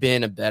couldn't have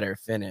been a better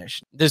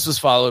finish. This was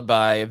followed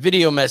by a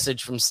video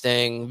message from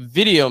Sting,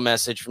 video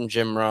message from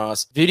Jim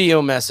Ross,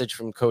 video message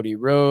from Cody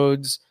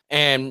Rhodes.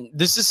 And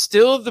this is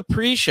still the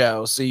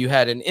pre-show, so you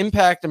had an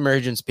Impact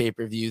Emergence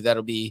pay-per-view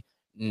that'll be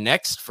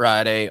next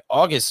Friday,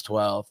 August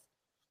 12th.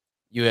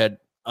 You had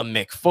a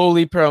Mick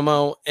Foley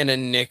promo and a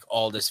Nick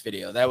Aldis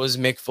video. That was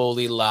Mick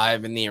Foley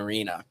live in the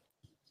arena.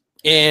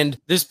 And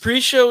this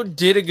pre-show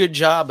did a good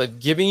job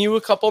of giving you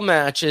a couple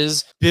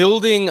matches,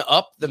 building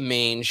up the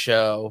main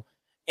show,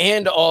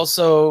 and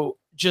also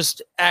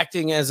just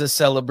acting as a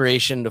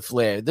celebration to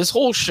Flair. This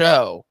whole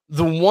show,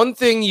 the one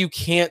thing you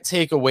can't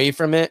take away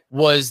from it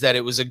was that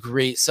it was a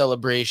great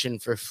celebration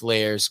for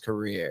Flair's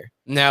career.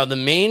 Now, the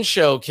main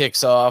show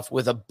kicks off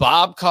with a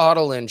Bob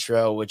Caudle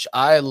intro, which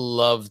I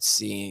loved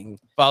seeing,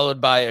 followed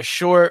by a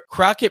short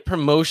Crockett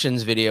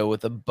Promotions video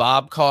with a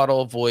Bob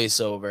Caudle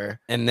voiceover.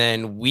 And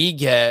then we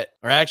get,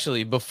 or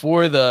actually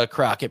before the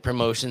Crockett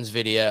Promotions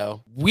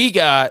video, we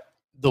got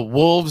the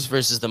Wolves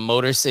versus the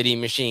Motor City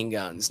Machine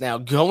Guns. Now,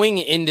 going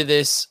into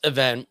this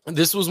event,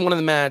 this was one of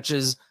the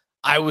matches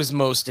I was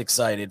most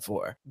excited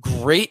for.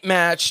 Great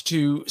match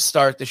to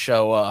start the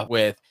show off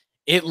with.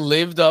 it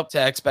lived up to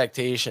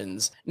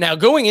expectations. Now,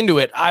 going into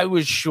it, I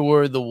was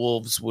sure the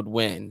Wolves would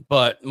win,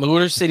 but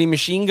Motor City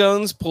Machine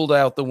Guns pulled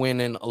out the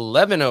win in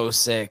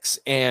 11:06,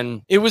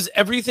 and it was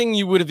everything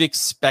you would have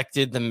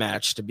expected the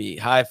match to be.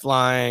 High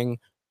flying,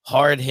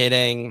 hard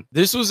hitting.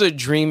 This was a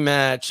dream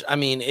match. I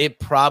mean, it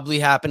probably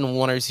happened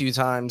one or two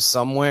times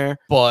somewhere,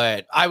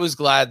 but I was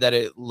glad that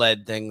it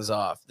led things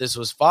off. This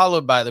was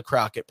followed by the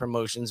Crockett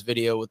Promotions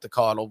video with the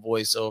Caudle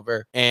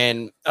voiceover.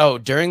 And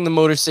during the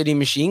Motor City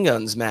Machine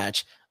Guns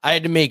match, I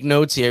had to make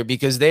notes here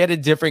because they had a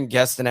different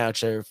guest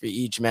announcer for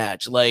each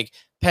match. Like,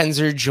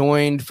 Penzer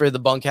joined for the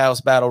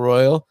Bunkhouse Battle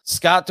Royal.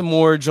 Scott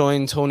D'Amore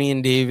joined Tony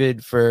and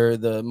David for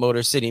the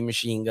Motor City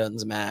Machine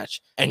Guns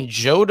match. And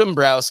Joe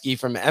Dombrowski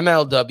from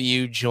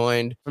MLW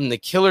joined from the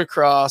Killer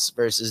Cross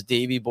versus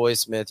Davey Boy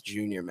Smith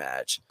Jr.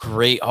 match.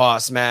 Great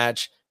Hoss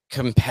match.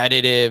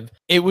 Competitive.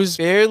 It was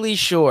fairly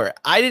short.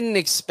 I didn't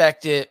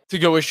expect it to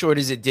go as short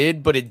as it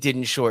did, but it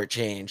didn't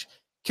shortchange.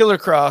 Killer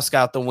Cross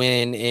got the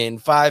win in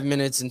 5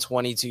 minutes and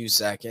 22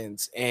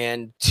 seconds.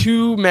 And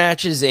 2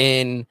 matches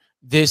in,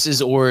 this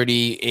is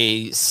already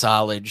a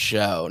solid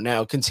show.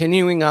 Now,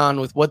 continuing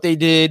on with what they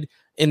did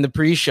in the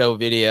pre-show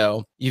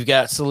video, you've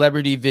got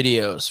celebrity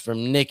videos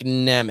from Nick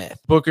Nemeth,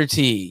 Booker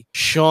T,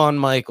 Shawn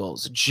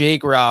Michaels,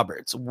 Jake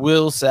Roberts,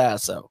 Will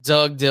Sasso,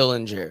 Doug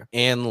Dillinger,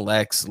 and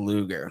Lex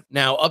Luger.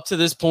 Now, up to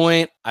this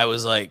point, I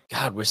was like,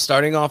 God, we're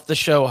starting off the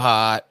show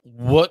hot.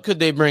 What could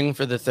they bring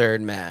for the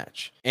third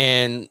match?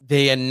 And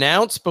they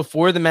announced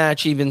before the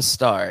match even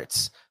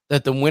starts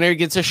that the winner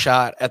gets a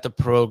shot at the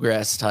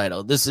Progress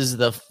title. This is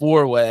the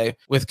 4-way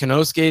with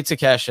Konosuke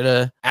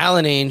Takeshita,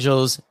 Alan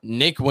Angels,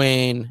 Nick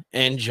Wayne,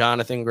 and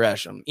Jonathan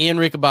Gresham. Ian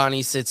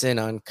Riccaboni sits in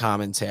on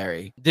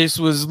commentary. This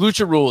was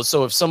Lucha Rules,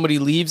 so if somebody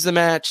leaves the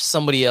match,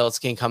 somebody else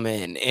can come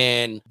in,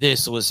 and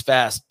this was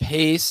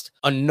fast-paced.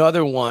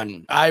 Another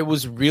one. I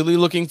was really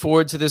looking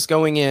forward to this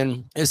going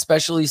in,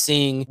 especially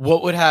seeing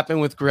what would happen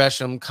with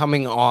Gresham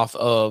coming off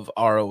of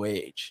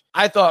ROH.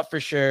 I thought for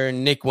sure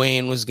Nick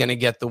Wayne was going to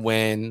get the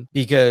win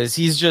because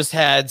he's just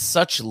had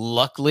such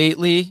luck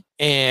lately.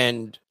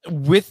 And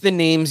with the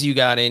names you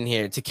got in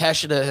here,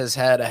 Takeshita has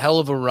had a hell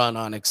of a run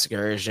on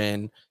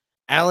Excursion.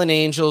 Alan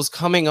Angels,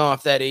 coming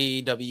off that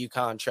AEW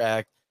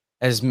contract,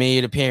 has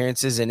made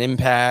appearances in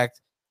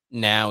Impact.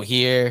 Now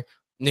here,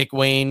 Nick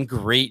Wayne,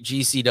 great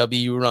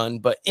GCW run.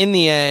 But in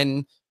the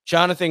end,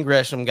 Jonathan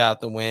Gresham got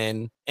the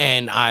win,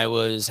 and I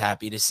was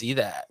happy to see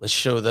that. Let's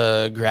show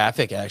the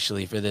graphic,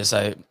 actually, for this.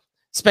 I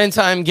spend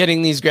time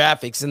getting these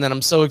graphics, and then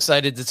I'm so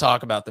excited to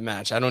talk about the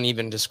match. I don't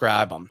even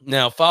describe them.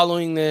 Now,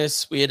 following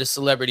this, we had a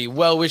celebrity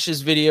well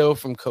wishes video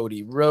from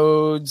Cody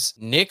Rhodes.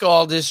 Nick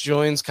Aldis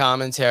joins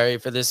commentary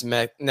for this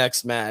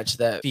next match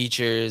that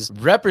features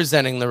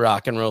representing the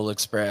Rock and Roll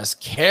Express,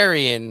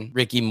 carrying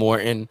Ricky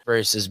Morton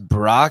versus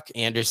Brock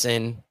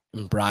Anderson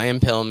and Brian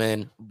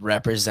Pillman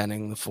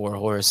representing the Four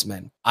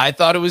Horsemen. I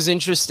thought it was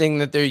interesting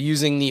that they're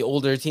using the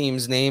older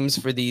teams' names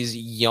for these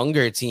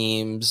younger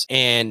teams,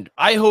 and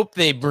I hope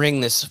they bring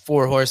this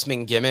Four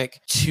Horsemen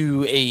gimmick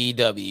to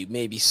AEW,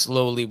 maybe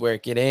slowly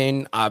work it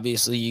in.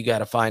 Obviously, you got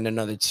to find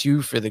another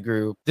 2 for the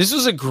group. This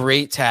was a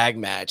great tag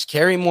match.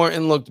 Kerry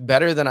Morton looked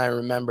better than I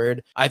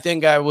remembered. I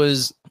think I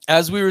was,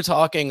 as we were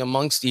talking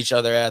amongst each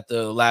other at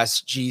the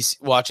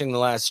watching the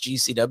last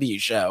GCW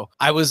show,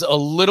 I was a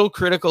little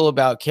critical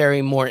about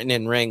Kerry Morton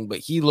in ring, but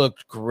he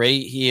looked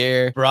great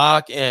here.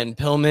 Brock and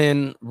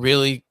Pillman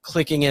really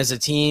clicking as a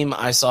team.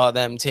 I saw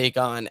them take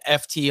on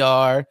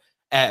FTR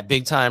at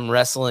Big Time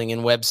Wrestling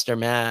in Webster,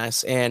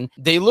 Mass, and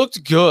they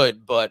looked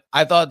good, but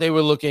I thought they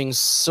were looking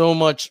so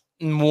much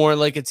more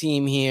like a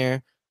team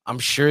here. I'm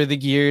sure the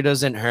gear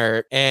doesn't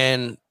hurt.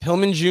 And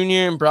Pillman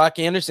Jr. and Brock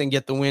Anderson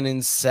get the win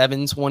in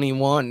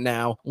 7:21.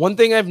 Now, one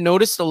thing I've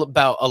noticed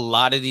about a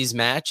lot of these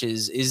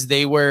matches is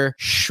they were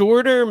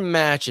shorter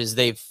matches.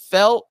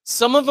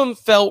 Some of them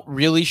felt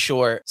really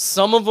short.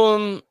 Some of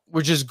them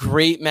were just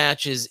great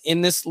matches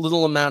in this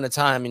little amount of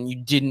time, and you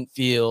didn't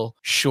feel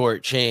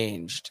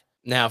shortchanged.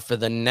 Now, for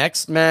the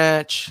next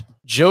match,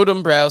 Joe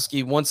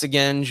Dombrowski once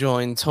again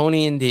joined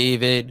Tony and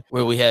David,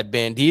 where we had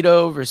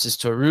Bandito versus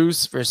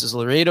Taurus versus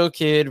Laredo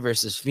Kid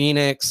versus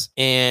Phoenix.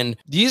 And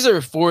these are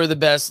 4 of the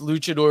best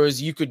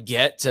luchadors you could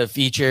get to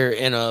feature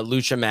in a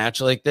lucha match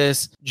like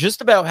this,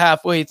 just about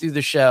halfway through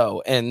the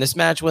show. And this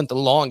match went the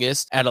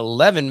longest at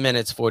 11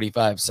 minutes,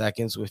 45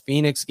 seconds, with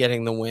Phoenix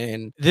getting the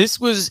win. This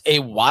was a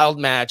wild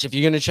match. If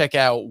you're going to check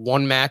out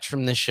one match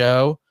from the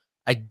show,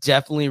 I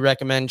definitely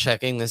recommend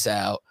checking this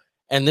out.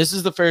 And this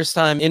is the first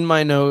time in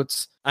my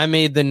notes I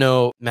made the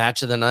note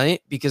match of the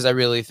night because I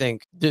really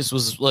think this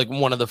was like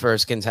one of the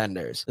first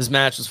contenders. This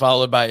match was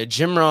followed by a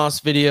Jim Ross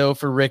video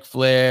for Ric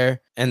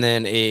Flair and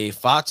then a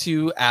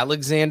Fatu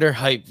Alexander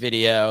hype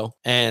video.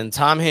 And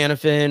Tom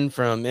Hannafin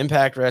from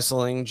Impact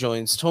Wrestling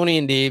joins Tony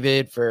and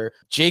David for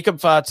Jacob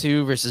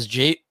Fatu versus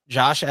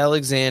Josh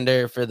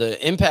Alexander for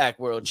the Impact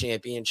World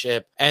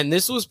Championship. And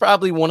this was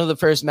probably one of the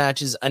first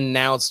matches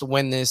announced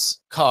when this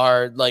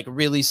card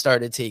really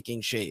started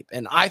taking shape.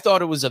 And I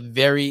thought it was a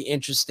very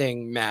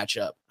interesting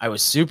matchup. I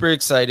was super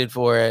excited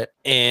for it.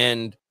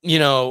 And,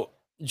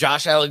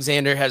 Josh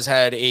Alexander has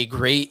had a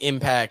great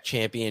Impact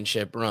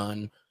Championship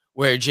run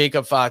where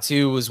Jacob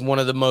Fatu was one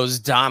of the most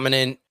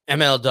dominant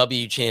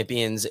MLW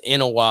champions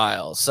in a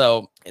while.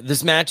 So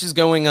this match is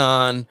going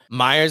on.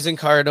 Myers and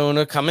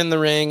Cardona come in the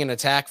ring and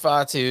attack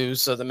Fatu.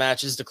 So the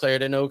match is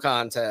declared a no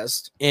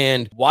contest.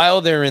 And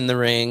while they're in the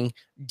ring,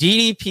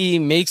 DDP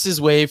makes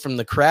his way from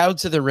the crowd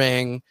to the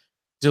ring,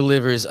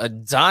 delivers a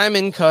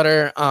diamond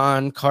cutter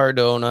on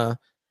Cardona,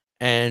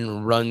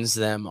 and runs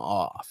them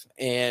off.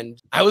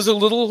 And I was a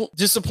little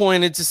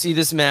disappointed to see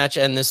this match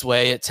end this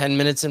way at 10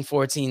 minutes and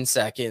 14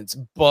 seconds,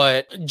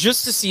 but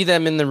just to see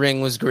them in the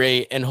ring was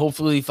great, and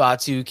hopefully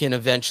Fatu can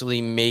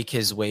eventually make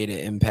his way to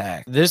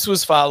Impact. This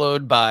was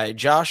followed by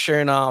Josh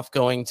Chernoff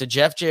going to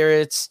Jeff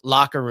Jarrett's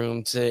locker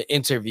room to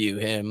interview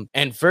him.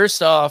 And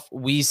first off,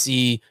 we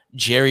see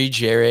Jerry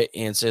Jarrett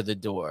answer the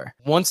door.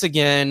 Once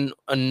again,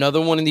 another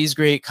one of these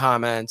great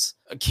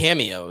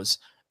cameos.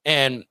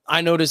 And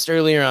I noticed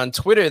earlier on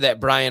Twitter that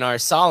Brian R.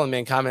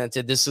 Solomon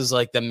commented this is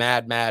like the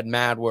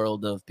mad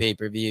world of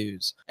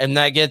pay-per-views. And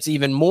that gets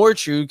even more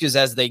true because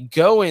as they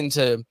go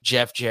into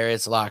Jeff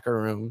Jarrett's locker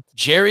room,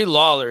 Jerry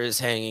Lawler is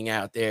hanging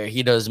out there.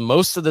 He does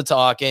most of the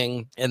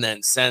talking and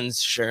then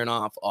sends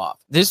Chernoff off.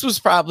 This was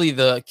probably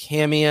the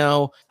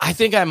cameo I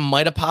think I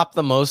might have popped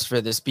the most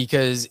for this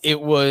because it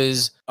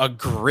was a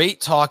great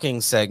talking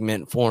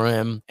segment for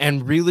him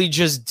and really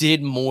just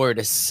did more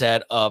to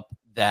set up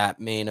that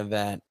main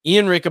event.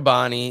 Ian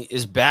Riccaboni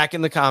is back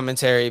in the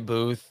commentary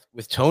booth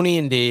with Tony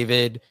and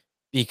David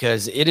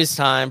because it is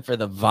time for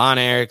the Von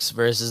Erichs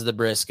versus the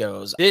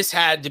Briscoes. This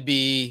had to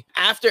be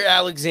after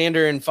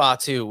Alexander and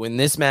Fatu. When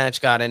this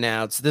match got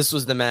announced, this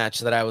was the match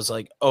that I was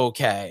like,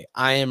 okay,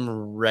 I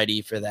am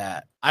ready for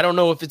that. I don't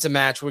know if it's a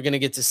match we're going to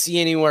get to see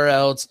anywhere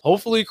else.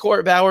 Hopefully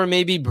Court Bauer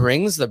maybe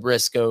brings the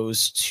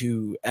Briscoes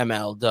to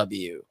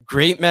MLW.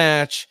 Great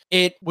match.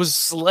 It was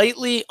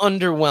slightly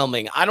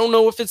underwhelming. I don't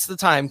know if it's the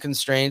time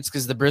constraints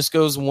because the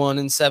Briscoes won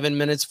in 7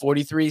 minutes,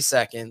 43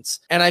 seconds.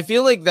 And I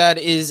feel like that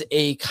is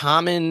a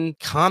common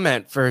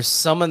comment for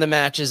some of the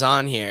matches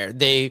on here.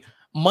 They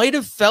might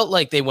have felt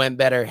like they went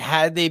better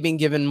had they been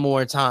given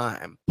more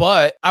time.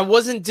 But I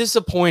wasn't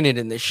disappointed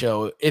in the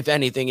show, if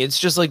anything. It's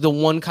just like the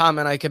one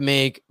comment I could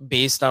make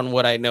based on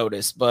what I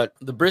noticed. But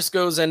the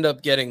Briscoes end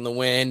up getting the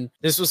win.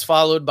 This was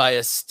followed by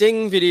a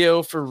Sting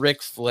video for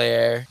Ric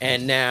Flair.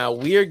 And now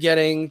we are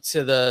getting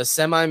to the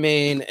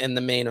semi-main and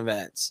the main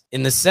events.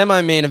 In the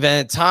semi-main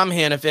event, Tom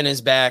Hannafin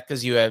is back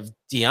because you have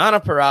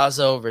Deonna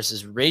Purrazzo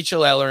versus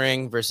Rachel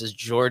Ellering versus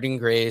Jordynne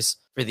Grace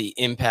for the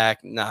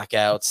Impact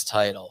Knockouts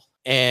title.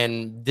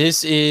 And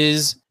this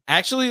is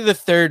actually the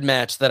third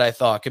match that I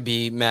thought could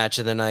be match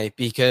of the night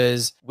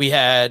because we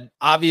had,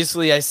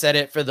 obviously I said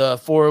it for the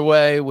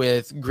 4-way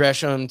with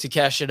Gresham,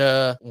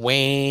 Takeshita,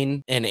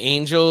 Wayne, and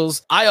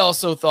Angels. I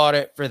also thought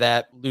it for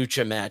that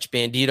Lucha match,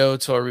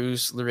 Bandito,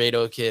 Taurus,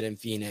 Laredo Kid, and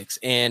Phoenix.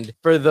 And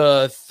for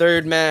the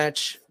third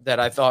match that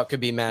I thought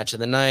could be match of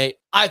the night,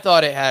 I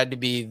thought it had to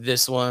be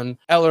this one,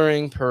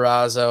 Ellering,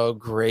 Purrazzo,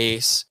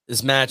 Grace.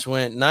 This match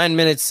went 9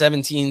 minutes,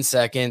 17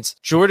 seconds.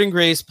 Jordynne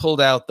Grace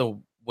pulled out the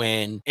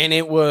win, and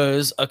it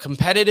was a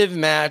competitive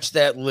match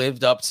that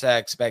lived up to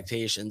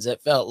expectations.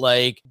 It felt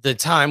like the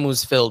time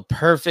was filled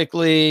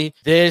perfectly.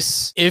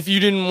 This, if you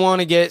didn't want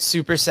to get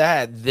super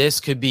sad, this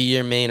could be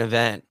your main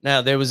event.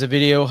 Now, there was a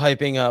video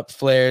hyping up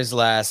Flair's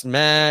last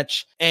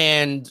match,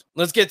 and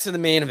let's get to the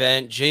main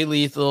event. Jay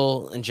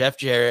Lethal and Jeff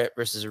Jarrett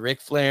versus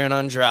Ric Flair and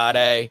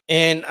Andrade.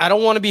 And I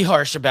don't want to be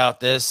harsh about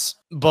this,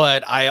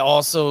 but I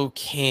also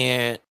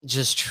can't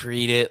just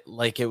treat it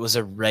like it was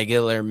a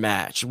regular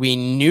match. We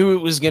knew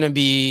it was going to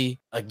be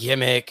a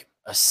gimmick,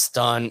 a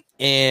stunt.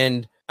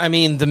 And I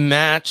mean, the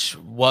match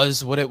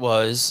was what it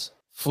was.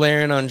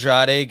 Flair and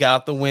Andrade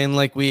got the win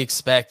like we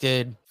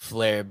expected.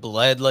 Flair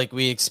bled like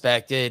we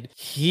expected.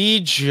 He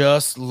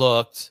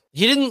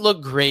didn't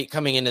look great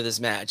coming into this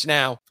match.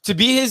 Now, to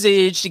be his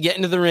age, to get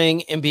into the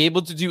ring and be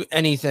able to do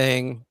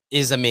anything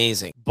is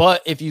amazing.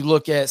 But if you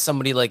look at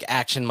somebody like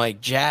Action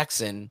Mike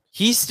Jackson,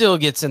 he still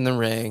gets in the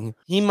ring.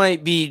 He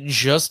might be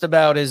just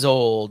about as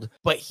old,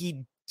 but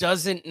he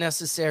doesn't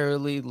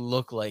necessarily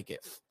look like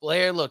it.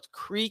 Flair looked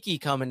creaky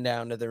coming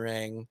down to the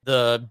ring.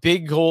 The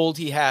big gold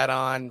he had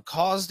on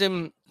caused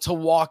him to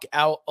walk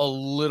out a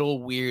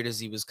little weird as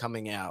he was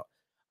coming out.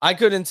 I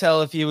couldn't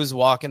tell if he was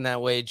walking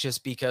that way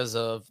just because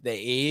of the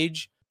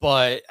age,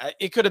 but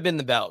it could have been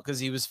the belt because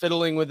he was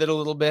fiddling with it a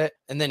little bit,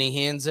 and then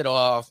he hands it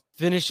off,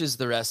 finishes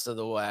the rest of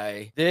the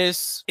way.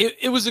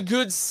 It was a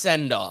good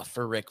send-off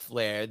for Ric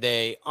Flair.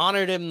 They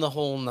honored him the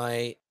whole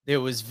night. There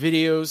was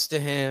videos to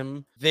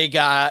him. He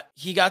got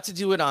to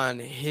do it on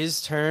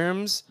his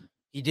terms.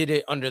 He did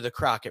it under the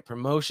Crockett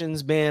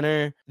Promotions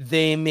banner.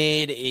 They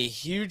made a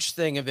huge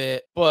thing of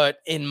it, but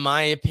in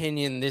my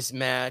opinion, this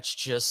match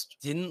just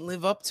didn't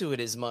live up to it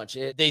as much.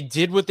 They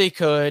did what they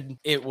could.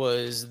 It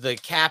was the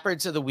capper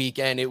to the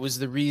weekend. It was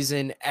the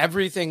reason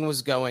everything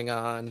was going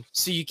on,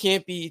 so you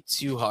can't be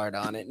too hard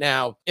on it.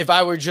 Now, if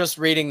I were just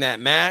rating that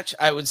match,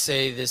 I would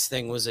say this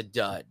thing was a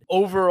dud.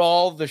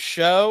 Overall, the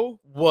show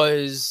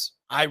was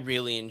I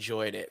really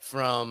enjoyed it.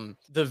 From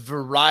the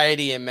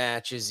variety of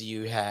matches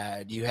you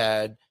had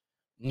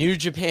New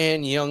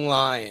Japan Young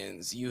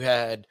Lions, you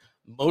had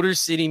Motor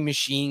City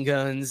Machine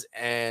Guns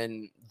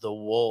and the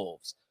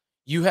Wolves.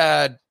 You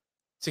had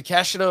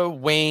Takeshita,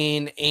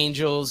 Wayne,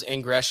 Angels,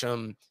 and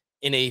Gresham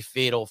in a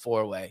fatal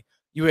 4-way.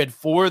 You had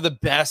 4 of the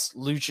best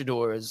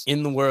luchadors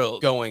in the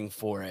world going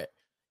for it.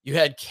 You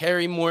had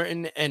Kerry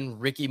Morton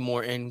and Ricky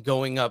Morton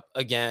going up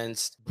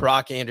against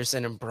Brock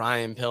Anderson and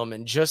Brian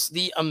Pillman. Just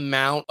the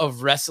amount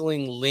of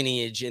wrestling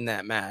lineage in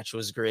that match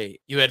was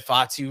great. You had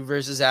Fatu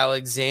versus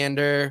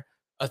Alexander,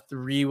 a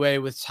 3-way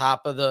with 3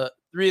 of the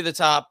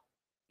top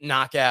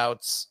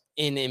knockouts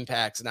in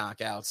Impact's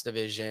knockouts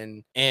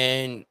division,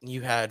 and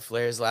you had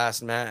Flair's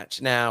last match.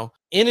 Now,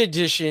 in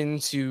addition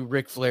to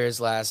Ric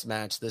Flair's last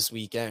match this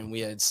weekend,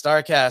 we had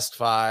StarCast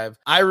 5.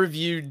 I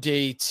reviewed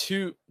day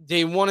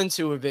 1 and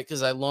 2 of it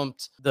because I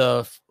lumped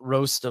the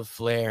roast of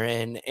Flair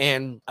in,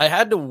 and I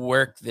had to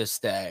work this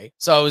day,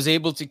 so I was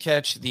able to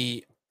catch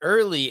the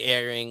early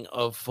airing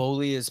of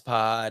Foley's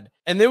pod,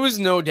 and there was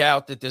no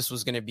doubt that this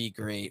was going to be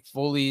great.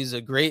 Foley's a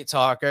great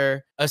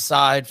talker,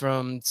 aside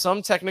from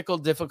some technical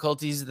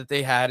difficulties that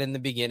they had in the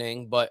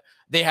beginning, but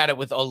they had it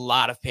with a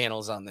lot of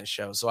panels on this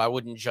show, so I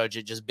wouldn't judge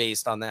it just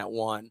based on that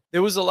one.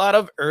 There was a lot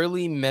of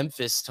early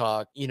Memphis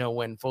talk,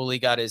 when Foley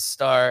got his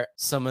start,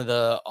 some of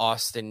the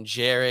Austin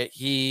Jarrett.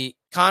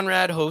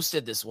 Conrad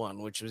hosted this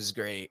one, which was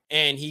great,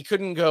 and he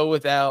couldn't go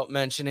without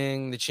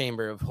mentioning the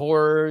Chamber of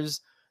Horrors.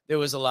 There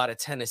was a lot of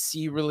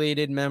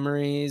Tennessee-related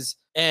memories,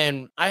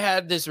 and I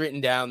had this written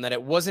down that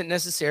it wasn't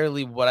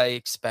necessarily what I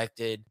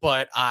expected,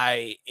 but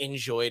I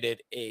enjoyed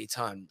it a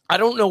ton. I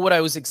don't know what I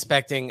was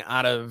expecting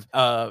out of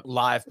a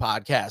live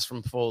podcast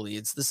from Foley.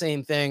 It's the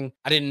same thing.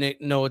 I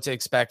didn't know what to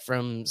expect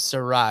from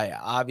Saraya.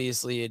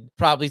 Obviously, it'd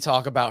probably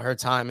talk about her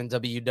time in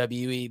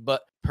WWE,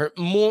 but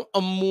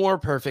a more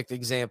perfect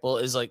example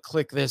is like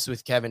Click This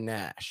with Kevin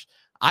Nash.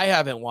 I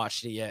haven't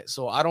watched it yet,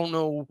 so I don't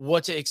know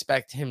what to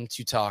expect him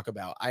to talk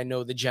about. I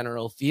know the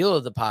general feel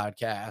of the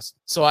podcast,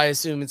 so I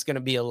assume it's going to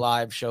be a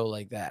live show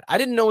like that. I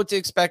didn't know what to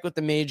expect with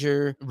the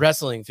Major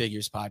Wrestling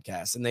Figures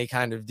podcast, and they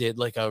kind of did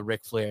like a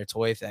Ric Flair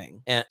toy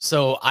thing. And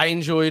so I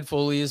enjoyed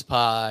Foley's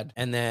pod,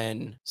 and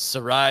then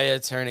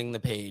Saraya turning the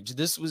page.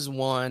 This was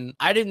one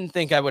I didn't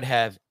think I would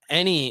have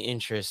any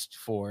interest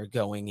for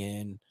going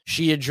in.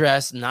 She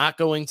addressed not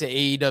going to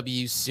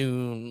AEW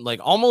soon, like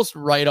almost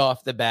right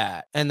off the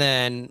bat. And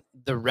then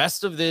the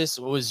rest of this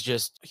was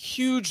just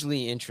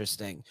hugely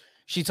interesting.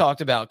 She talked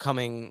about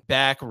coming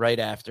back right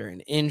after an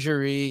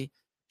injury.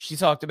 She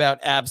talked about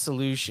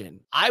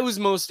absolution. I was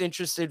most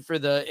interested for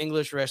the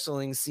English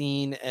wrestling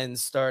scene and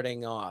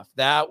starting off.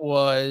 That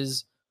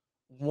was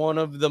one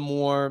of the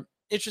more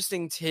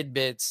interesting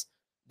tidbits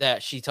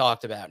that she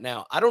talked about.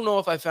 Now, I don't know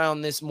if I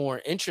found this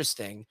more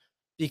interesting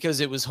because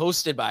it was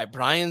hosted by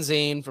Brian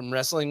Zane from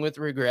Wrestling with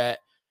Regret,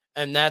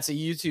 and that's a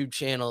YouTube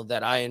channel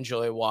that I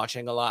enjoy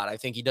watching a lot. I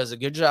think he does a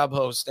good job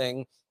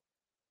hosting,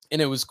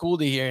 and it was cool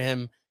to hear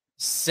him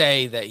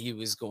say that he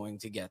was going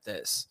to get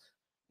this.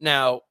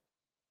 Now,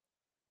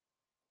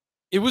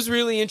 it was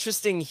really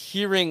interesting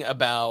hearing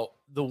about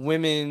the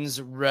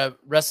women's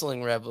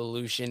wrestling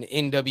revolution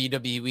in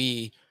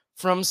WWE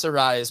from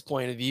Saraya's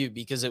point of view,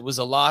 because it was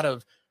a lot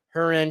of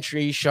her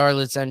entry,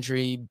 Charlotte's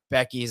entry,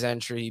 Becky's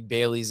entry,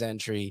 Bayley's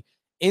entry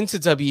into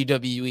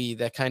WWE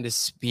that kind of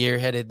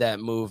spearheaded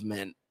that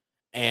movement.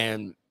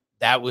 And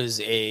that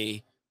was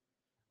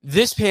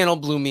this panel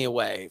blew me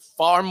away.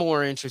 Far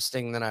more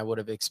interesting than I would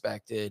have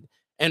expected.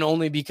 And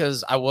only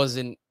because I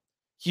wasn't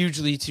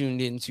hugely tuned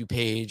into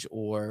Paige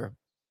or,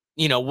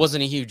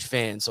 wasn't a huge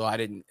fan. So I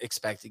didn't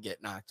expect to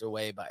get knocked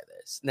away by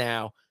this.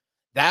 Now,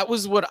 that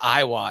was what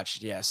I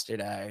watched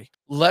yesterday.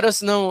 Let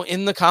us know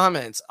in the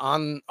comments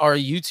on our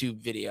YouTube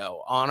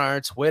video, on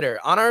our Twitter,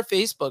 on our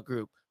Facebook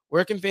group,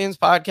 Working Fans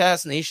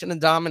Podcast, Nation of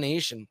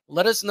Domination.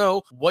 Let us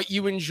know what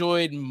you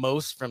enjoyed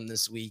most from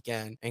this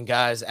weekend. And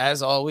guys,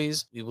 as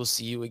always, we will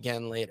see you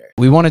again later.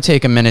 We want to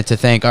take a minute to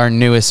thank our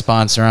newest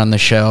sponsor on the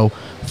show,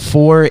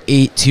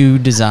 482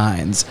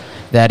 Designs.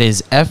 That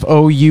is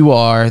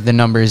FOUR, the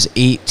numbers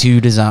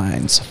 82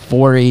 Designs,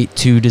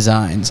 482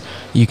 Designs.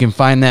 You can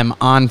find them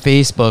on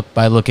Facebook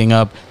by looking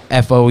up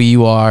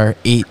FOUR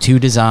 82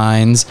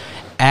 Designs,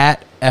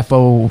 at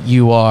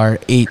FOUR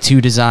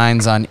 82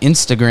 Designs on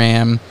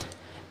Instagram.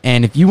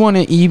 And if you want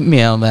to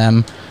email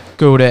them,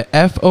 go to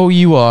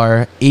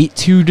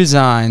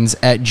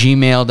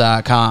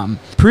FOUR82designs@gmail.com.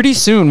 Pretty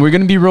soon, we're going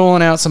to be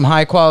rolling out some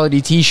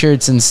high-quality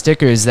t-shirts and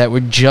stickers that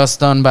were just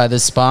done by the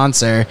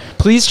sponsor.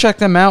 Please check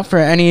them out for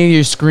any of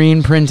your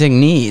screen printing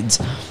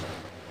needs.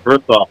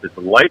 First off, it's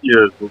light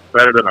years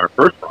better than our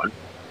first run.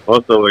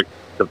 Also, like,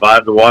 the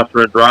vibe, the washer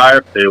and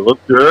dryer, they look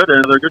good,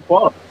 and they're good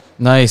quality.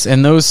 Nice.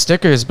 And those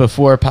stickers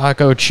before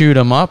Paco chewed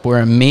them up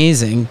were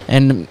amazing.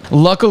 And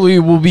luckily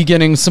we'll be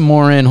getting some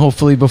more in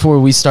hopefully before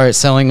we start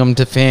selling them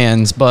to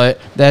fans. But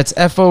that's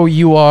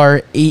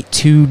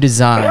FOUR82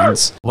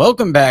 Designs.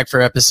 Welcome back for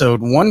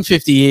episode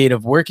 158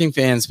 of Working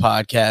Fans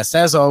Podcast.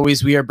 As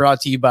always, we are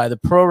brought to you by the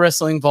Pro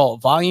Wrestling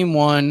Vault Volume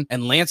 1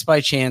 and Lance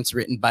by Chance,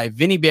 written by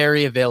Vinnie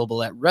Berry,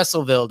 available at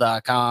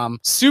WrestleVille.com.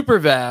 Super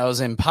Vows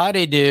and Pas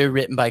de Deux,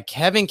 written by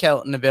Kevin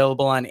Kelton,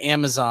 available on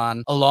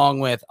Amazon, along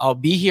with I'll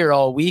Be Here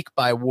All Week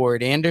by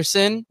Ward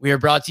Anderson. We are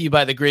brought to you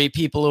by the great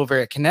people over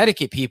at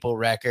Connecticut People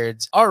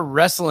Records, our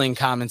wrestling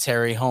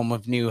commentary home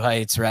of New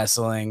Heights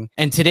Wrestling.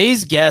 And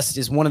today's guest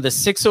is one of the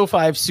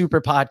 605 Super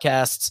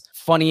Podcast's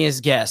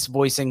funniest guests,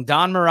 voicing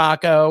Don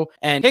Morocco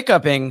and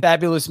hiccuping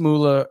Fabulous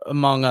Moolah,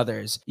 among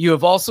others. You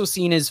have also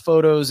seen his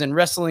photos in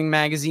wrestling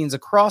magazines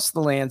across the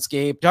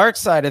landscape, Dark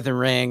Side of the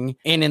Ring,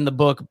 and in the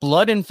book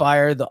Blood and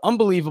Fire, the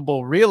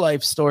unbelievable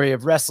real-life story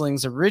of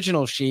wrestling's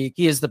original Sheik.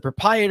 He is the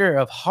proprietor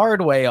of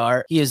Hardway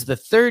Art. He is the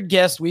third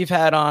guest we've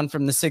had on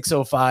from the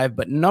 605,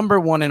 but number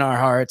one in our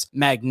hearts,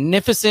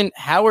 magnificent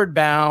Howard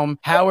Baum.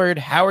 Howard,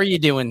 how are you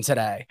doing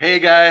today? Hey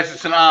guys,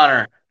 it's an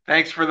honor.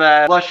 Thanks for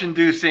that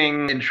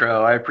blush-inducing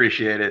intro. I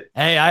appreciate it.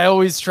 Hey, I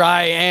always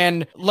try.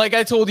 And like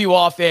I told you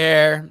off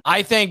air,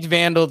 I thanked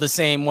Vandal the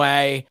same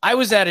way. I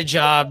was at a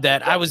job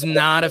that I was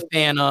not a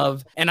fan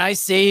of, and I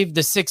saved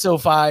the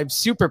 605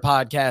 Super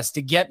Podcast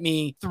to get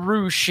me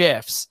through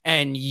shifts.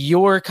 And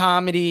your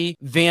comedy,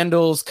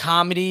 Vandal's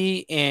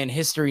comedy, and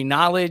history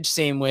knowledge,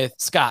 same with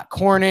Scott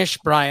Cornish,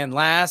 Brian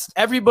Last,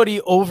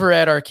 everybody over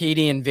at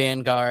Arcadian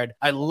Vanguard.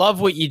 I love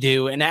what you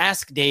do. And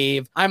Ask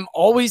Dave, I'm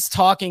always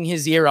talking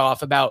his ear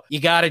off about, you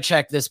got to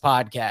check this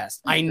podcast.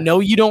 I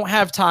know you don't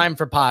have time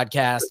for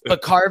podcasts,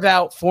 but carve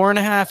out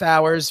 4.5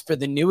 hours for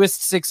the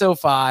newest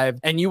 605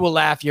 and you will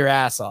laugh your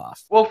ass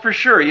off. Well, for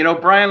sure. You know,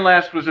 Brian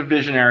Last was a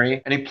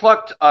visionary, and he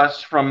plucked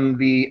us from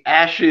the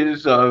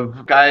ashes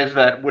of guys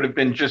that would have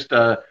been just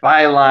a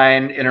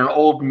byline in an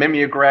old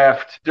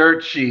mimeographed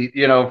dirt sheet,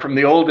 you know, from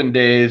the olden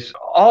days.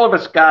 All of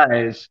us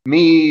guys,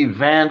 me,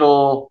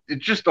 Vandal,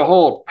 just a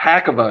whole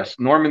pack of us,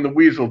 Norman the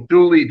Weasel,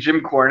 Dooley,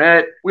 Jim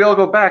Cornette, we all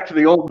go back to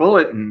the old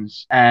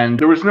bulletins. And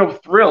there was no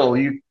thrill.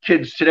 You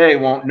kids today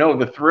won't know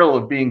the thrill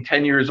of being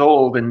 10 years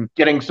old and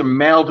getting some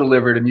mail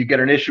delivered and you get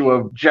an issue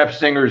of Jeff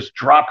Zinger's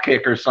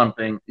Dropkick or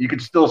something. You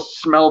could still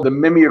smell the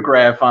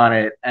mimeograph on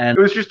it. And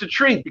it was just a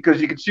treat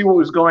because you could see what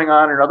was going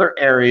on in other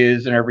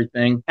areas and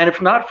everything. And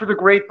if not for the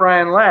great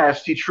Brian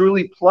Last, he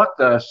truly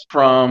plucked us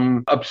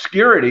from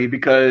obscurity,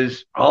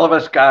 because all of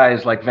us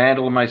guys like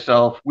Vandal and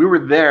myself, we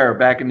were there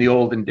back in the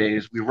olden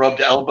days. We rubbed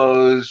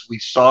elbows. We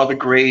saw the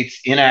greats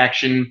in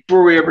action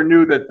before we ever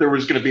knew that there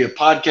was going to be a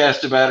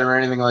podcast about it or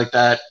anything like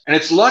that. And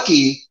it's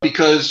lucky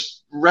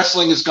because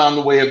wrestling has gone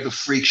the way of the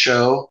freak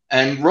show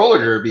and roller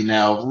derby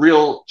now,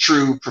 real,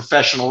 true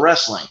professional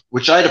wrestling,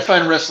 which I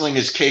define wrestling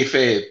as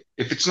kayfabe.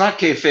 If it's not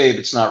kayfabe,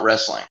 it's not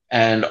wrestling.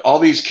 And all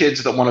these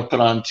kids that want to put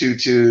on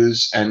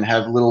tutus and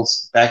have little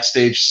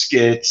backstage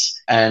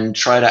skits and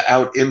try to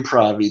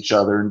out-improv each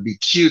other and be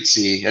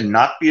cutesy and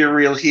not be a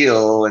real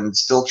heel and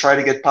still try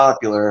to get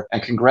popular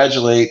and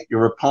congratulate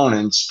your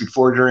opponents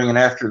before, during, and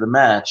after the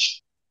match,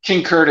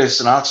 King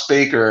Curtis and Ox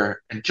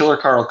Baker and Killer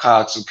Carl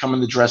Cox would come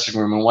in the dressing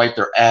room and wipe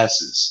their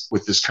asses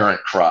with this current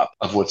crop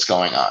of what's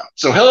going on.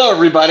 So hello,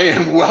 everybody,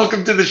 and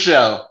welcome to the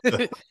show.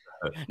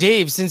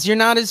 Dave, since you're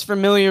not as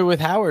familiar with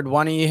Howard,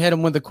 why don't you hit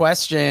him with a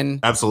question?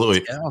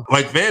 Absolutely.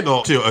 Like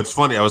Vandal, too. It's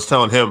funny. I was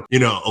telling him, you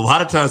know, a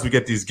lot of times we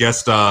get these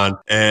guests on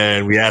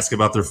and we ask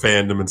about their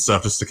fandom and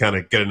stuff just to kind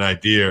of get an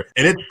idea.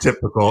 And it's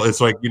typical.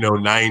 It's like, you know,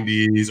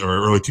 90s or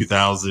early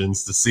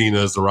 2000s, the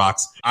Cenas, the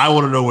Rocks. I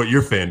want to know what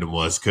your fandom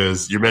was,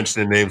 because you're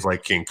mentioning names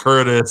like King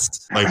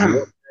Curtis. Like,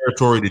 what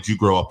territory did you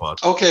grow up on?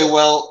 Okay,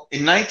 well,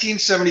 in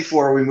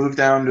 1974, we moved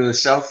down to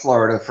South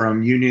Florida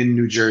from Union,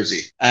 New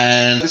Jersey.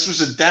 And this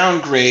was a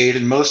downgrade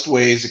in most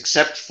ways,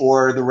 except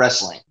for the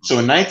wrestling. So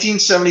in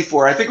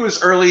 1974, I think it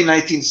was early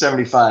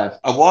 1975,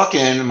 I walk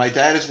in, and my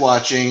dad is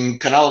watching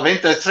Canal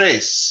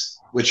 23,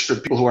 which for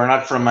people who are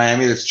not from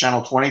Miami, that's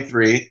Channel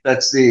 23.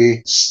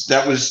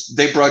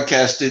 They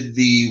broadcasted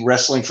the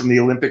wrestling from the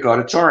Olympic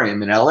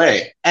Auditorium in LA.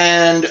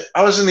 And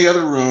I was in the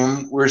other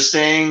room. We were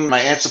staying in my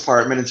aunt's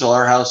apartment until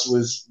our house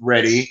was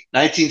ready.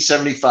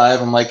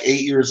 1975, I'm like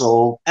 8 years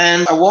old.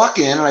 And I walk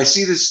in and I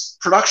see this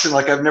production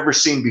like I've never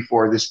seen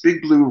before, this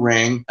big blue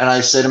ring. And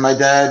I say to my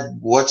dad,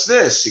 what's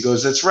this? He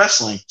goes, that's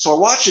wrestling. So I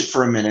watch it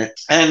for a minute.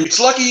 And it's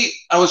lucky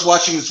I was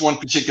watching this one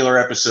particular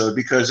episode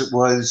because it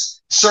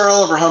was Sir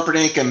Oliver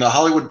Humperdinck and the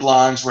Hollywood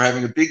Blondes were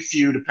having a big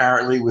feud,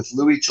 apparently, with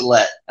Louis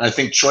Tillett. And I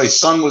think Choi's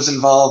son was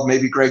involved,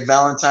 maybe Greg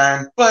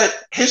Valentine.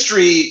 But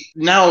history,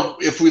 now,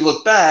 if we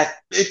look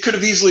back, It could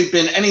have easily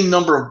been any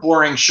number of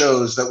boring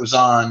shows that was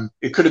on.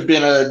 It could have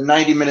been a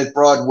 90-minute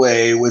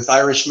Broadway with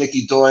Irish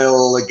Mickey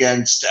Doyle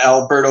against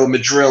Alberto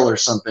Madril or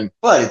something.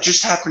 But it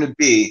just happened to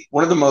be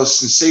one of the most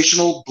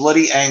sensational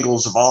bloody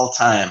angles of all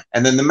time.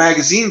 And then the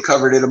magazine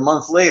covered it a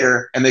month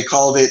later, and they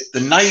called it The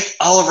Night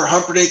Oliver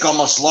Humperdinck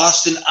Almost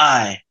Lost an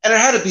Eye. And it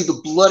had to be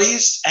the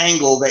bloodiest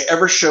angle they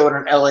ever showed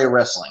on LA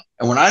Wrestling.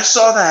 And when I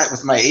saw that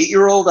with my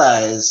 8-year-old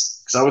eyes,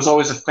 I was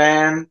always a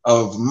fan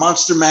of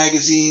monster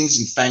magazines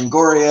and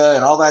Fangoria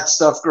and all that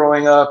stuff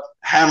growing up,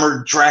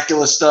 Hammered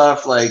Dracula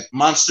stuff, like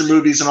monster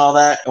movies and all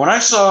that. And when I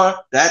saw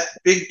that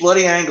big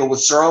bloody angle with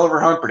Sir Oliver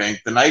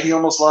Humperdinck, the night he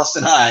almost lost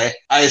an eye,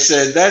 I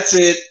said, that's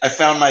it. I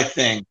found my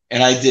thing.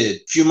 And I did.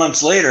 A few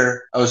months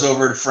later, I was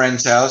over at a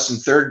friend's house in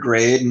 3rd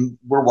grade, and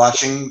we're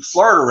watching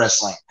Florida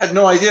wrestling. Had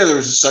no idea there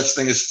was a such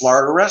thing as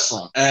Florida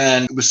wrestling.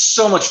 And it was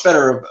so much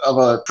better of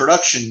a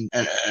production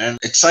and an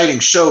exciting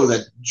show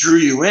that drew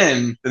you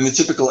in than the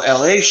typical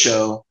LA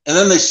show. And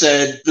then they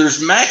said,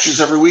 there's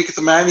matches every week at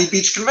the Miami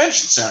Beach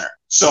Convention Center.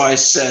 So I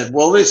said,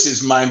 well, this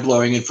is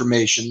mind-blowing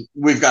information.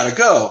 We've got to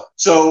go.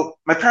 So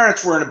my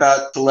parents weren't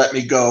about to let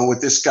me go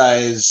with this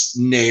guy's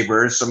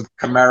neighbor, some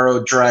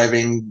Camaro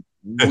driving,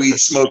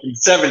 weed-smoking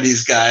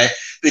 70s guy.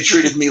 They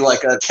treated me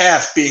like a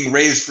calf being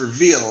raised for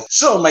veal.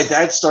 So my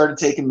dad started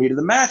taking me to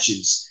the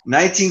matches.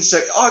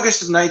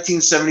 August of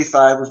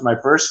 1975 was my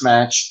first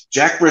match.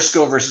 Jack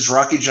Briscoe versus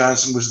Rocky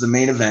Johnson was the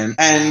main event.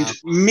 And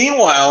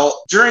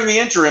meanwhile, during the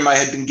interim, I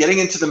had been getting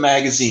into the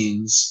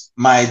magazines.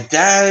 My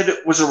dad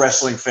was a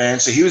wrestling fan,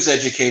 so he was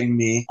educating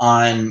me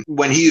on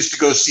when he used to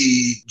go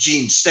see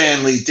Gene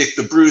Stanley, Dick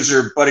the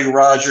Bruiser, Buddy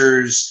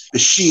Rogers, The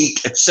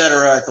Sheik,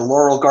 etc. at the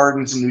Laurel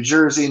Gardens in New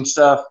Jersey and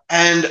stuff.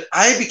 And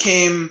I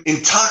became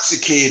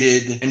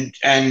intoxicated,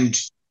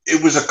 and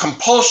it was a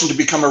compulsion to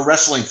become a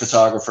wrestling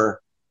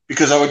photographer,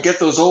 because I would get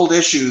those old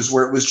issues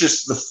where it was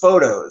just the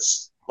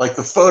photos, like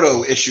the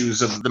photo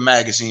issues of the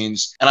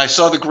magazines. And I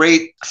saw the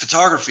great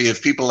photography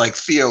of people like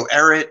Theo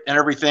Errett and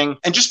everything.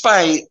 And just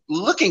by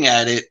looking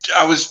at it,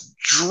 I was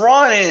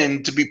drawn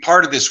in to be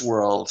part of this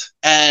world.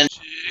 And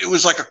it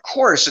was like a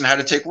course in how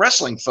to take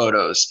wrestling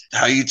photos,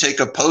 how you take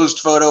a posed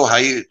photo, how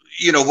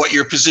you know, what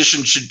your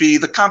position should be,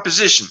 the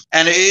composition.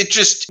 And it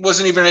just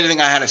wasn't even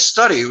anything I had to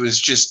study. It was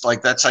just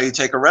like, that's how you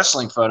take a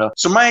wrestling photo.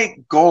 So my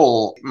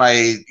goal,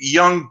 my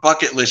young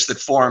bucket list that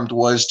formed,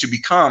 was to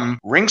become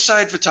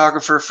ringside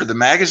photographer for the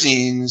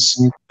magazines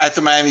at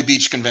the Miami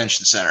Beach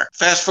Convention Center.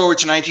 Fast forward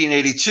to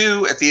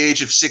 1982, at the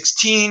age of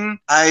 16,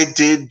 I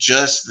did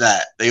just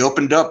that. They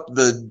opened up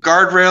the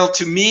guardrail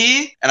to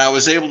me, and I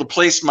was able to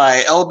place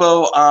my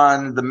elbow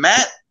on the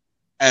mat,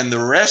 and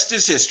the rest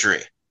is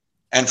history.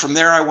 And from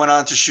there, I went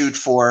on to shoot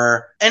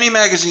for any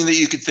magazine that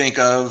you could think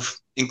of,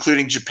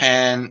 including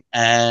Japan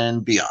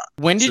and beyond.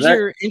 When did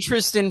your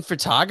interest in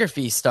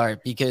photography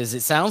start? Because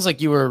it sounds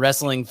like you were a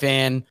wrestling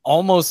fan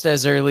almost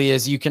as early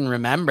as you can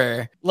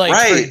remember. Like,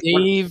 right. For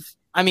Dave,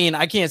 I mean,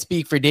 I can't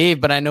speak for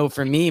Dave, but I know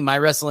for me, my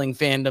wrestling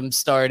fandom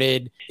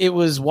started. It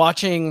was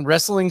watching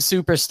Wrestling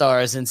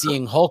Superstars and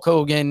seeing Hulk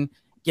Hogan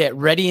get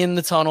ready in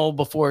the tunnel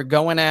before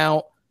going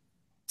out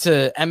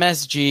to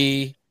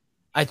MSG.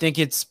 I think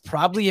it's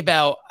probably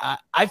about,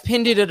 I've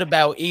pinned it at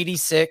about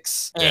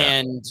 86,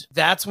 and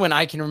that's when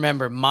I can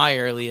remember my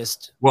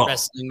earliest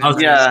wrestling.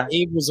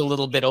 Dave was a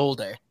little bit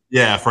older.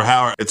 Yeah, for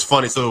Howard, it's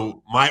funny.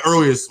 So my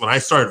earliest, when I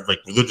started like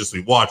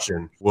religiously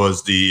watching,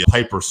 was the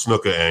Piper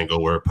Snuka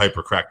angle where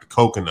Piper cracked a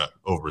coconut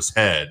over his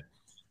head.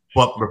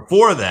 But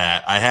before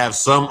that, I have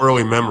some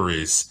early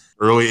memories,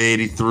 early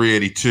 83,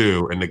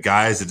 82, and the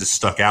guys that just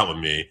stuck out with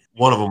me.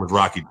 One of them was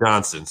Rocky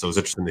Johnson, so it was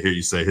interesting to hear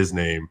you say his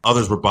name.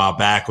 Others were Bob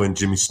Backlund,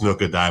 Jimmy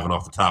Snuka diving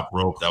off the top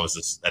rope. That was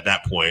just, at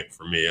that point,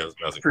 for me, that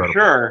was incredible. For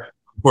sure.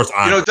 Of course,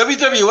 you know,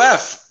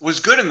 WWF was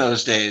good in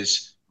those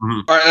days,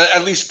 or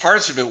at least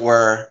parts of it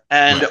were.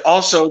 And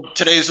also,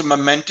 today's a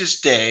momentous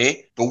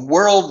day. The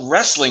World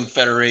Wrestling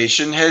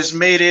Federation has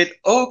made it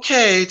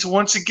okay to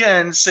once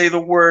again say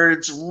the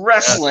words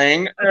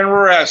wrestling and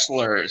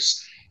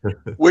wrestlers,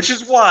 which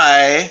is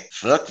why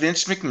fuck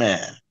Vince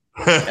McMahon.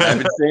 And I've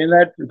been saying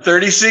that for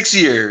 36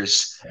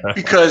 years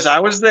because I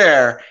was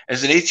there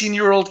as an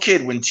 18-year-old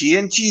kid when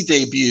TNT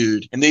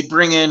debuted, and they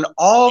bring in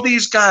all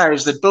these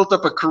guys that built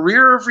up a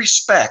career of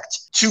respect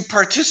to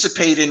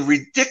participate in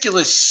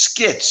ridiculous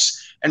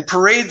skits and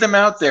parade them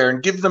out there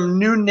and give them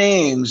new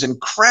names and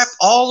crap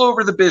all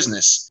over the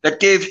business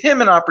that gave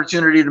him an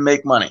opportunity to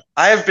make money.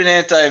 I have been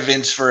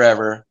anti-Vince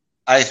forever.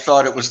 I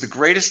thought it was the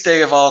greatest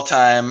day of all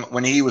time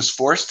when he was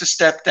forced to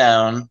step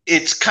down.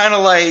 It's kind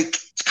of like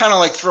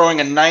throwing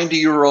a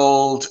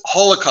 90-year-old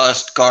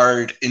Holocaust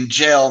guard in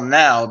jail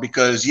now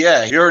because, he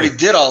already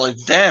did all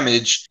his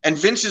damage. And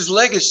Vince's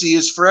legacy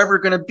is forever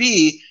going to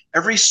be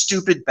every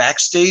stupid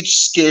backstage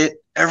skit,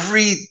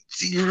 every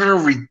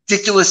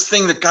ridiculous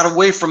thing that got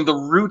away from the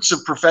roots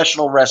of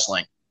professional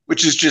wrestling,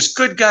 which is just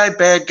good guy,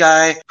 bad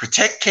guy,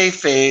 protect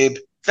kayfabe.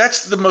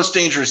 That's the most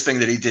dangerous thing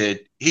that he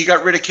did. He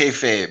got rid of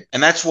kayfabe,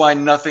 and that's why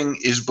nothing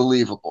is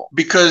believable.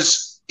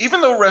 Because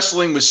even though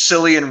wrestling was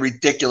silly and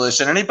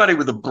ridiculous, and anybody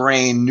with a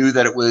brain knew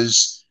that it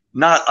was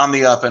not on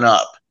the up and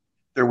up,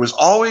 there was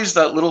always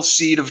that little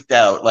seed of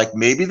doubt, like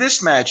maybe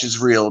this match is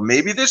real,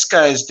 maybe this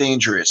guy is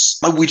dangerous.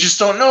 But we just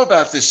don't know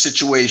about this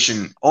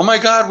situation. Oh my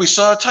God, we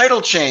saw a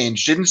title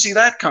change. Didn't see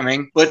that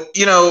coming. But,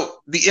 you know,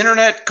 the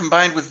internet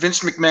combined with Vince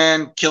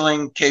McMahon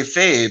killing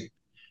kayfabe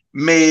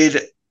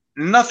made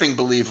nothing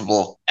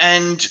believable.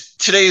 And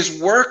today's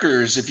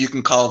workers, if you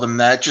can call them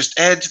that, just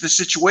add to the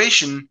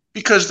situation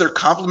because they're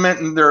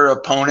complimenting their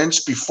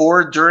opponents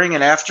before, during,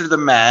 and after the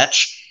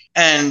match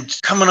and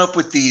coming up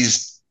with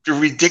these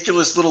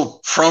ridiculous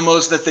little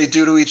promos that they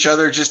do to each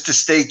other just to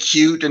stay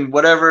cute and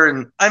whatever.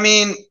 And I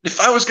mean, if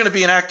I was going to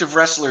be an active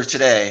wrestler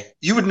today,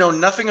 you would know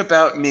nothing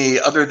about me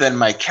other than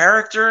my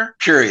character,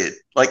 period.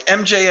 Like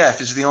MJF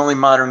is the only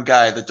modern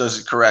guy that does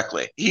it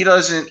correctly. He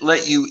doesn't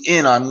let you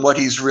in on what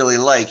he's really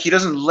like. He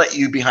doesn't let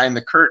you behind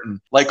the curtain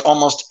like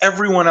almost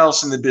everyone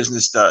else in the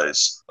business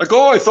does. Like,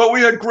 oh, I thought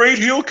we had great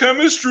heel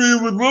chemistry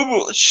with blah,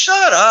 blah.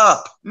 Shut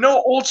up.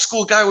 No old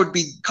school guy would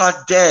be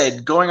caught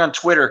dead going on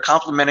Twitter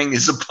complimenting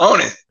his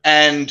opponent.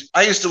 And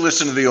I used to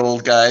listen to the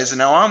old guys, and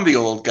now I'm the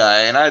old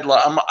guy, and I'd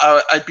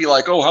be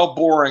like, oh, how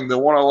boring. They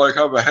want to like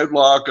have a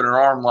headlock and an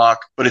arm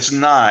lock, but it's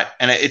not.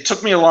 And it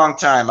took me a long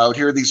time. I would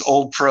hear these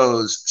old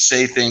pros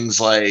say things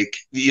like,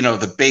 you know,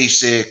 the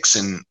basics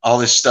and all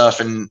this stuff.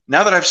 And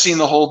now that I've seen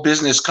the whole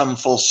business come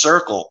full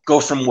circle, go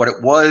from what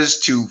it was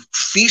to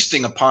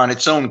feasting upon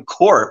its own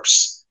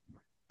corpse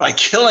by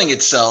killing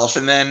itself,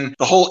 and then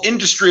the whole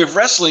industry of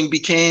wrestling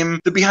became,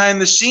 the behind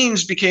the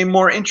scenes became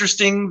more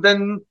interesting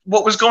than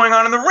what was going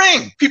on in the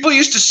ring. People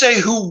used to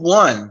say who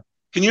won.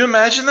 Can you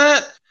imagine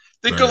that?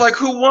 They'd go like,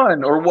 who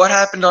won or what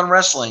happened on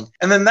wrestling?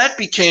 And then that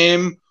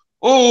became,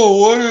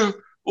 oh,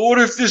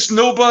 what if this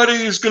nobody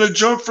is going to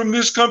jump from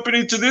this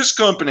company to this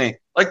company?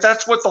 Like,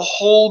 that's what the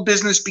whole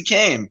business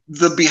became,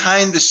 the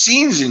behind the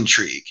scenes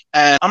intrigue.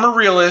 And I'm a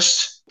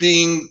realist.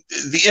 Being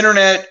the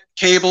internet,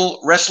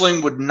 cable,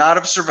 wrestling would not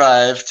have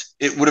survived.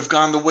 It would have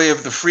gone the way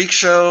of the freak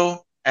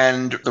show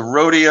and the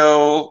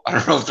rodeo. I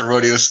don't know if the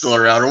rodeo is still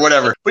around or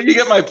whatever, but you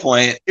get my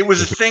point. It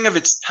was a thing of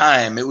its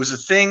time. It was a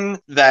thing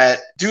that,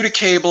 due to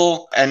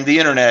cable and the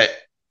internet,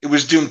 it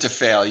was doomed to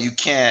fail. You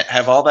can't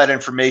have all that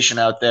information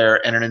out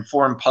there and an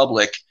informed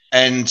public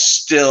and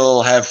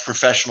still have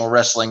professional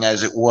wrestling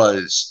as it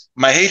was.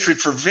 My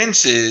hatred for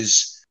Vince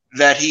is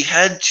that he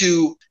had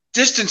to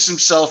distance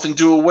himself and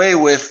do away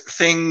with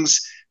things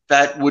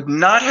that would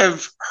not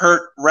have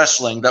hurt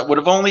wrestling, that would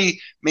have only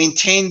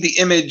maintained the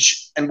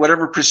image and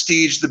whatever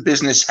prestige the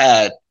business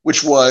had,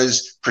 which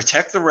was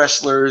protect the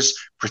wrestlers,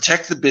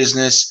 protect the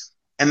business.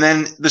 And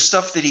then the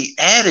stuff that he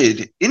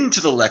added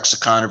into the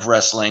lexicon of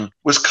wrestling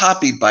was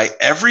copied by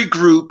every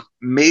group,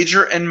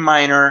 major and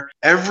minor,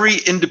 every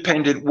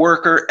independent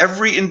worker,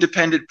 every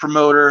independent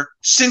promoter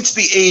since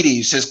the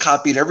 80s has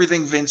copied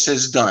everything Vince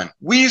has done.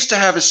 We used to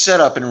have a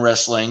setup in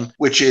wrestling,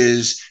 which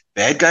is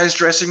bad guy's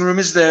dressing room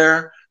is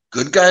there,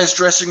 good guy's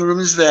dressing room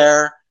is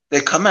there.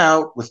 They come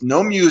out with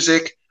no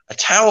music, a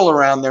towel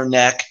around their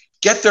neck,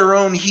 get their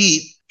own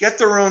heat, get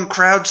their own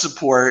crowd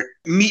support,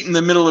 meet in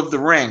the middle of the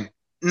ring.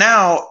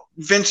 Now,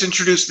 Vince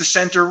introduced the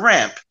center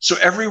ramp. So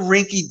every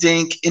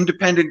rinky-dink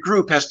independent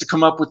group has to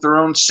come up with their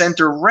own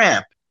center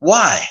ramp.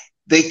 Why?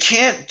 They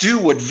can't do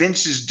what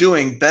Vince is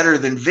doing better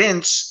than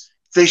Vince.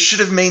 They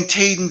should have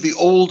maintained the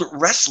old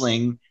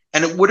wrestling,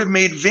 and it would have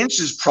made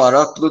Vince's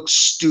product look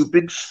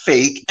stupid,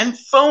 fake, and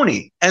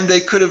phony. And they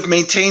could have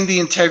maintained the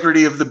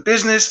integrity of the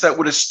business that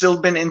would have still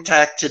been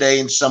intact today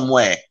in some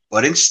way.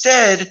 But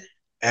instead,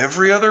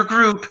 every other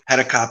group had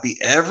to copy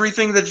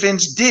everything that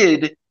Vince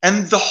did,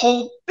 and the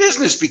whole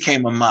business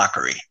became a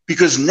mockery.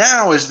 Because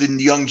now, as the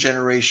young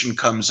generation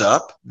comes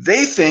up,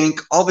 they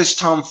think all this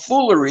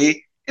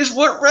tomfoolery is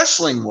what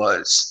wrestling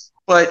was.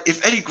 But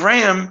if Eddie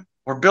Graham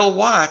or Bill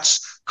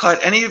Watts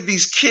caught any of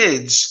these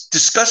kids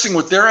discussing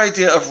what their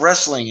idea of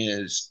wrestling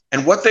is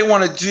and what they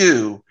want to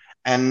do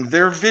and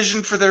their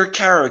vision for their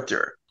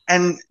character,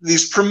 and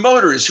these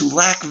promoters who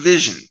lack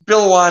vision,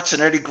 Bill Watts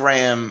and Eddie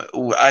Graham,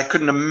 I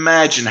couldn't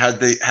imagine how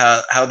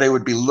they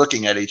would be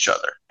looking at each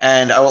other.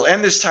 And I will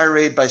end this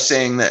tirade by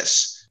saying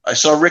this. I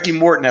saw Ricky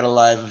Morton at a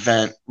live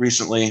event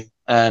recently,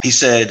 and he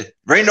said,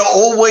 there ain't no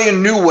old way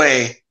and new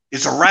way.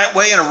 It's a right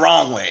way and a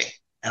wrong way.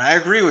 And I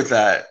agree with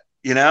that.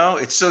 You know,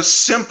 it's so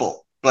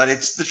simple, but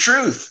it's the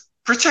truth.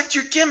 Protect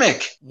your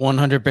gimmick.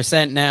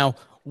 100%. Now,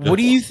 what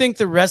do you think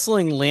the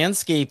wrestling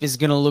landscape is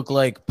going to look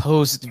like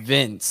post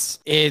Vince?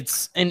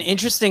 It's an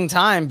interesting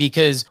time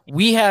because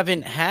we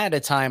haven't had a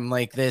time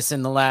like this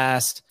in the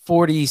last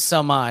 40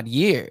 some odd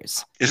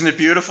years. Isn't it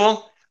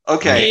beautiful?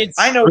 Okay.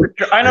 I know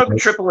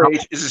Triple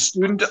H is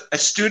a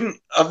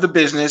student of the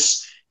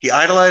business. He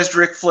idolized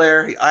Ric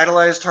Flair. He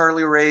idolized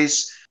Harley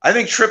Race. I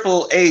think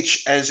Triple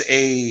H as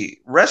a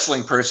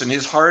wrestling person,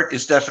 his heart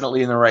is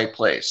definitely in the right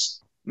place.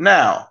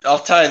 Now, I'll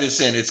tie this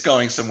in. It's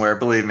going somewhere,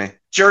 believe me.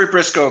 Jerry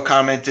Briscoe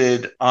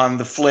commented on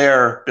the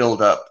Flair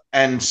buildup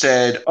and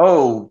said,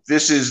 oh,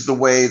 this is the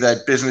way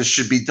that business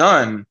should be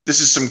done. This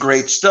is some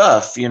great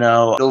stuff, you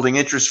know, building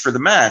interest for the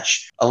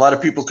match. A lot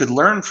of people could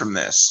learn from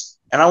this.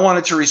 And I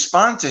wanted to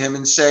respond to him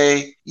and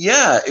say,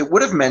 yeah, it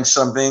would have meant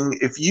something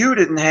if you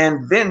didn't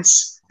hand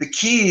Vince the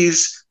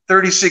keys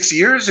 36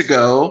 years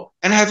ago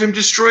and have him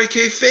destroy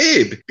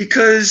kayfabe,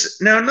 because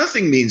now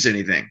nothing means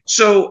anything.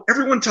 So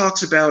everyone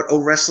talks about, oh,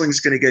 wrestling's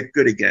going to get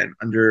good again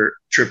under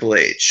Triple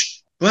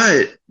H.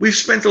 But we've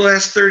spent the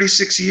last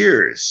 36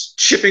 years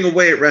chipping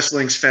away at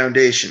wrestling's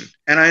foundation.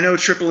 And I know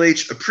Triple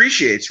H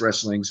appreciates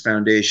wrestling's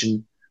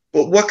foundation,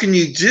 but what can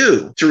you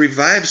do to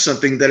revive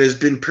something that has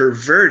been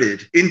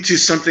perverted into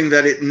something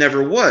that it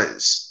never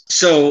was?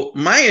 So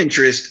my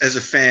interest as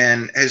a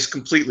fan has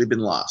completely been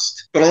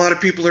lost. But a lot of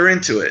people are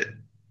into it.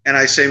 And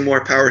I say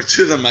more power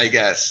to them, I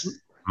guess.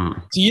 So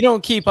you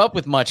don't keep up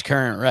with much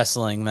current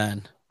wrestling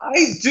then?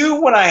 I do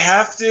when I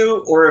have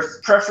to, or if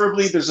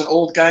preferably there's an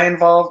old guy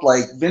involved,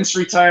 like Vince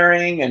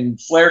retiring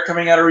and Flair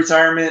coming out of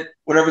retirement,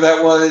 whatever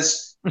that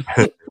was.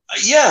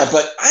 Yeah,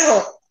 but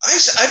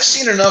I've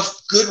seen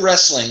enough good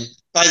wrestling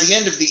by the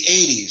end of the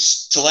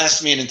 80s to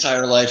last me an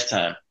entire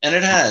lifetime. And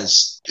it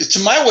has. To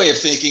my way of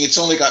thinking, it's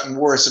only gotten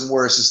worse and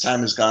worse as time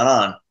has gone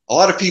on. A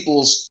lot of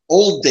people's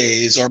old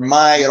days or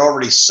had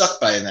already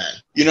sucked by then.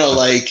 You know,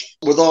 like,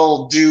 with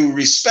all due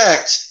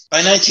respect, by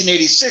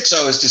 1986,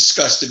 I was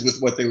disgusted with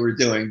what they were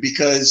doing,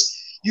 because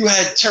you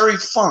had Terry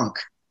Funk,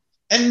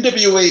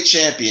 NWA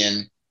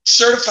champion,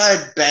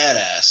 certified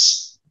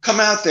badass, come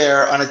out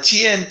there on a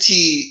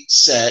TNT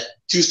set,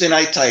 Tuesday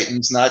Night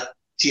Titans, not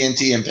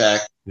TNT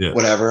Impact,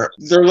 whatever,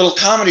 their little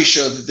comedy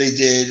show that they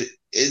did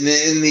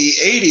in the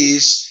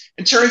 80s,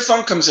 and Terry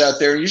Funk comes out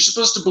there, and you're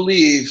supposed to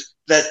believe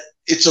that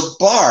it's a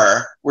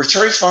bar where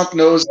Terry Funk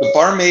knows the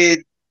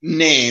barmaid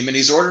name and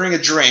he's ordering a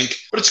drink,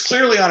 but it's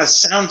clearly on a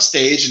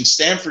soundstage in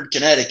Stamford,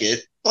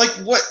 Connecticut. Like,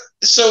 what?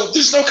 So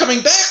there's no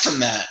coming back from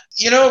that.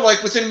 You know,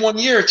 like, within 1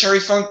 year, Terry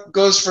Funk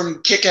goes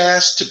from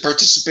kick-ass to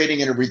participating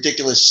in a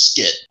ridiculous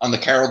skit on the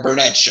Carol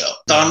Burnett show.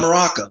 Don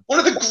Morocco, one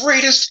of the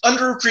greatest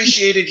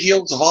underappreciated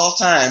heels of all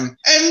time.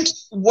 And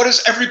what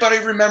does everybody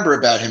remember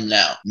about him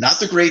now? Not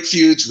the great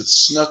feuds with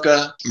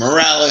Snuka,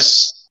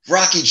 Morales,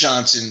 Rocky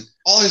Johnson,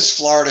 all his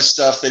Florida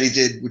stuff that he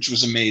did, which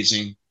was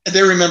amazing. And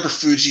they remember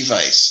Fuji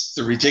Vice,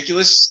 the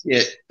ridiculous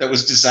skit that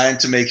was designed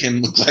to make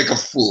him look like a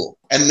fool.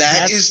 And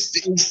that's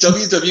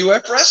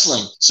WWF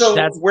wrestling. So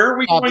that's where are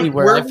we going?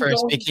 Where I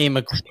first became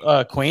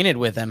acquainted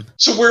with him.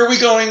 So where are we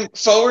going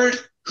forward?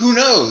 Who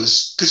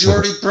knows? Because you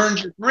already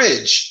burned your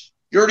bridge.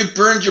 You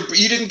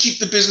didn't keep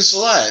the business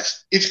alive.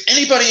 If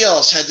anybody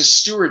else had the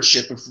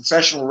stewardship of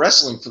professional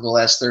wrestling for the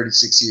last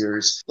 36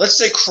 years, let's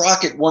say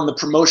Crockett won the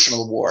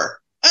promotional war.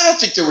 I don't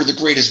think they were the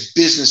greatest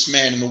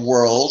businessman in the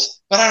world,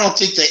 but I don't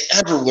think they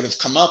ever would have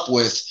come up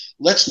with,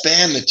 let's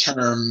ban the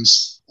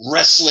terms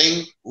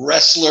wrestling,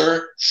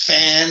 wrestler,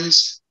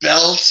 fans,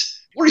 belt.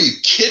 What, are you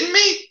kidding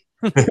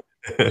me?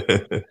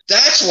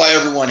 That's why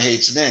everyone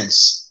hates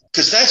Vince,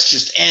 because that's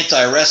just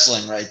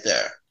anti-wrestling right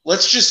there.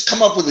 Let's just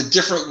come up with a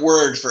different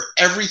word for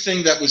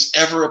everything that was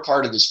ever a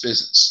part of this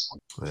business.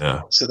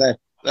 Yeah. So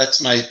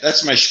that's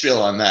my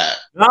spiel on that.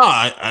 No,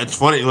 it's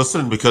funny.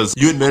 Listen, because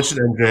you had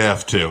mentioned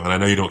MJF too, and I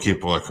know you don't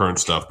keep all the current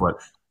stuff, but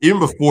even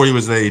before he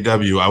was in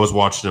AEW, I was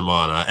watching him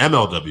on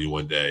MLW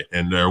one day,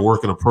 and they're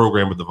working a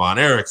program with the Von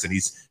Erichs, and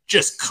he's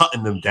just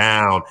cutting them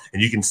down,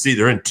 and you can see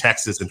they're in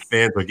Texas, and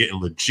fans are getting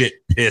legit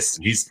pissed,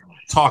 and he's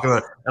talking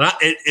about, and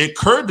it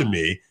occurred to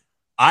me,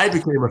 I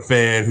became a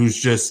fan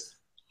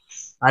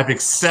I've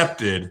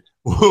accepted,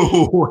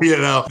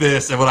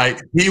 this,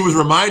 and he was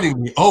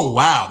reminding me, oh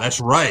wow, that's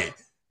right.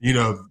 You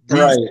know,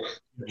 right.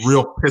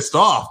 Real pissed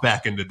off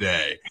back in the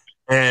day.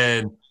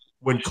 And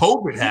when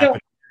COVID happened,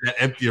 that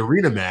empty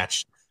arena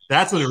match,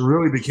 that's when it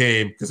really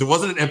became, because it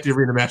wasn't an empty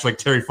arena match like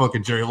Terry Funk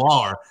and Jerry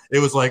Lawler. It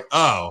was like,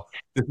 oh,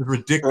 this is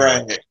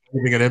ridiculous.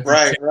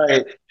 Right.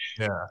 Right.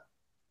 Yeah.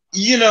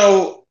 You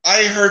know,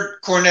 I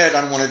heard Cornette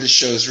on one of his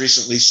shows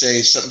recently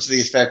say something to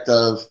the effect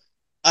of,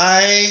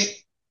 I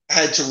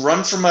had to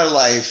run for my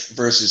life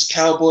versus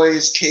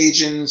Cowboys,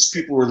 Cajuns.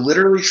 People were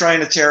literally trying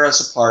to tear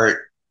us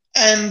apart.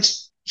 And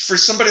for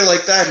somebody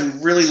like that who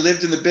really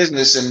lived in the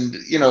business and,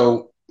 you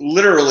know,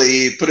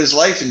 literally put his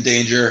life in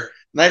danger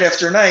night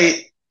after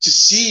night, to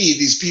see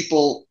these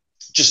people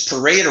just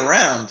parade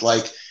around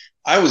like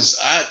I'm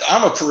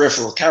a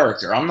peripheral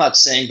character. I'm not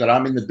saying that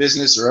I'm in the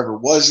business or ever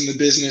was in the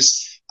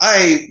business.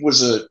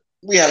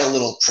 We had a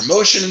little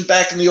promotion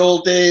back in the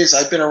old days.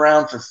 I've been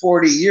around for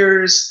 40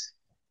 years.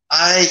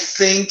 I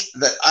think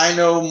that I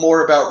know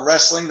more about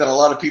wrestling than a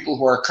lot of people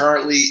who are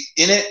currently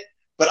in it,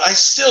 but I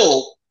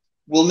still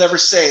will never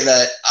say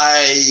that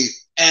I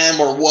am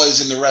or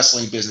was in the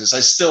wrestling business. I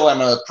still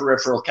am a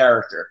peripheral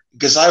character,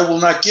 because I will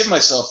not give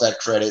myself that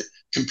credit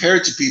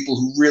compared to people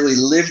who really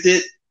lived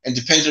it and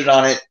depended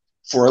on it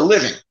for a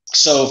living.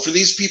 So for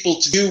these people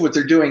to do what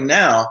they're doing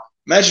now,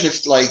 imagine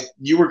if like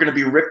you were going to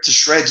be ripped to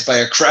shreds by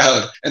a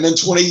crowd, and then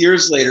 20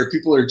 years later,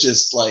 people are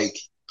just like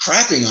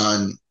crapping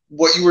on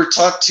what you were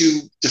taught to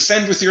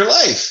defend with your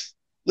life.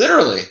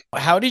 Literally.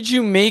 How did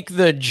you make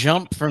the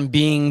jump from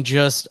being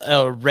just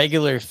a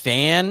regular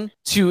fan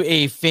to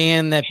a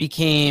fan that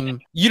became,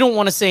 you don't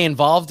want to say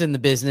involved in the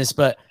business,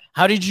 but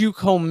how did you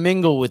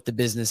commingle with the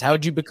business? How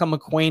did you become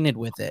acquainted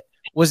with it?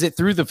 Was it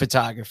through the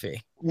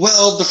photography?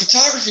 Well, the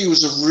photography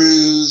was a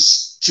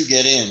ruse to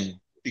get in,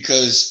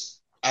 because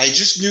I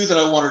just knew that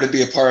I wanted to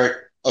be a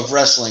part of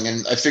wrestling,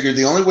 and I figured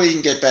the only way you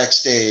can get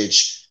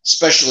backstage,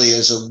 especially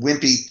as a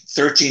wimpy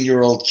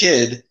 13-year-old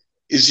kid,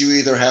 is you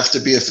either have to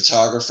be a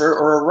photographer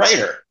or a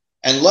writer.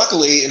 And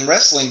luckily, in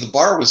wrestling, the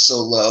bar was so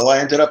low, I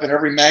ended up in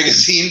every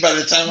magazine by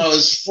the time I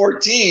was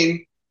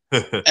 14.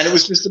 And it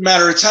was just a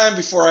matter of time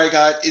before I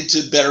got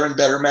into better and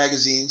better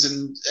magazines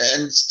and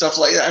stuff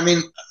like that. I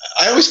mean,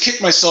 I always kick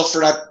myself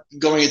for not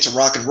going into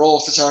rock and roll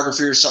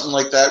photography or something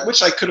like that,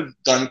 which I could have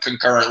done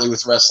concurrently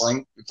with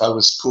wrestling if I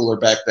was cooler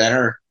back then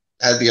or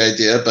had the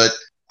idea. But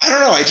I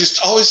don't know. I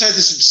just always had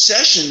this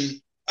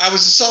obsession. I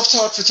was a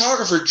self-taught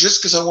photographer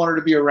just because I wanted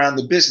to be around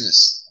the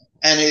business.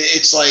 And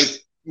it's like,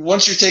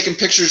 once you're taking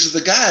pictures of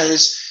the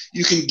guys,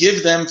 you can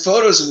give them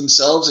photos of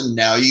themselves, and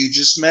now you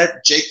just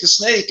met Jake the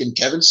Snake and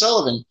Kevin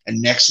Sullivan,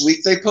 and next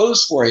week they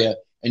pose for you,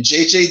 and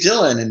J.J.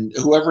 Dillon and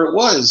whoever it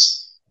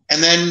was.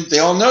 And then they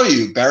all know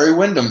you, Barry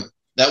Windham.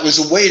 That was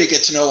a way to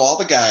get to know all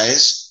the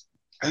guys.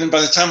 And then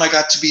by the time I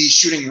got to be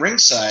shooting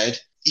ringside,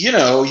 you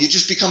know, you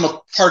just become a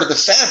part of the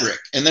fabric.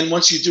 And then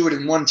once you do it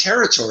in one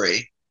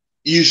territory,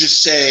 you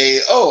just say,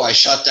 oh, I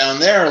shot down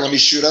there, let me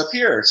shoot up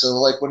here. So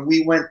like when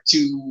we went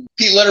to,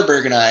 Pete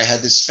Letterberg and I had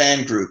this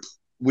fan group.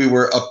 We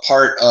were a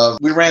part of,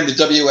 we ran the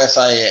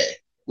WFIA,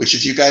 which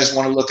if you guys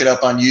want to look it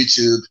up on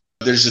YouTube,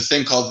 there's a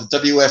thing called the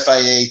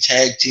WFIA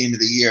Tag Team of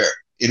the Year,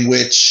 in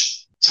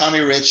which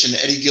Tommy Rich and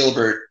Eddie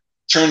Gilbert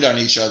turned on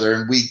each other.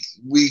 And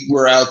we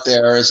were out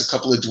there as a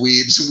couple of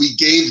dweebs. We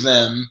gave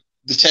them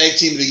the Tag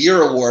Team of the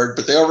Year award,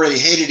 but they already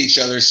hated each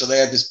other. So they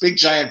had this big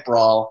giant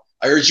brawl.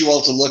 I urge you all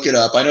to look it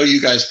up. I know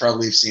you guys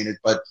probably have seen it,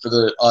 but for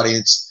the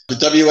audience, the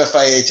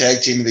WFIA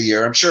Tag Team of the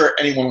Year, I'm sure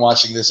anyone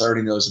watching this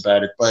already knows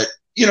about it, but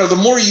you know, the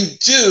more you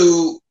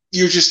do,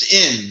 you're just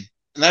in.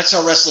 And that's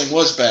how wrestling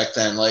was back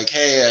then. Like,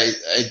 hey,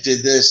 I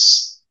did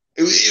this.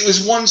 It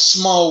was one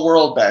small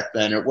world back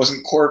then. It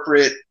wasn't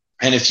corporate.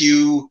 And if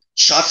you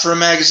shot for a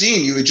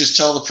magazine, you would just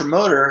tell the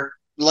promoter,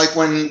 like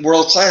when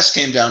World Class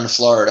came down to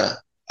Florida,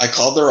 I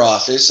called their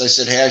office. I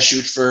said, hey, I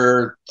shoot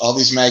for all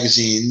these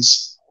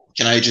magazines.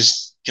 Can I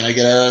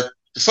get a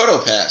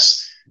photo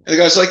pass? And the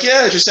guy's like,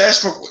 yeah, just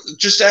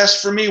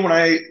ask for me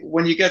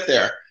when you get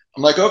there.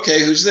 I'm like,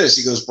 okay, who's this?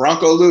 He goes,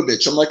 Bronco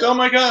Lubitsch. I'm like, oh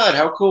my God,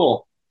 how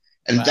cool.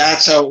 And wow.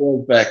 That's how it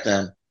was back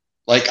then.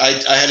 Like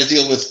I had to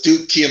deal with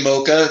Duke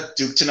Kiyomoka,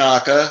 Duke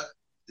Tanaka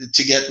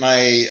to get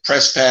my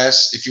press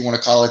pass, if you want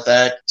to call it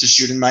that, to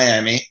shoot in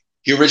Miami.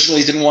 He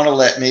originally didn't want to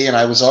let me, and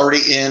I was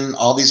already in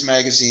all these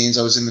magazines.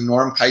 I was in the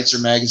Norm Kietzer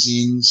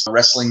magazines,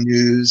 Wrestling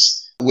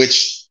News,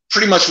 which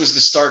pretty much was the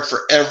start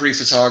for every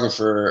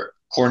photographer.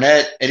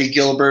 Cornette, Eddie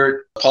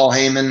Gilbert, Paul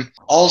Heyman,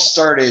 all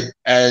started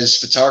as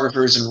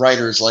photographers and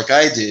writers like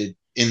I did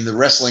in the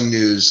Wrestling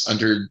News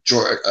under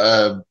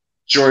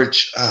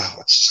George,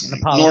 what's his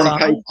name?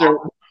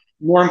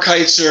 Norm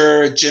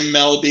Kietzer, Jim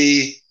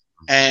Melby.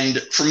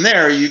 And from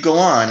there, you go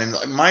on.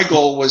 And my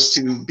goal was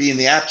to be in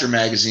the After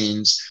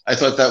magazines. I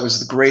thought that was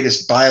the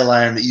greatest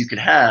byline that you could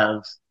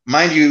have.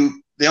 Mind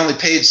you, they only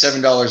paid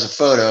 $7 a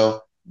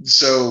photo.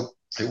 So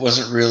it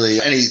wasn't really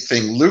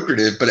anything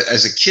lucrative, but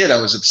as a kid,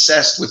 I was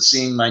obsessed with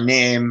seeing my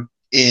name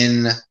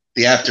in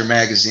the After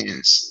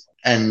magazines.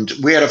 And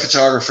we had a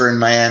photographer in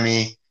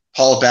Miami,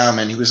 Paul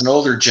Bauman. He was an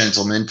older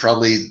gentleman,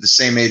 probably the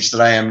same age that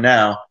I am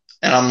now.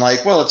 And I'm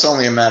like, well, it's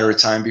only a matter of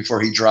time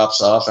before he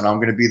drops off, and I'm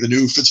going to be the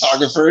new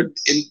photographer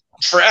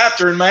for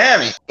After in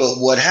Miami. But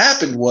what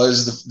happened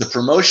was the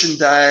promotion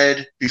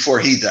died before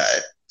he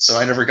died. So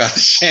I never got the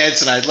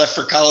chance, and I'd left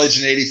for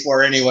college in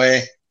 '84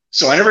 anyway.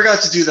 So I never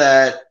got to do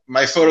that.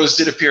 My photos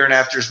did appear in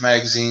After's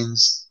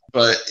magazines,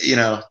 but, you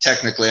know,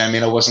 technically, I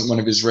mean, I wasn't one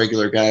of his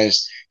regular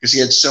guys because he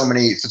had so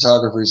many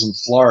photographers in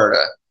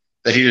Florida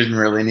that he didn't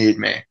really need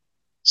me.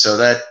 So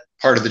that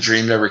part of the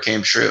dream never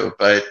came true.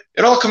 But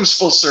it all comes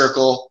full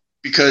circle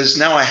because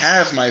now I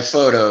have my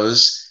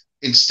photos.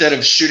 Instead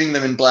of shooting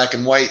them in black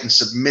and white and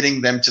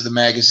submitting them to the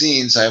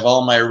magazines, I have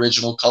all my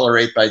original color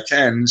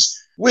 8x10s,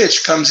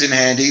 which comes in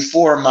handy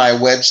for my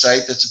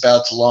website that's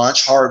about to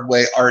launch,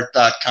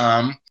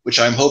 hardwayart.com, which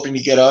I'm hoping to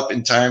get up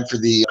in time for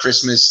the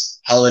Christmas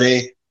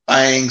holiday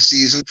buying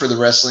season for the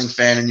wrestling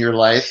fan in your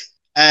life.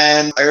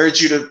 And I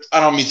urge you to, I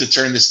don't mean to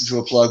turn this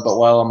into a plug, but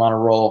while I'm on a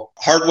roll,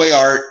 Hardway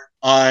Art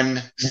on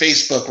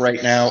Facebook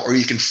right now, or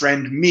you can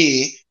friend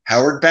me,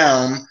 Howard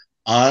Baum,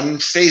 on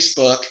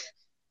Facebook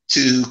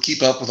to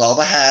keep up with all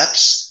the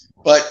haps.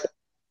 But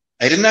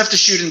I didn't have to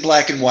shoot in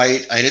black and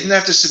white. I didn't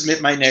have to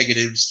submit my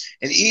negatives.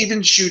 And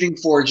even shooting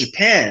for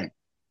Japan,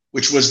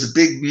 which was the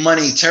big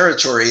money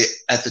territory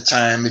at the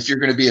time, if you're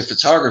going to be a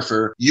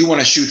photographer, you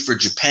want to shoot for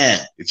Japan.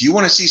 If you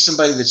want to see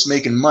somebody that's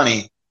making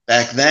money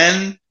back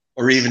then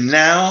or even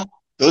now,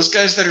 those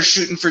guys that are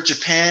shooting for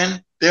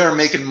Japan, they are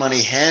making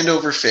money hand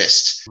over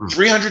fist.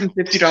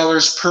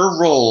 $350 per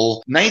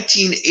roll,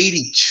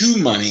 1982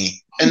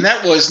 money. And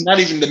that was not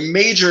even the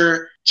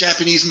major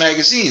Japanese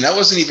magazine. That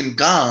wasn't even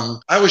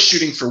Gong. I was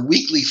shooting for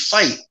Weekly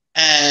Fight,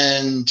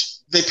 and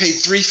they paid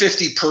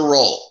 $350 per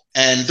roll.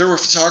 And there were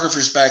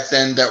photographers back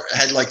then that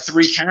had like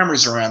 3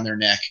 cameras around their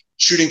neck,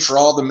 shooting for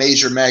all the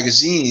major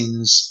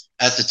magazines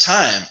at the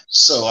time.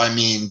 So, I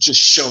mean,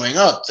 just showing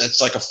up, that's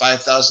like a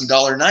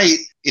 $5,000 night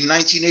in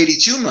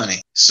 1982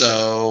 money.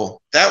 So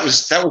that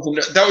was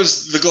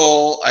the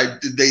goal.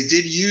 They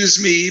did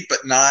use me,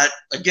 but not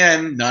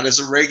as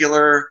a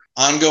regular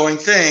ongoing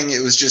thing.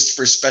 It was just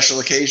for special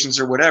occasions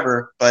or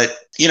whatever. But,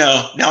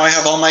 now I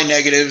have all my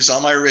negatives,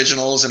 all my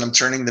originals, and I'm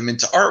turning them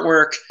into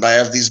artwork. I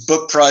have these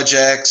book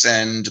projects,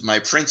 and my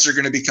prints are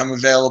going to become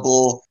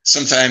available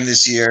sometime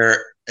this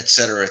year, et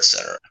cetera, et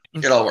cetera.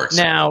 It all works.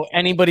 Now,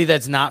 anybody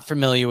that's not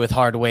familiar with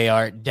Hardway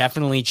Art,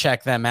 definitely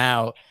check them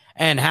out.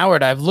 And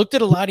Howard, I've looked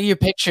at a lot of your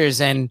pictures,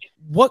 and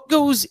what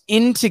goes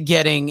into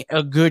getting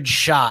a good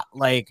shot?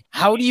 Like,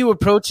 how do you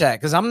approach that?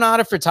 Because I'm not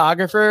a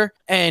photographer,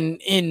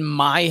 and in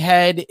my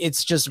head,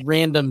 it's just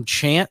random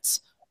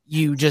chance.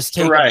 You just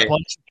take a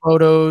bunch of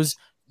photos.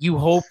 You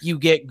hope you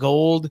get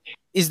gold.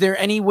 Is there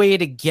any way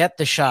to get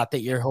the shot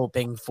that you're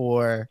hoping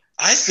for?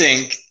 I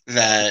think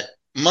that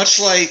much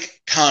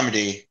like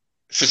comedy,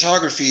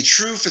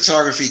 true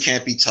photography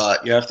can't be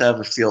taught. You have to have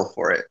a feel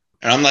for it.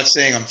 And I'm not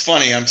saying I'm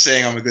funny. I'm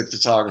saying I'm a good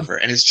photographer.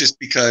 And it's just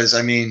because,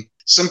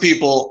 some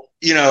people,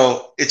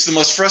 it's the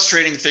most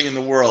frustrating thing in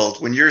the world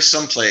when you're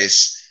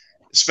someplace,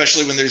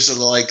 especially when there's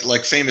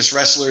like famous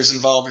wrestlers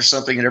involved or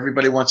something, and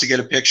everybody wants to get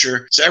a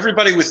picture. So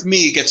everybody with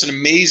me gets an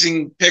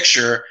amazing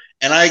picture,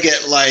 and I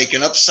get like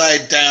an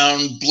upside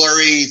down,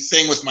 blurry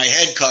thing with my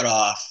head cut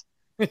off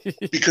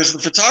because the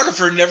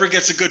photographer never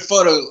gets a good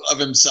photo of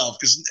himself,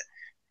 because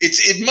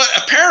it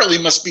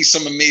apparently must be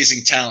some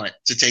amazing talent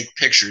to take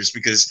pictures,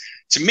 because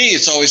to me,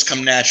 it's always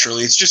come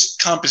naturally. It's just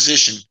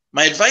composition.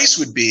 My advice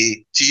would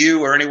be to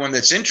you or anyone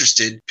that's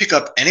interested, pick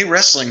up any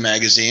wrestling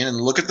magazine and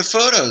look at the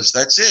photos.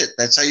 That's it.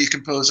 That's how you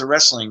compose a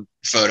wrestling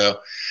photo.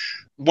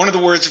 One of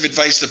the words of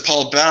advice that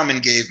Paul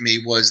Bauman gave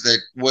me was that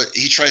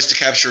he tries to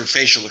capture a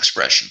facial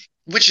expression,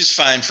 which is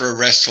fine for a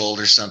rest hold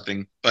or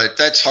something, but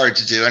that's hard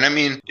to do. And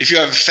if you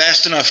have a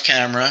fast enough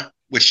camera,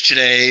 which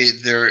today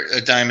they're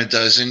a dime a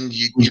dozen,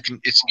 you can.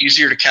 It's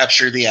easier to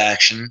capture the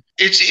action.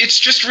 It's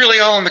just really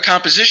all in the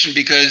composition,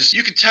 because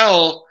you could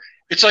tell.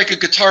 It's like a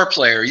guitar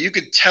player. You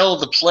could tell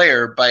the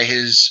player by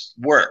his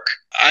work.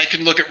 I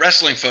can look at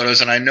wrestling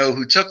photos and I know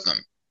who took them.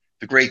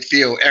 The great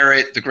Theo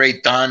Ehret, the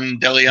great Don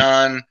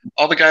DeLeon,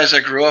 all the guys I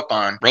grew up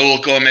on.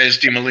 Raul Gomez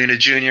de Molina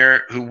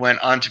Jr., who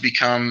went on to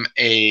become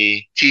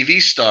a TV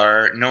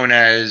star known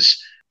as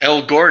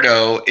El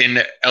Gordo in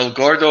El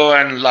Gordo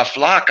and La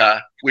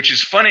Flaca, which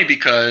is funny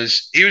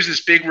because he was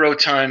this big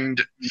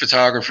rotund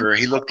photographer.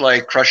 He looked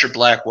like Crusher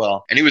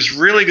Blackwell, and he was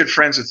really good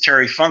friends with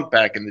Terry Funk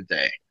back in the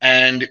day.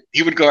 And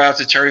he would go out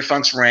to Terry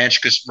Funk's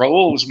ranch because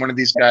Raul was one of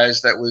these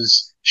guys that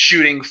was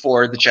shooting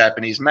for the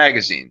Japanese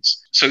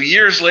magazines. So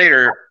years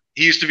later,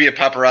 he used to be a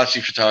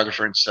paparazzi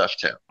photographer and stuff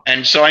too.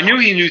 And so I knew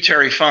he knew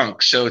Terry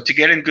Funk. So to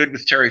get in good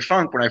with Terry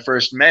Funk, when I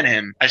first met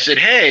him, I said,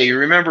 "Hey, you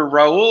remember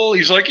Raul?"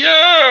 He's like,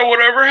 "Yeah,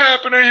 whatever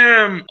happened to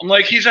him?" I'm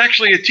like, "He's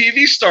actually a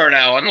TV star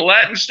now on the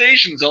Latin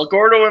stations, El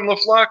Gordo and La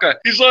Flaca."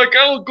 He's like,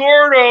 "El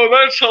Gordo,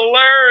 that's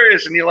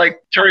hilarious." And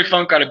Terry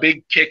Funk got a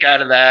big kick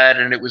out of that.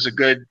 And it was a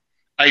good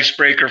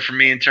icebreaker for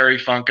me and Terry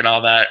Funk and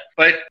all that.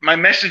 But my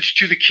message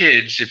to the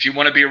kids, if you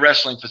want to be a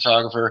wrestling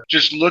photographer,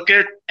 just look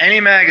at any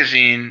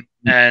magazine,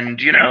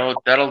 and,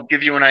 that'll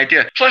give you an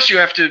idea. Plus, you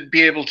have to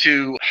be able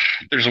to,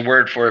 there's a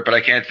word for it, but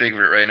I can't think of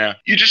it right now.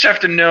 You just have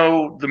to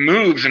know the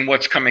moves and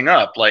what's coming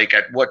up. Like,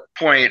 at what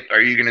point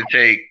are you going to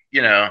take,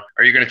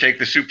 are you going to take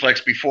the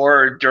suplex before,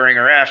 or during,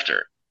 or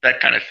after? That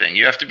kind of thing.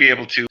 You have to be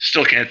able to,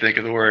 still can't think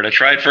of the word. I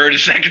tried for it a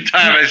second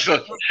time. I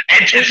still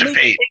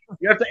anticipate.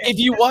 If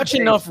you watch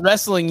enough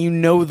wrestling, you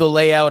know the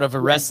layout of a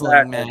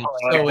wrestling match.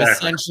 So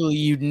essentially,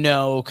 you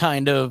know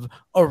kind of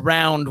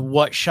around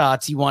what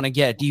shots you want to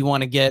get. Do you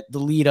want to get the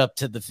lead up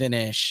to the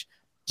finish?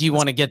 Do you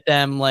want to get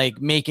them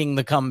making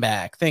the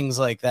comeback? Things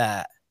like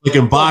that. Like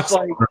in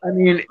boxing.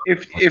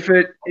 If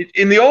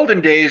in the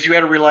olden days, you had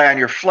to rely on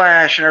your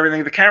flash and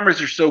everything. The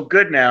cameras are so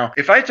good now.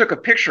 If I took a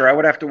picture, I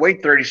would have to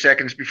wait 30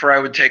 seconds before I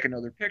would take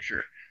another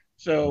picture.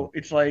 So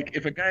it's like,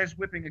 if a guy's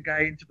whipping a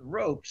guy into the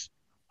ropes,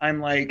 I'm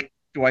like,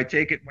 do I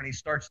take it when he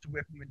starts to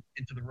whip him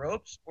into the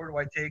ropes, or do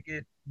I take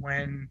it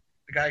when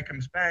the guy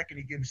comes back and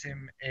he gives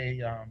him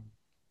a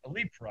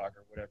leapfrog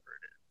or whatever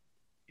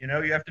it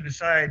is? You have to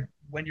decide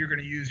when you're going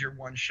to use your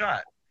one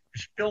shot.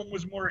 Because film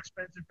was more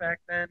expensive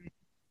back then.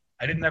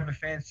 I didn't have a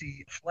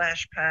fancy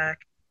flash pack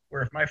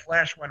where if my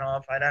flash went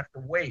off, I'd have to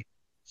wait.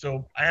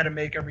 So I had to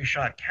make every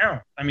shot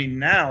count.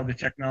 Now the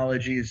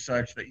technology is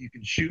such that you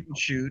can shoot and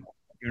shoot.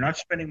 You're not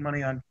spending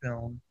money on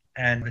film,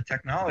 and the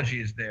technology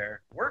is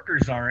there.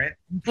 Workers aren't,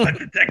 but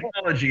the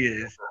technology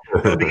is.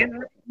 So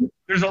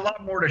there's a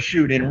lot more to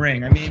shoot in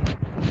ring.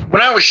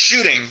 When I was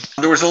shooting,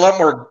 there was a lot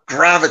more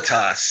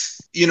gravitas.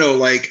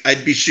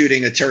 I'd be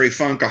shooting a Terry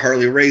Funk, a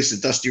Harley Race,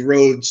 a Dusty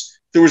Rhodes.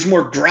 There was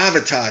more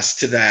gravitas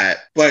to that,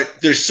 but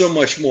there's so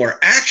much more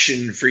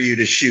action for you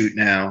to shoot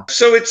now.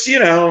 So it's,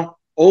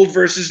 old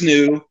versus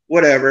new,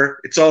 whatever.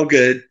 It's all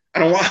good.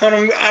 I don't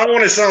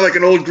want to sound like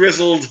an old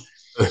grizzled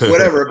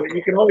whatever. But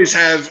you can always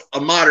have a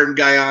modern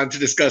guy on to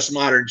discuss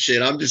modern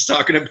shit. I'm just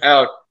talking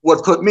about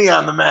what put me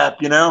on the map,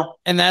 you know?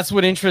 And that's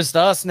what interests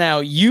us. Now,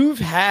 you've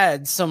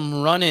had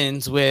some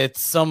run-ins with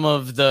some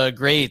of the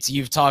greats.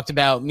 You've talked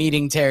about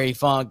meeting Terry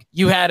Funk.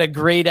 You had a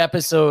great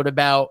episode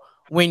about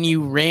when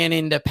you ran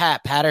into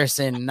Pat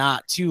Patterson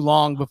not too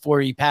long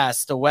before he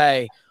passed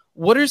away.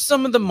 What are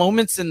some of the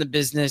moments in the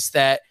business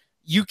that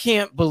you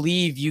can't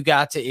believe you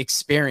got to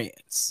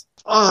experience?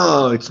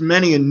 Oh, it's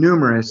many and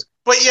numerous.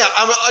 But yeah,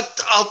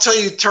 I'll tell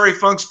you Terry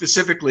Funk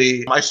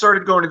specifically. I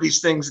started going to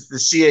these things at the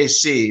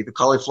CAC, the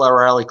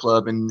Cauliflower Alley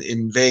Club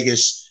in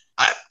Vegas.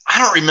 I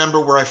don't remember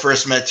where I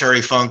first met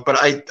Terry Funk, but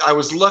I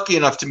was lucky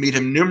enough to meet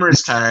him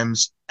numerous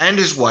times, and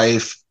his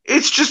wife.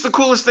 It's just the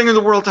coolest thing in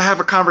the world to have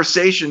a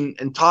conversation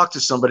and talk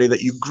to somebody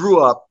that you grew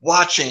up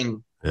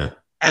watching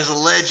as a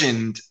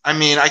legend. I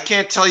mean, I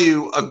can't tell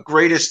you a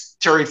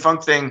greatest Terry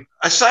Funk thing,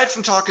 aside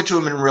from talking to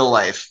him in real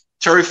life.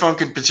 Terry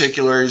Funk in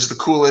particular is the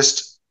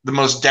coolest, the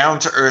most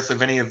down-to-earth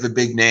of any of the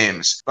big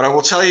names. But I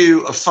will tell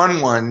you a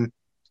fun one,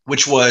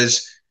 which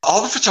was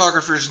all the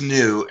photographers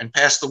knew and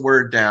passed the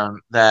word down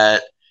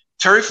that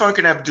Terry Funk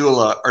and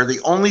Abdullah are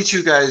the only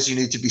two guys you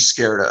need to be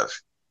scared of.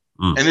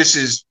 And this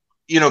is,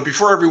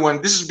 before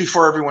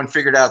everyone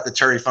figured out that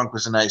Terry Funk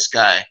was a nice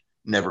guy.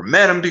 Never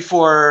met him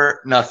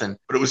before, nothing.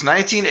 But it was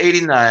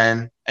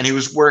 1989, and he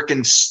was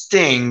working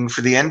Sting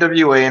for the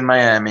NWA in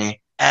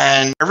Miami.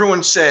 And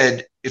everyone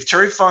said, if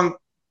Terry Funk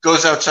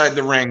goes outside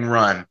the ring,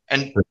 run.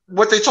 And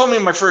what they told me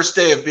on my first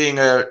day of being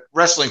a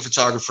wrestling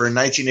photographer in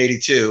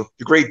 1982,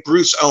 the great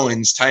Bruce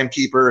Owens,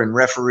 timekeeper and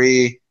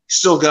referee,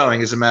 still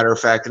going, as a matter of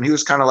fact, and he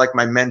was kind of like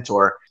my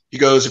mentor. He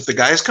goes, if the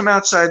guys come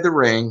outside the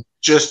ring,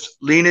 just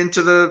lean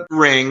into the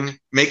ring,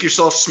 make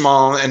yourself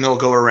small, and they'll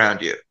go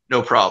around you.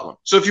 No problem.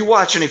 So if you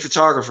watch any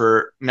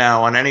photographer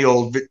now on any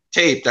old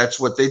tape, that's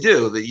what they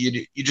do. That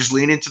you just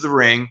lean into the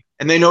ring,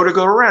 and they know to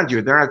go around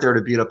you. They're not there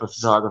to beat up a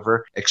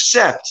photographer,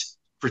 except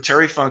for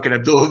Terry Funk and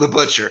Abdullah the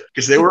Butcher,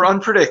 because they were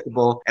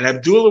unpredictable, and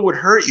Abdullah would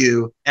hurt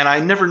you, and I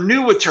never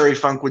knew what Terry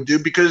Funk would do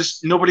because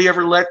nobody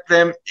ever let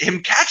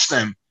him catch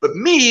them. But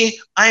me,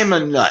 I am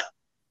a nut.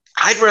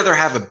 I'd rather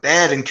have a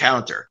bad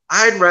encounter.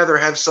 I'd rather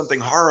have something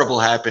horrible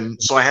happen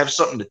so I have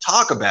something to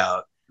talk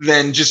about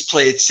than just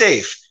play it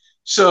safe.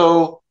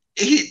 So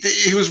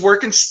he was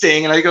working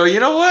Sting, and I go, you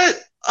know what?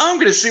 I'm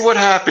going to see what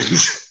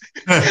happens.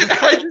 And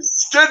I just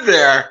stood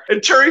there,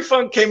 and Terry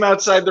Funk came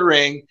outside the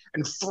ring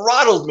and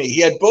throttled me.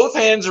 He had both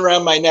hands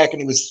around my neck,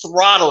 and he was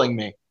throttling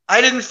me. I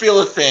didn't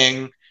feel a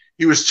thing.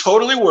 He was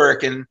totally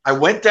working. I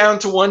went down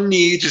to one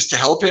knee just to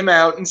help him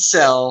out and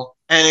sell,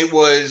 and it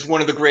was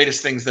one of the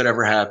greatest things that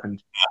ever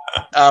happened.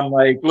 I'm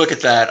like, look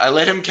at that. I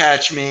let him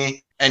catch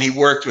me, and he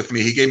worked with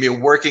me. He gave me a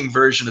working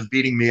version of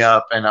beating me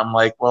up, and I'm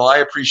like, well, I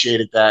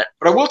appreciated that.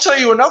 But I will tell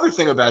you another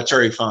thing about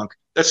Terry Funk.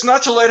 That's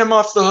not to let him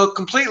off the hook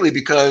completely,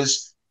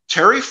 because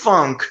Terry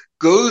Funk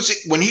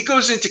when he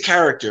goes into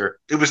character,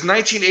 it was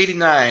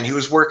 1989. He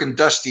was working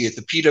Dusty at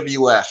the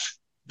PWF,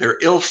 their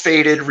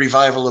ill-fated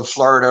revival of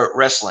Florida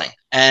wrestling.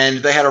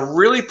 And they had a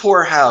really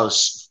poor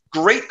house,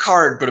 great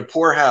card, but a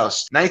poor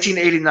house,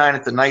 1989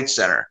 at the Night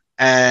Center.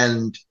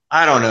 And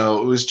I don't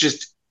know, it was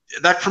just,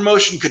 that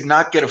promotion could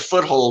not get a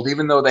foothold,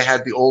 even though they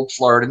had the old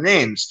Florida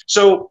names.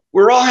 So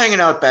we're all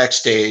hanging out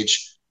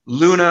backstage.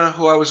 Luna,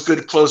 who I was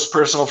good, close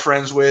personal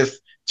friends with,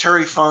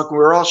 Terry Funk, we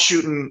were all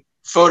shooting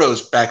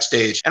photos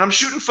backstage. And I'm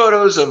shooting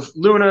photos of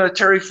Luna,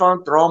 Terry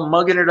Funk. They're all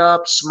mugging it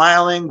up,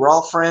 smiling. We're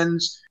all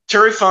friends.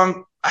 Terry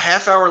Funk, a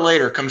half hour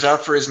later, comes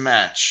out for his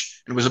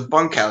match. It was a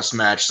bunkhouse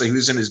match. So he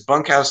was in his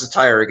bunkhouse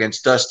attire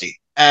against Dusty.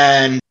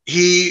 And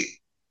he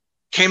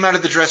came out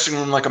of the dressing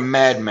room like a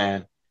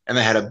madman. And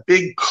they had a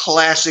big,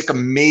 classic,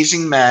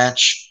 amazing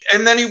match.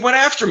 And then he went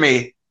after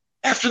me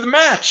after the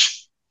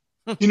match.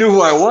 He knew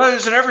who I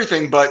was and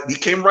everything, but he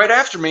came right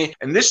after me.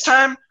 And this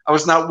time, I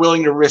was not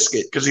willing to risk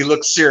it because he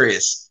looked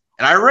serious.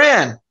 And I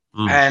ran.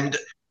 And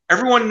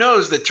everyone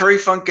knows that Terry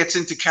Funk gets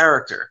into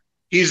character.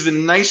 He's the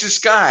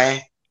nicest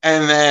guy.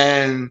 And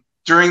then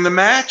during the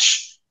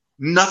match,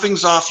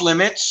 nothing's off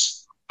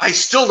limits. I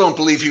still don't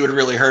believe he would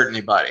really hurt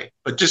anybody.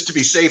 But just to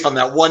be safe on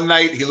that one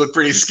night, he looked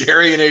pretty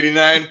scary in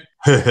 89.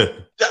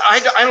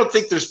 I don't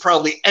think there's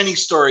probably any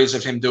stories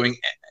of him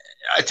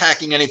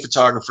attacking any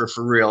photographer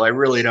for real. I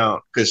really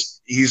don't,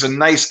 because he's a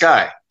nice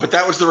guy. But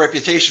that was the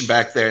reputation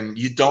back then.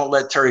 You don't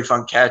let Terry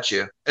Funk catch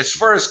you. As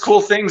far as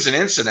cool things and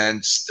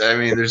incidents, I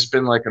mean, there's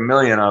been like a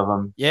million of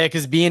them. Yeah,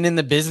 because being in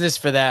the business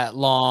for that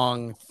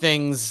long,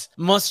 things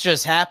must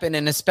just happen.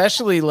 And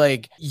especially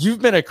like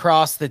you've been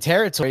across the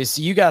territory,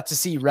 so you got to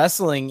see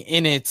wrestling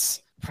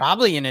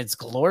probably in its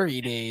glory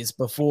days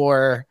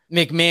before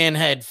McMahon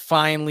had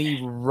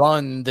finally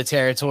run the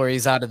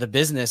territories out of the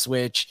business,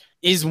 which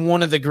is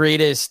one of the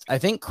greatest, I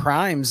think,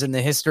 crimes in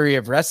the history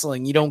of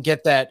wrestling. You don't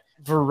get that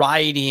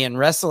variety in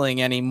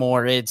wrestling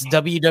anymore. It's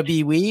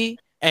WWE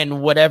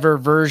and whatever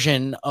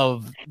version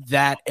of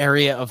that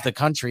area of the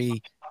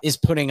country is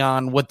putting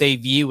on what they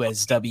view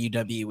as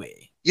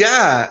WWE.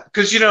 Yeah,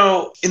 because,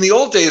 in the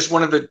old days,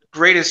 one of the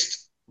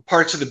greatest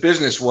parts of the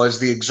business was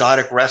the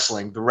exotic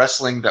wrestling, the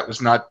wrestling that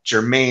was not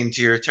germane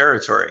to your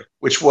territory,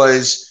 which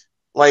was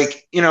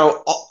like,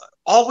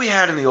 all we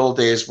had in the old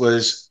days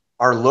was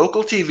our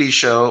local TV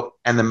show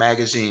and the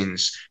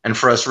magazines. And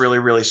for us really,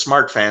 really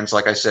smart fans,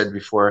 like I said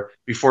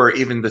before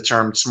even the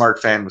term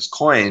smart fan was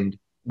coined,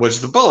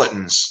 was the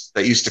bulletins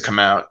that used to come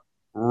out,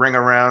 Ring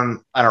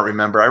Around. I don't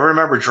remember. I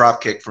remember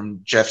Dropkick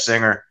from Jeff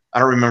Zinger. I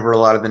don't remember a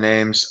lot of the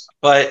names,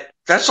 but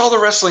that's all the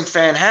wrestling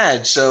fan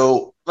had.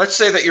 So let's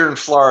say that you're in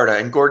Florida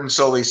and Gordon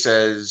Solie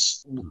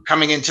says,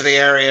 coming into the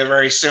area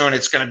very soon,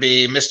 it's going to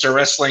be Mr.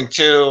 Wrestling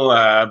 2,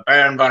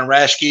 Baron von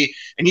Raschke.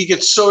 And you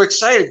get so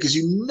excited because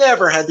you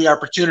never had the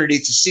opportunity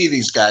to see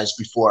these guys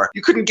before.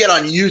 You couldn't get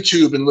on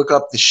YouTube and look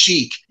up the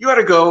Sheik. You had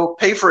to go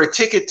pay for a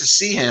ticket to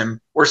see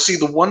him or see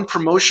the one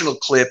promotional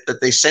clip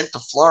that they sent to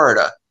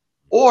Florida,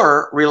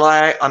 or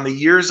rely on the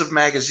years of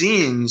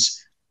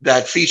magazines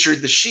that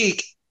featured the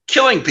Sheik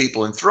killing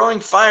people and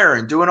throwing fire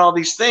and doing all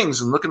these things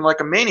and looking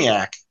like a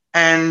maniac.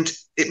 And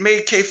it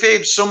made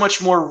kayfabe so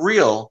much more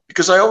real,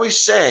 because I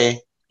always say,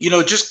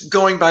 just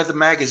going by the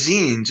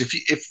magazines,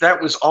 if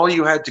that was all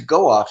you had to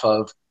go off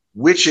of,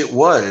 which it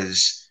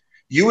was,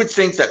 you would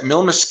think that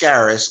Mil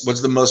Mascaras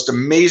was the most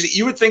amazing.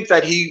 You would think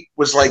that he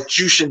was like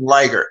Jushin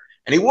Liger,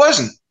 and he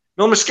wasn't.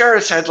 Mil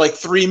Mascaras had like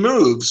 3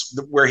 moves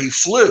where he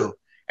flew,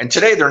 and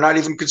today they're not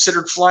even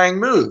considered flying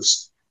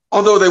moves,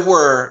 although they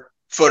were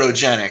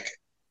photogenic.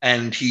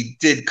 And he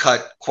did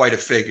cut quite a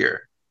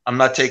figure. I'm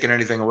not taking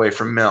anything away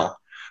from Mil,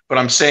 but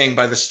I'm saying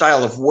by the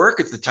style of work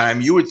at the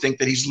time, you would think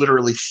that he's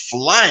literally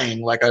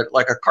flying like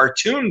a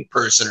cartoon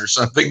person or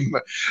something,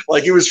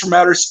 like he was from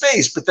outer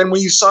space. But then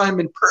when you saw him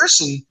in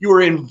person, you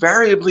were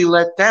invariably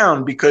let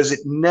down because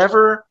it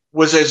never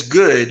was as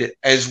good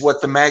as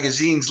what the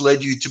magazines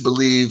led you to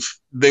believe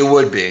they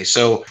would be.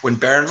 So when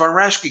Baron von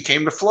Raschke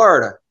came to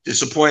Florida,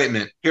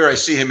 disappointment. Here I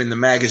see him in the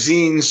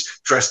magazines,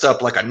 dressed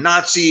up like a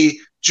Nazi,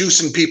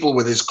 juicing people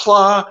with his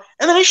claw.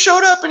 And then he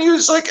showed up and he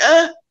was like,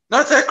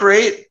 not that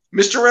great.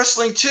 Mr.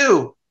 Wrestling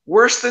 2,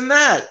 worse than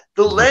that.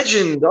 The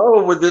legend,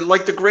 with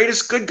the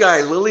greatest good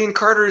guy, Lillian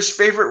Carter's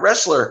favorite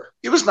wrestler.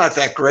 He was not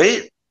that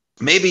great.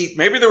 Maybe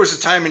there was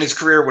a time in his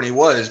career when he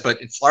was, but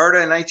in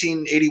Florida in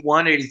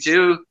 1981,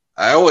 82,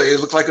 I always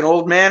looked like an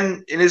old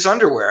man in his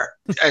underwear.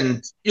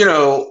 And,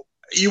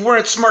 you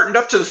weren't smartened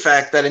up to the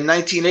fact that in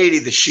 1980,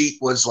 the Sheik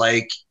was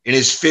like in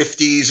his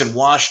 50s and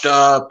washed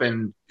up,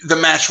 and the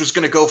match was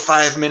going to go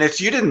 5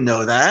 minutes. You didn't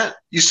know that.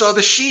 You saw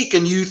the Sheik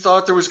and you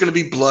thought there was going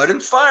to be blood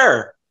and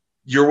fire.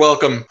 You're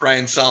welcome,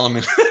 Brian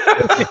Solomon.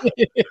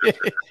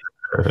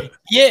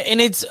 Yeah, and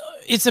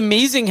it's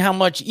amazing how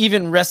much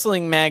even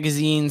wrestling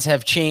magazines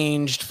have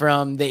changed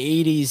from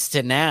the 80s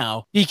to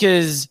now,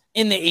 because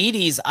in the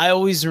 80s, I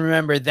always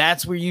remember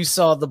that's where you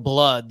saw the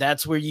blood.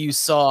 That's where you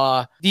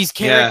saw these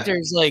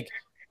characters, like,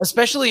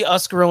 especially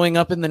us growing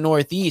up in the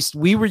Northeast,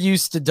 we were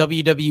used to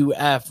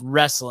WWF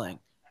wrestling.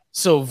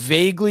 So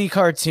vaguely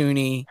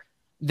cartoony.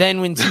 Then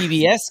when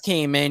TBS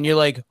came in, you're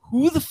like,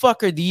 who the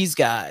fuck are these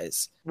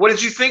guys? What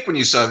did you think when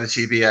you saw the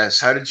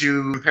TBS? How did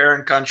you compare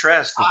and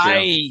contrast the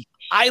two?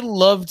 I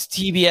loved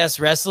TBS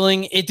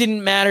wrestling. It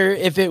didn't matter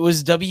if it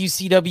was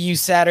WCW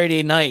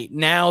Saturday Night.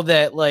 Now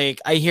that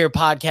I hear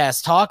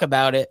podcasts talk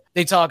about it,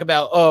 they talk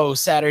about,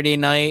 Saturday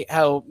Night,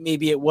 how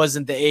maybe it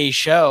wasn't the A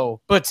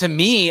show. But to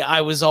me,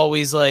 I was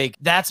always like,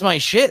 that's my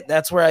shit.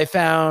 That's where I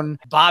found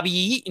Bobby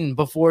Eaton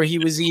before he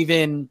was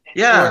even,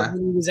 when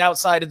he was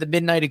outside of the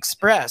Midnight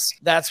Express.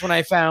 That's when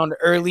I found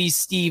early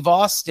Steve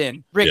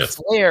Austin, Ric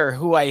Flair,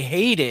 who I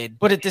hated.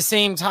 But at the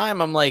same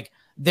time, I'm like,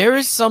 there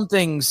is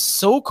something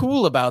so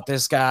cool about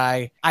this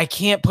guy. I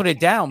can't put it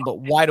down, but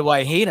why do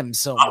I hate him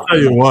so much? I'll tell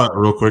you what,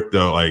 real quick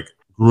though,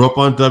 grew up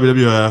on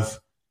WWF,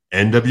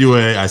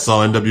 NWA. I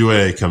saw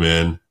NWA come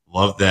in.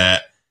 Loved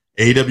that.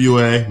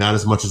 AWA, not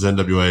as much as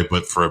NWA,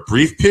 but for a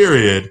brief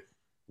period,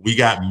 we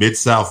got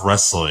Mid-South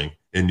Wrestling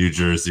in New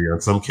Jersey on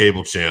some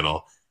cable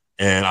channel.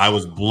 And I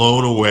was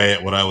blown away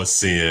at what I was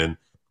seeing.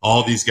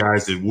 All these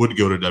guys that would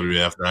go to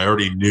WWF that I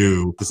already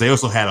knew, because they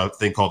also had a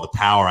thing called the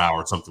Power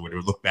Hour or something where they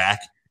would look back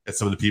at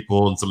some of the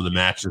people and some of the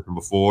matches from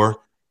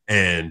before.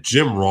 And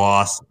Jim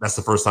Ross, that's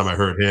the first time I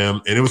heard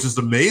him. And it was just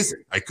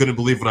amazing. I couldn't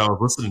believe what I was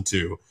listening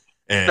to.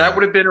 And that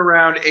would have been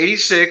around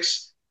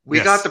 86.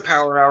 We got the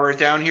Power Hour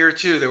down here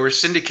too. They were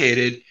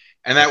syndicated,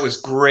 and that was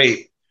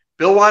great.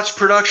 Bill Watts'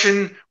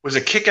 production was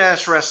a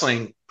kick-ass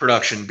wrestling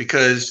production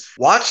because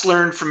Watts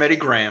learned from Eddie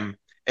Graham.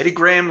 Eddie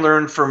Graham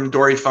learned from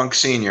Dory Funk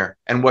Sr.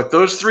 And what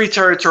those 3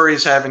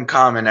 territories have in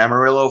common,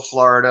 Amarillo,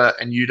 Florida,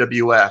 and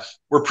UWF,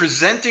 were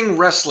presenting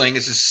wrestling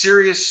as a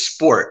serious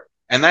sport.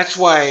 And that's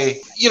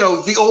why,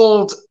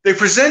 they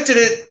presented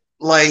it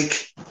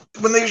like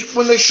when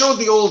they showed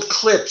the old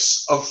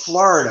clips of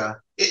Florida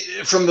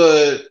from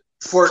the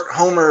Fort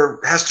Homer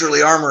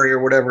Hesterly Armory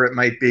or whatever it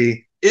might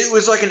be, it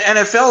was like an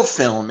NFL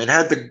film. It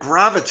had the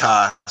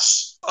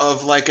gravitas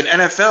of like an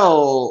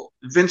NFL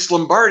Vince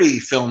Lombardi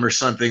film or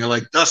something,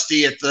 like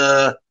Dusty at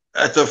the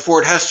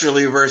Fort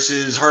Hesterly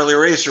versus Harley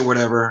Race or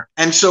whatever.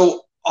 And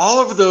so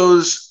all of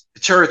those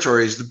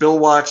territories, the Bill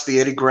Watts, the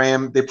Eddie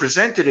Graham, they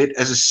presented it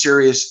as a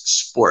serious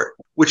sport,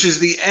 which is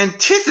the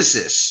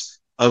antithesis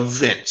of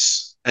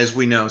Vince, as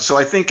we know. So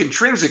I think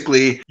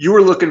intrinsically, you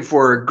were looking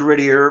for a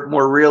grittier,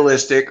 more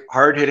realistic,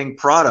 hard-hitting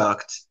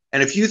product.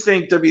 And if you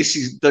think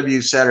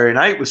WCW Saturday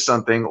Night was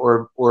something,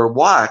 or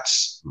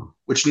Watts,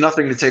 which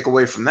nothing to take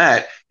away from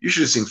that, you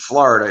should have seen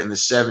Florida in the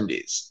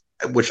 70s,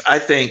 which I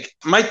think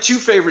my two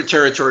favorite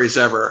territories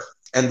ever,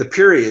 and the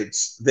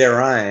periods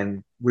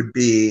therein would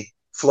be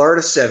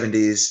Florida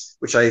 70s,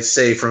 which I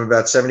say from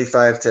about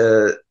 75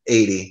 to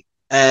 80,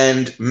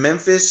 and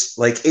Memphis,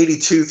 like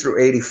 82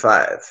 through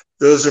 85.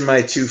 Those are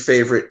my two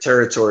favorite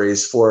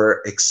territories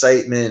for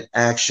excitement,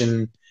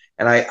 action.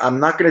 And I'm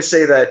not going to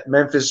say that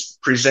Memphis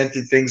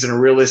presented things in a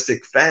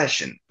realistic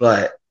fashion,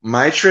 but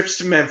my trips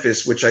to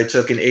Memphis, which I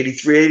took in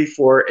 83,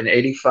 84, and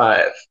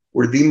 85,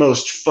 were the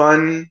most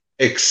fun,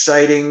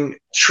 exciting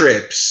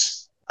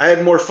trips. I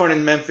had more fun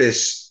in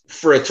Memphis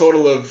for a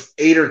total of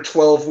 8 or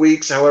 12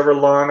 weeks, however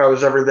long I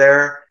was ever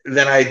there,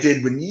 than I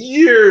did with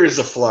years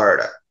of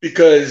Florida.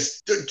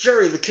 Because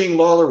Jerry the King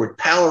Lawler would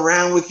pal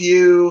around with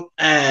you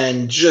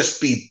and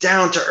just be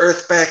down to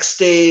earth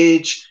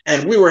backstage.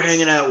 And we were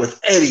hanging out with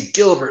Eddie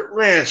Gilbert,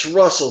 Lance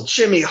Russell,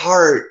 Jimmy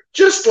Hart,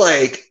 just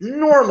like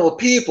normal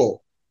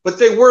people. But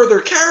they were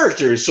their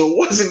characters, so it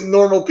wasn't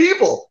normal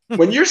people.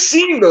 When you're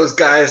seeing those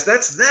guys,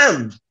 that's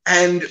them.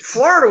 And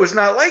Florida was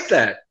not like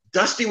that.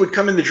 Dusty would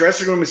come in the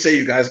dressing room and say,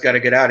 "You guys got to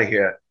get out of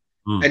here."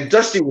 And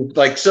Dusty was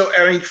like, so,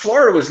 I mean,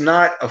 Florida was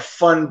not a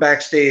fun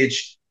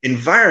backstage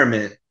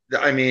environment.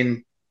 I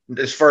mean,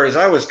 as far as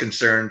I was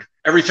concerned,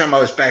 every time I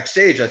was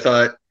backstage, I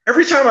thought,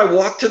 every time I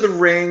walked to the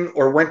ring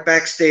or went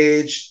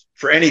backstage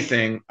for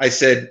anything, I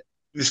said,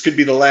 this could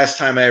be the last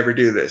time I ever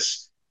do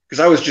this. Because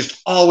I was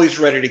just always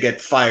ready to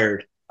get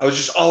fired. I was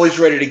just always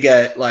ready to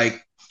get,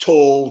 like,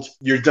 told,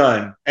 you're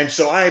done. And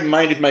so I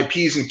minded my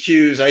P's and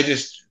Q's. I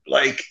just,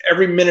 like,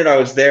 every minute I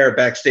was there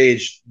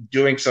backstage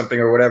doing something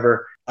or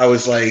whatever, I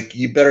was like,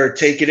 you better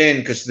take it in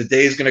because the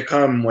day is going to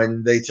come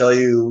when they tell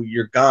you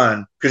you're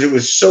gone. Because it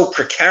was so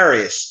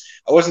precarious.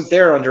 I wasn't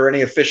there under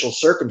any official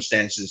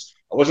circumstances.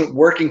 I wasn't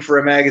working for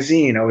a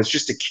magazine. I was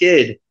just a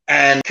kid.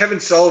 And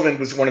Kevin Sullivan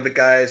was one of the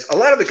guys. A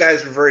lot of the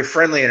guys were very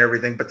friendly and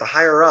everything, but the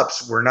higher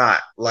ups were not.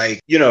 Like,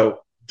 you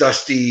know,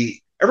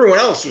 Dusty, everyone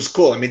else was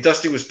cool. I mean,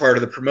 Dusty was part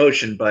of the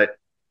promotion, but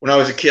when I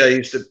was a kid, I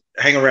used to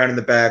hang around in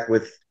the back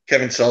with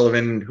Kevin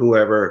Sullivan,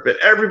 whoever. But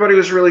everybody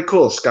was really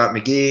cool. Scott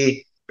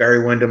McGee,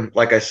 Barry Windham,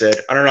 like I said.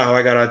 I don't know how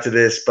I got onto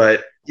this,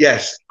 but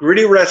yes,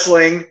 gritty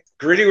wrestling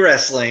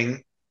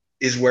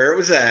is where it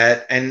was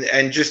at,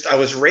 and just I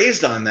was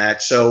raised on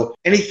that. So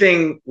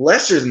anything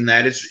lesser than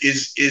that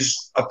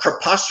is a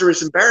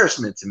preposterous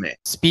embarrassment to me.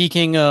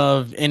 Speaking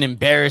of an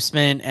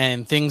embarrassment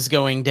and things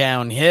going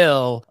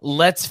downhill,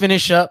 let's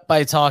finish up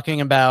by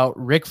talking about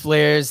Ric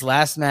Flair's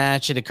last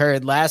match. It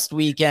occurred last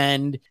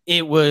weekend.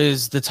 It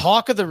was the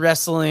talk of the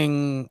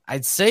wrestling,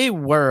 I'd say,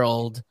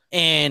 world,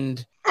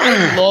 and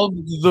I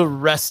loved the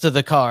rest of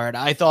the card.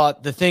 I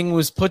thought the thing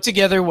was put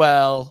together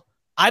well.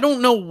 I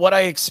don't know what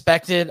I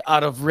expected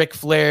out of Ric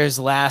Flair's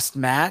last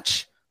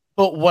match,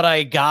 but what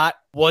I got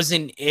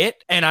wasn't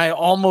it. And I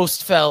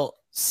almost felt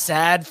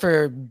sad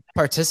for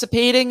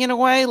participating in a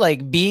way,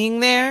 like being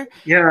there.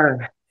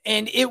 Yeah.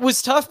 And it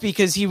was tough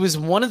because he was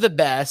one of the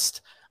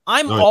best.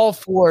 I'm all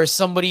for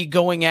somebody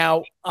going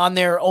out on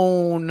their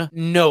own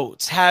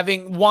notes,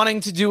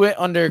 wanting to do it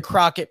under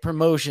Crockett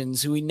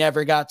Promotions, who he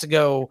never got to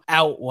go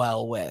out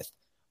well with.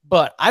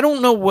 But I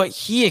don't know what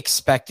he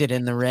expected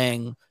in the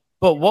ring.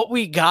 But what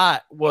we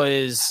got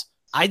was,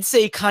 I'd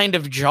say, kind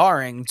of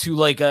jarring to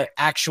like an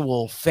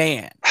actual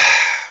fan.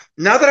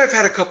 Now that I've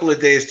had a couple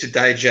of days to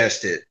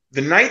digest it,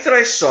 the night that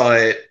I saw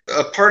it,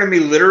 a part of me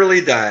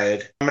literally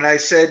died. And I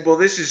said, well,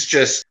 this is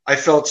just, I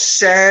felt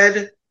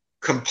sad,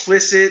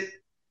 complicit.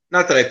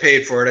 Not that I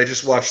paid for it. I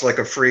just watched like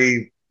a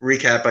free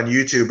recap on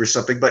YouTube or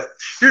something. But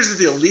here's the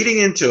deal. Leading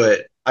into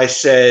it, I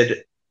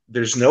said,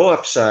 there's no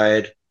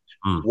upside.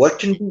 What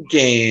can be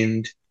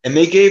gained? And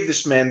they gave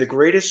this man the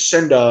greatest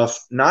send-off,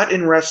 not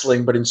in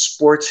wrestling, but in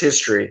sports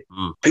history.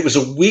 It was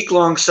a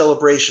week-long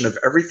celebration of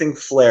everything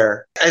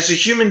Flair. As a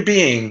human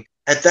being,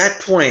 at that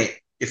point,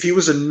 if he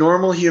was a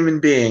normal human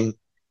being,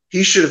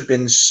 he should have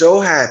been so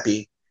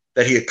happy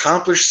that he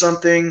accomplished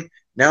something.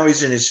 Now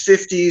he's in his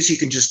 50s. He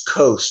can just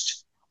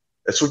coast.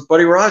 That's what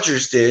Buddy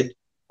Rogers did.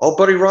 All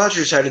Buddy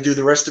Rogers had to do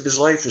the rest of his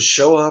life was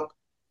show up,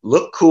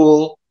 look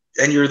cool,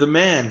 and you're the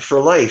man for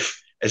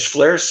life. As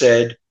Flair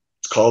said,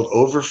 it's called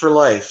Over for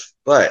Life.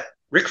 But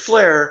Ric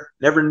Flair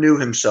never knew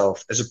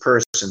himself as a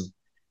person,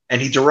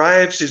 and he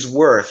derives his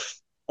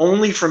worth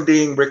only from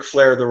being Ric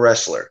Flair the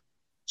wrestler.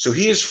 So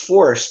he is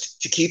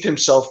forced to keep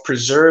himself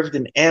preserved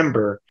in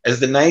amber as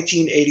the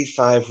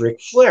 1985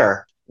 Ric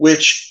Flair,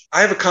 which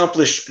I've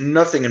accomplished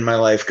nothing in my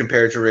life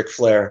compared to Ric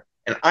Flair,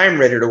 and I'm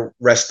ready to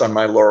rest on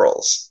my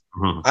laurels.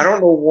 I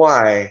don't know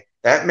why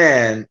that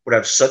man would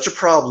have such a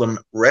problem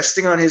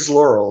resting on his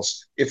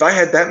laurels. If I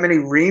had that many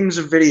reams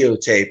of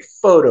videotape,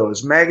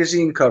 photos,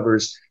 magazine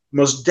covers,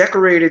 most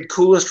decorated,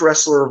 coolest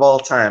wrestler of all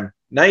time,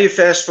 Now you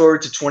fast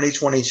forward to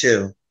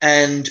 2022.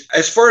 And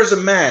as far as a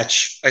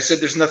match, I said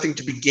there's nothing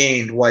to be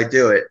gained. Why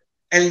do it?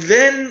 And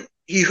then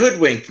he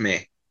hoodwinked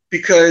me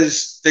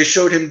because they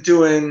showed him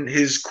doing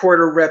his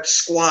quarter rep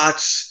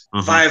squats,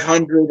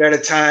 500 at a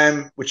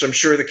time, which I'm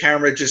sure the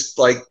camera just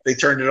like they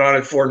turned it on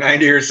at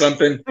 490 or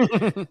something.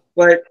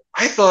 But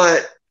I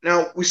thought,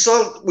 now we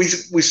saw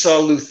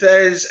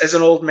Luthez as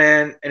an old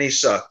man and he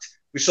sucked.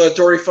 We saw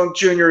Dory Funk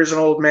Jr. as an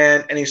old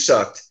man and he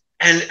sucked.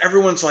 And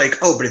everyone's like,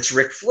 oh, but it's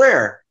Ric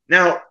Flair.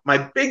 Now, my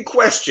big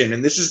question,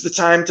 and this is the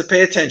time to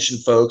pay attention,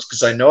 folks,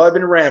 because I know I've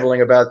been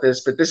rambling about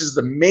this, but this is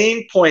the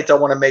main point I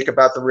want to make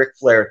about the Ric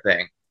Flair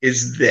thing,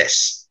 is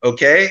this,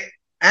 okay?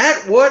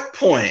 At what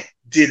point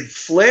did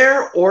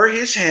Flair or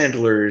his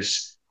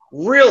handlers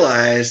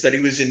realize that he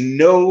was in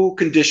no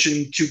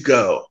condition to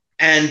go?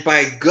 And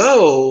by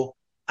go,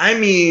 I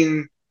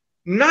mean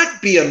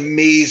not be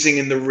amazing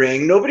in the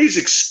ring. Nobody's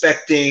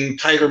expecting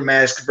Tiger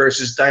Mask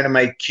versus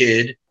Dynamite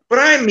Kid. But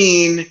I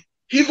mean,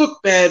 he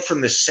looked bad from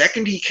the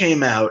second he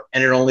came out,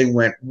 and it only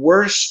went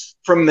worse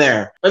from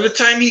there. By the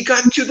time he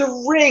got into the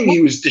ring,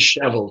 he was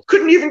disheveled.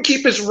 Couldn't even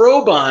keep his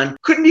robe on.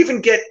 Couldn't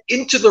even get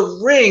into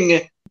the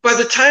ring. By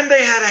the time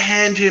they had to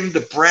hand him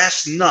the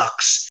brass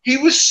knucks, he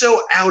was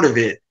so out of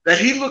it that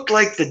he looked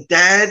like the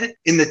dad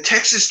in the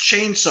Texas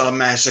Chainsaw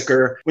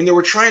Massacre when they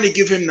were trying to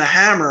give him the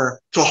hammer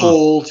to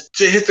hold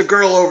to hit the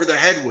girl over the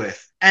head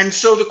with. And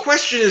so the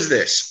question is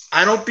this.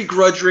 I don't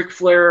begrudge Ric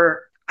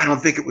Flair. I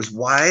don't think it was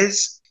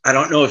wise. I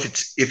don't know if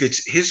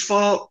it's his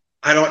fault.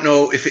 I don't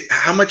know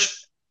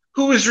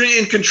who is really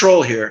in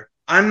control here.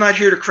 I'm not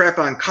here to crap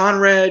on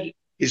Conrad,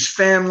 his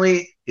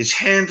family, his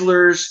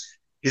handlers,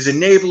 his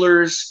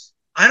enablers.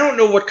 I don't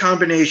know what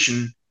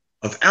combination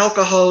of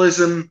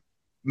alcoholism,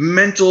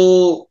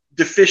 mental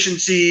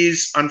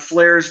deficiencies on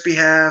Flair's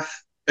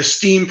behalf,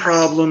 esteem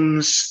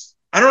problems.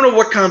 I don't know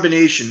what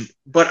combination,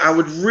 but I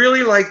would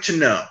really like to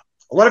know.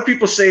 A lot of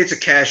people say it's a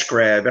cash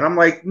grab, and I'm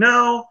like,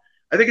 no.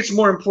 I think it's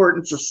more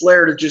important for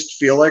Flair to just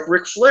feel like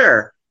Ric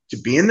Flair, to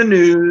be in the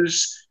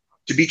news,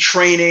 to be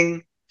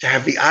training, to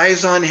have the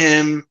eyes on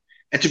him,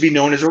 and to be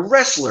known as a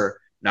wrestler,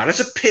 not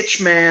as a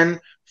pitch man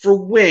for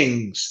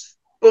wings,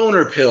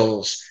 boner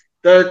pills,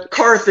 the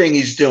car thing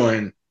he's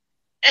doing.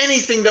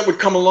 Anything that would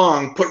come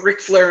along, put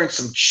Ric Flair in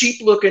some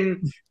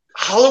cheap-looking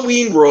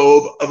Halloween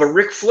robe of a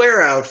Ric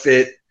Flair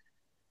outfit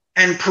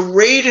and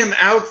parade him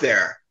out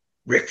there.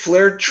 Ric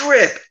Flair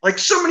drip, like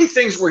so many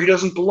things where he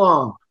doesn't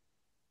belong.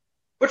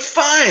 But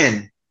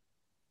fine.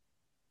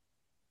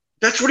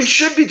 That's what he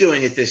should be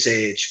doing at this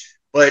age.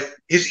 But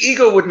his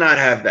ego would not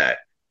have that.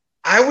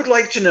 I would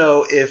like to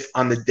know if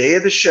on the day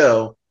of the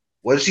show,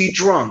 was he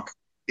drunk?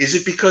 Is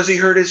it because he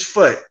hurt his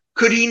foot?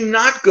 Could he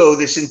not go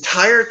this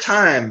entire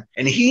time?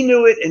 And he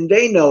knew it and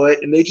they know it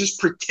and they just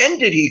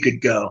pretended he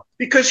could go.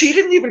 Because he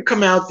didn't even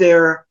come out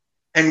there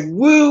and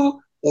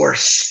woo or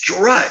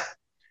strut.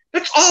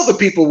 That's all the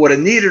people would have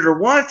needed or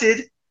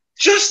wanted.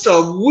 Just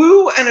a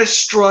woo and a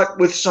strut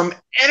with some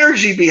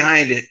energy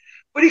behind it.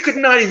 But he could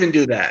not even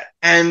do that.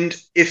 And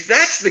if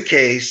that's the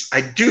case,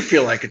 I do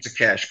feel like it's a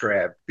cash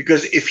grab.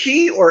 Because if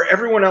he or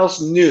everyone else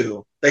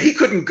knew that he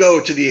couldn't go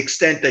to the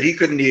extent that he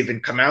couldn't even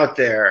come out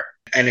there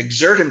and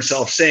exert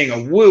himself saying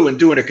a woo and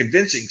doing a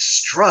convincing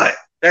strut,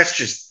 that's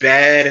just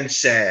bad and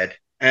sad.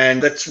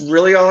 And that's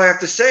really all I have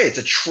to say. It's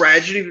a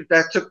tragedy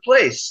that took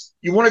place.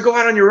 You want to go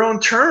out on your own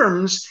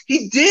terms.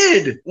 He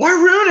did. Why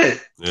ruin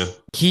it? Yeah.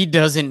 He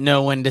doesn't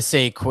know when to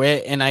say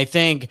quit. And I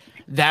think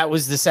that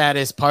was the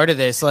saddest part of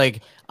this.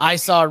 Like, I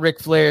saw Ric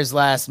Flair's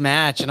last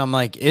match and I'm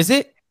like, is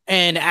it?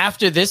 And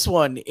after this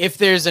one, if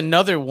there's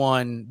another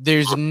one,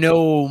 there's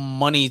no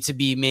money to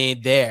be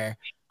made there.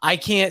 I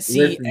can't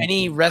see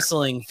any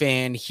wrestling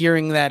fan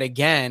hearing that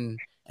again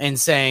and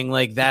saying,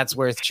 like, that's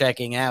worth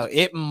checking out.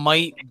 It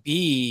might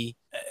be,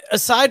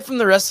 aside from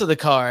the rest of the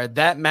card,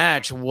 that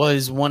match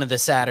was one of the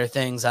sadder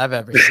things I've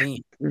ever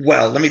seen.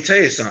 Well, let me tell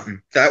you something.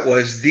 That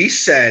was the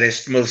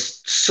saddest,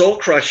 most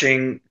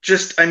soul-crushing,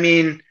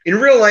 in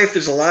real life,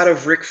 there's a lot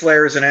of Ric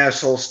Flair as an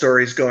asshole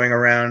stories going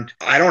around.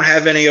 I don't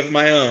have any of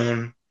my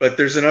own, but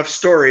there's enough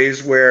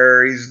stories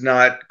where he's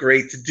not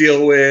great to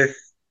deal with,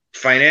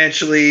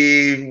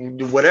 financially,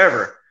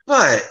 whatever.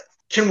 But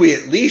can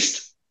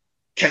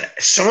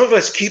some of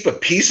us keep a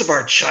piece of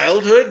our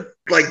childhood?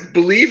 Like,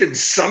 believe in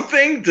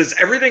something? Does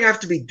everything have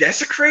to be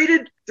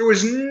desecrated? There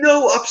was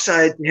no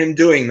upside to him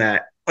doing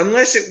that.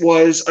 Unless he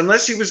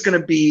was going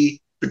to be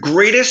the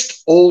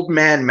greatest old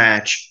man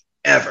match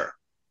ever.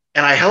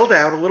 And I held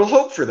out a little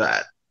hope for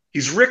that.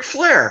 He's Ric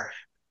Flair.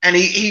 And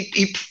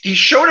he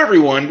showed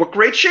everyone what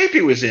great shape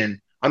he was in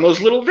on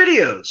those little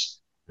videos.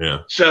 Yeah.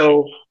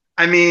 So,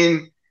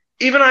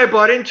 even I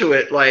bought into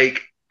it.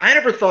 Like, I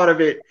never thought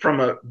of it from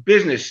a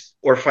business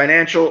or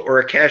financial or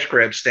a cash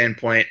grab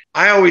standpoint.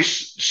 I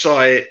always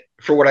saw it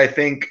for what I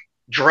think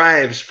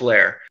drives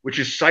Flair, which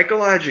is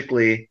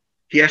psychologically,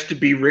 he has to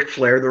be Ric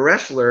Flair, the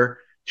wrestler,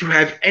 to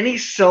have any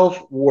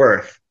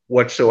self-worth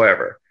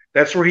whatsoever.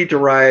 That's where he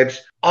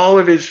derives all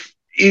of his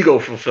ego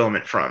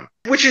fulfillment from,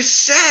 which is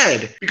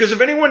sad because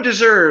if anyone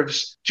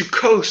deserves to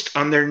coast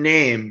on their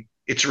name,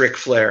 it's Ric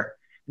Flair.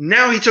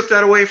 Now he took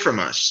that away from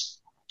us.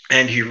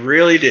 And he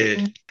really did.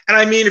 And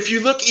I mean, if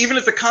you look even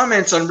at the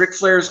comments on Ric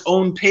Flair's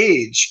own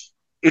page,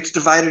 it's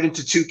divided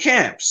into two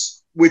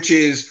camps, which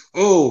is,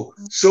 oh,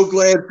 so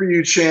glad for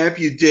you, champ.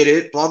 You did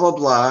it, blah, blah,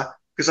 blah.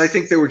 Because I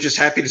think they were just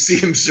happy to see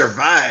him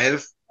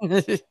survive. And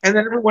then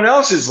everyone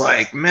else is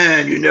like,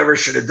 man, you never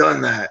should have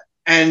done that.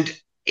 And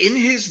in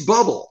his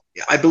bubble,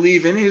 I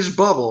believe in his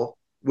bubble,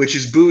 which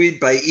is buoyed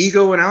by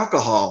ego and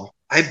alcohol,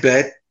 I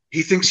bet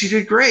he thinks he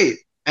did great.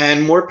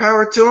 And more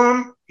power to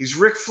him. He's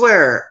Ric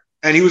Flair.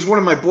 And he was one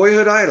of my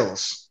boyhood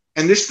idols.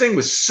 And this thing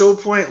was so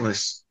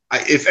pointless.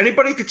 If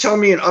anybody could tell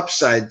me an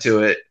upside to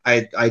it,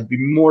 I'd be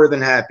more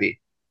than happy.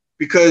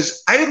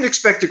 Because I didn't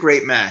expect a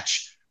great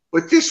match.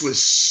 But this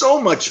was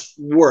so much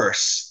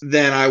worse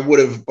than I would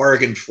have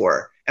bargained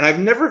for. And I've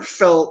never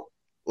felt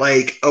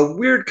like a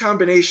weird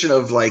combination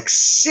of like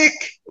sick,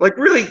 like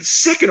really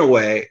sick in a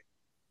way,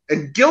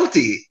 and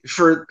guilty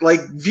for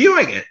like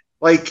viewing it.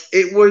 Like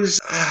it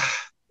was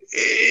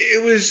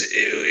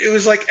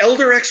like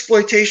elder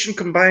exploitation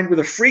combined with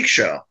a freak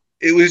show.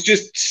 It was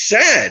just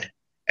sad.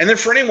 And then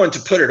for anyone to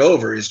put it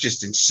over is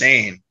just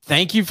insane.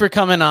 Thank you for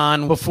coming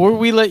on. Before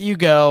we let you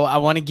go, I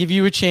want to give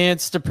you a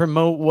chance to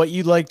promote what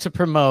you'd like to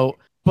promote.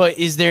 But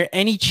is there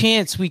any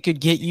chance we could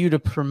get you to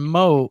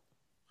promote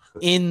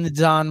in the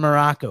Don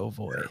Morocco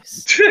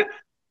voice?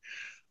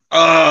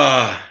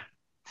 Well,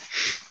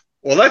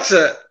 that's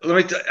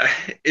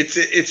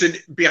it's a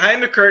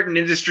behind the curtain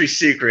industry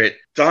secret.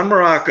 Don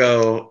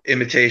Morocco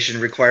imitation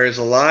requires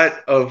a lot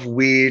of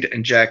weed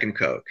and Jack and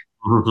Coke.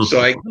 So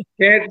I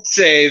can't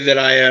say that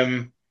I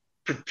am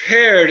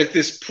prepared at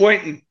this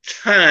point in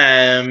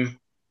time.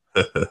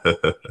 No,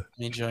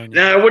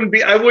 I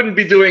wouldn't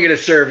be doing it a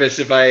service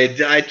if I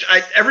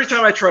every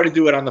time I try to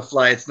do it on the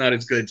fly, it's not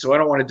as good. So I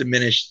don't want to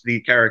diminish the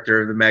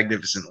character of the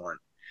Magnificent One.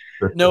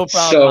 No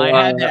problem. So,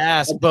 I had to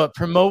ask, but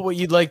promote what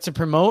you'd like to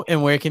promote,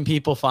 and where can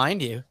people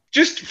find you?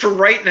 Just for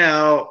right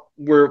now,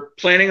 we're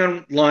planning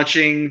on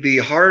launching the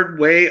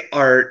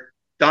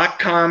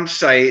hardwayart.com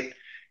site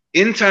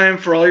in time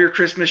for all your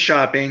Christmas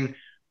shopping.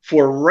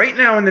 For right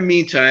now, in the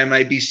meantime,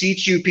 I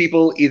beseech you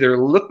people, either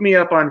look me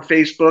up on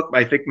Facebook.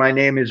 I think my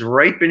name is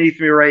right beneath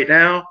me right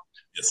now.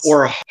 Yes.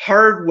 Or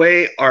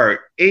Hardway Art,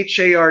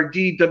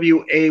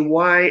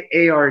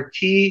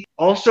 HARDWAYART.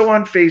 Also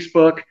on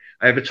Facebook.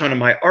 I have a ton of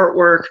my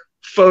artwork,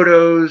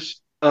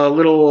 photos, a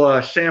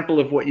little sample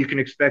of what you can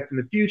expect in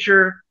the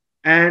future.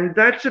 And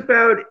that's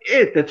about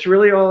it. That's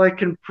really all I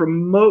can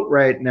promote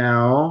right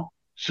now.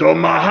 So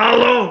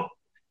mahalo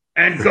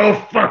and go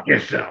fuck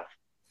yourself.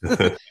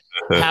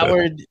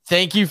 Howard,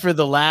 thank you for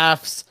the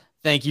laughs.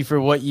 Thank you for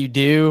what you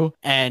do.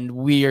 And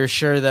we are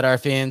sure that our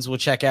fans will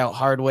check out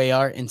Hardway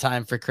Art in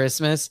time for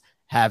Christmas.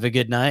 Have a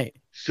good night.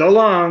 So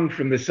long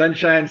from the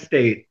Sunshine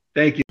State.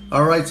 Thank you.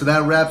 All right, so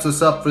that wraps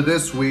us up for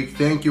this week.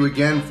 Thank you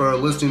again for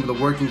listening to the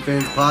Working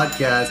Fans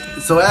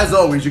Podcast. So as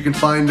always, you can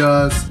find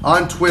us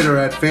on Twitter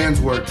at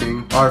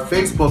FansWorking. Our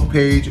Facebook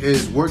page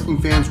is Working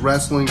Fans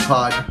Wrestling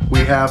Pod. We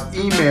have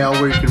email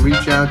where you can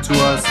reach out to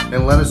us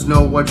and let us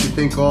know what you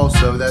think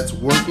also. That's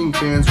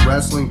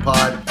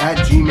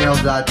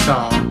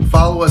workingfanswrestlingpod@gmail.com.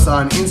 Follow us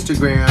on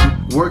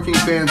Instagram,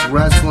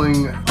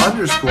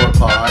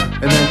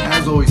 workingfanswrestling_pod. And then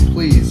as always,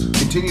 please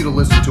continue to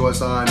listen to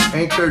us on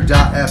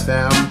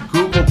Anchor.fm,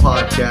 Google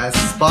Podcasts,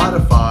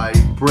 Spotify,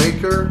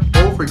 Breaker,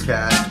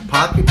 Overcast,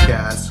 Pocket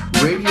Cast,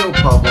 Radio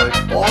Public,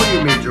 all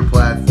your major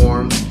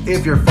platforms.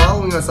 If you're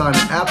following us on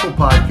Apple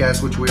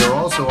Podcasts, which we are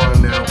also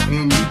on now,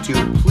 and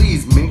YouTube,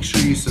 please make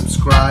sure you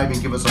subscribe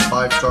and give us a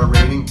 5-star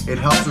rating. It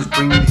helps us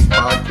bring you these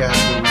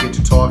podcasts where we get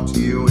to talk to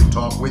you and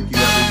talk with you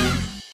every week.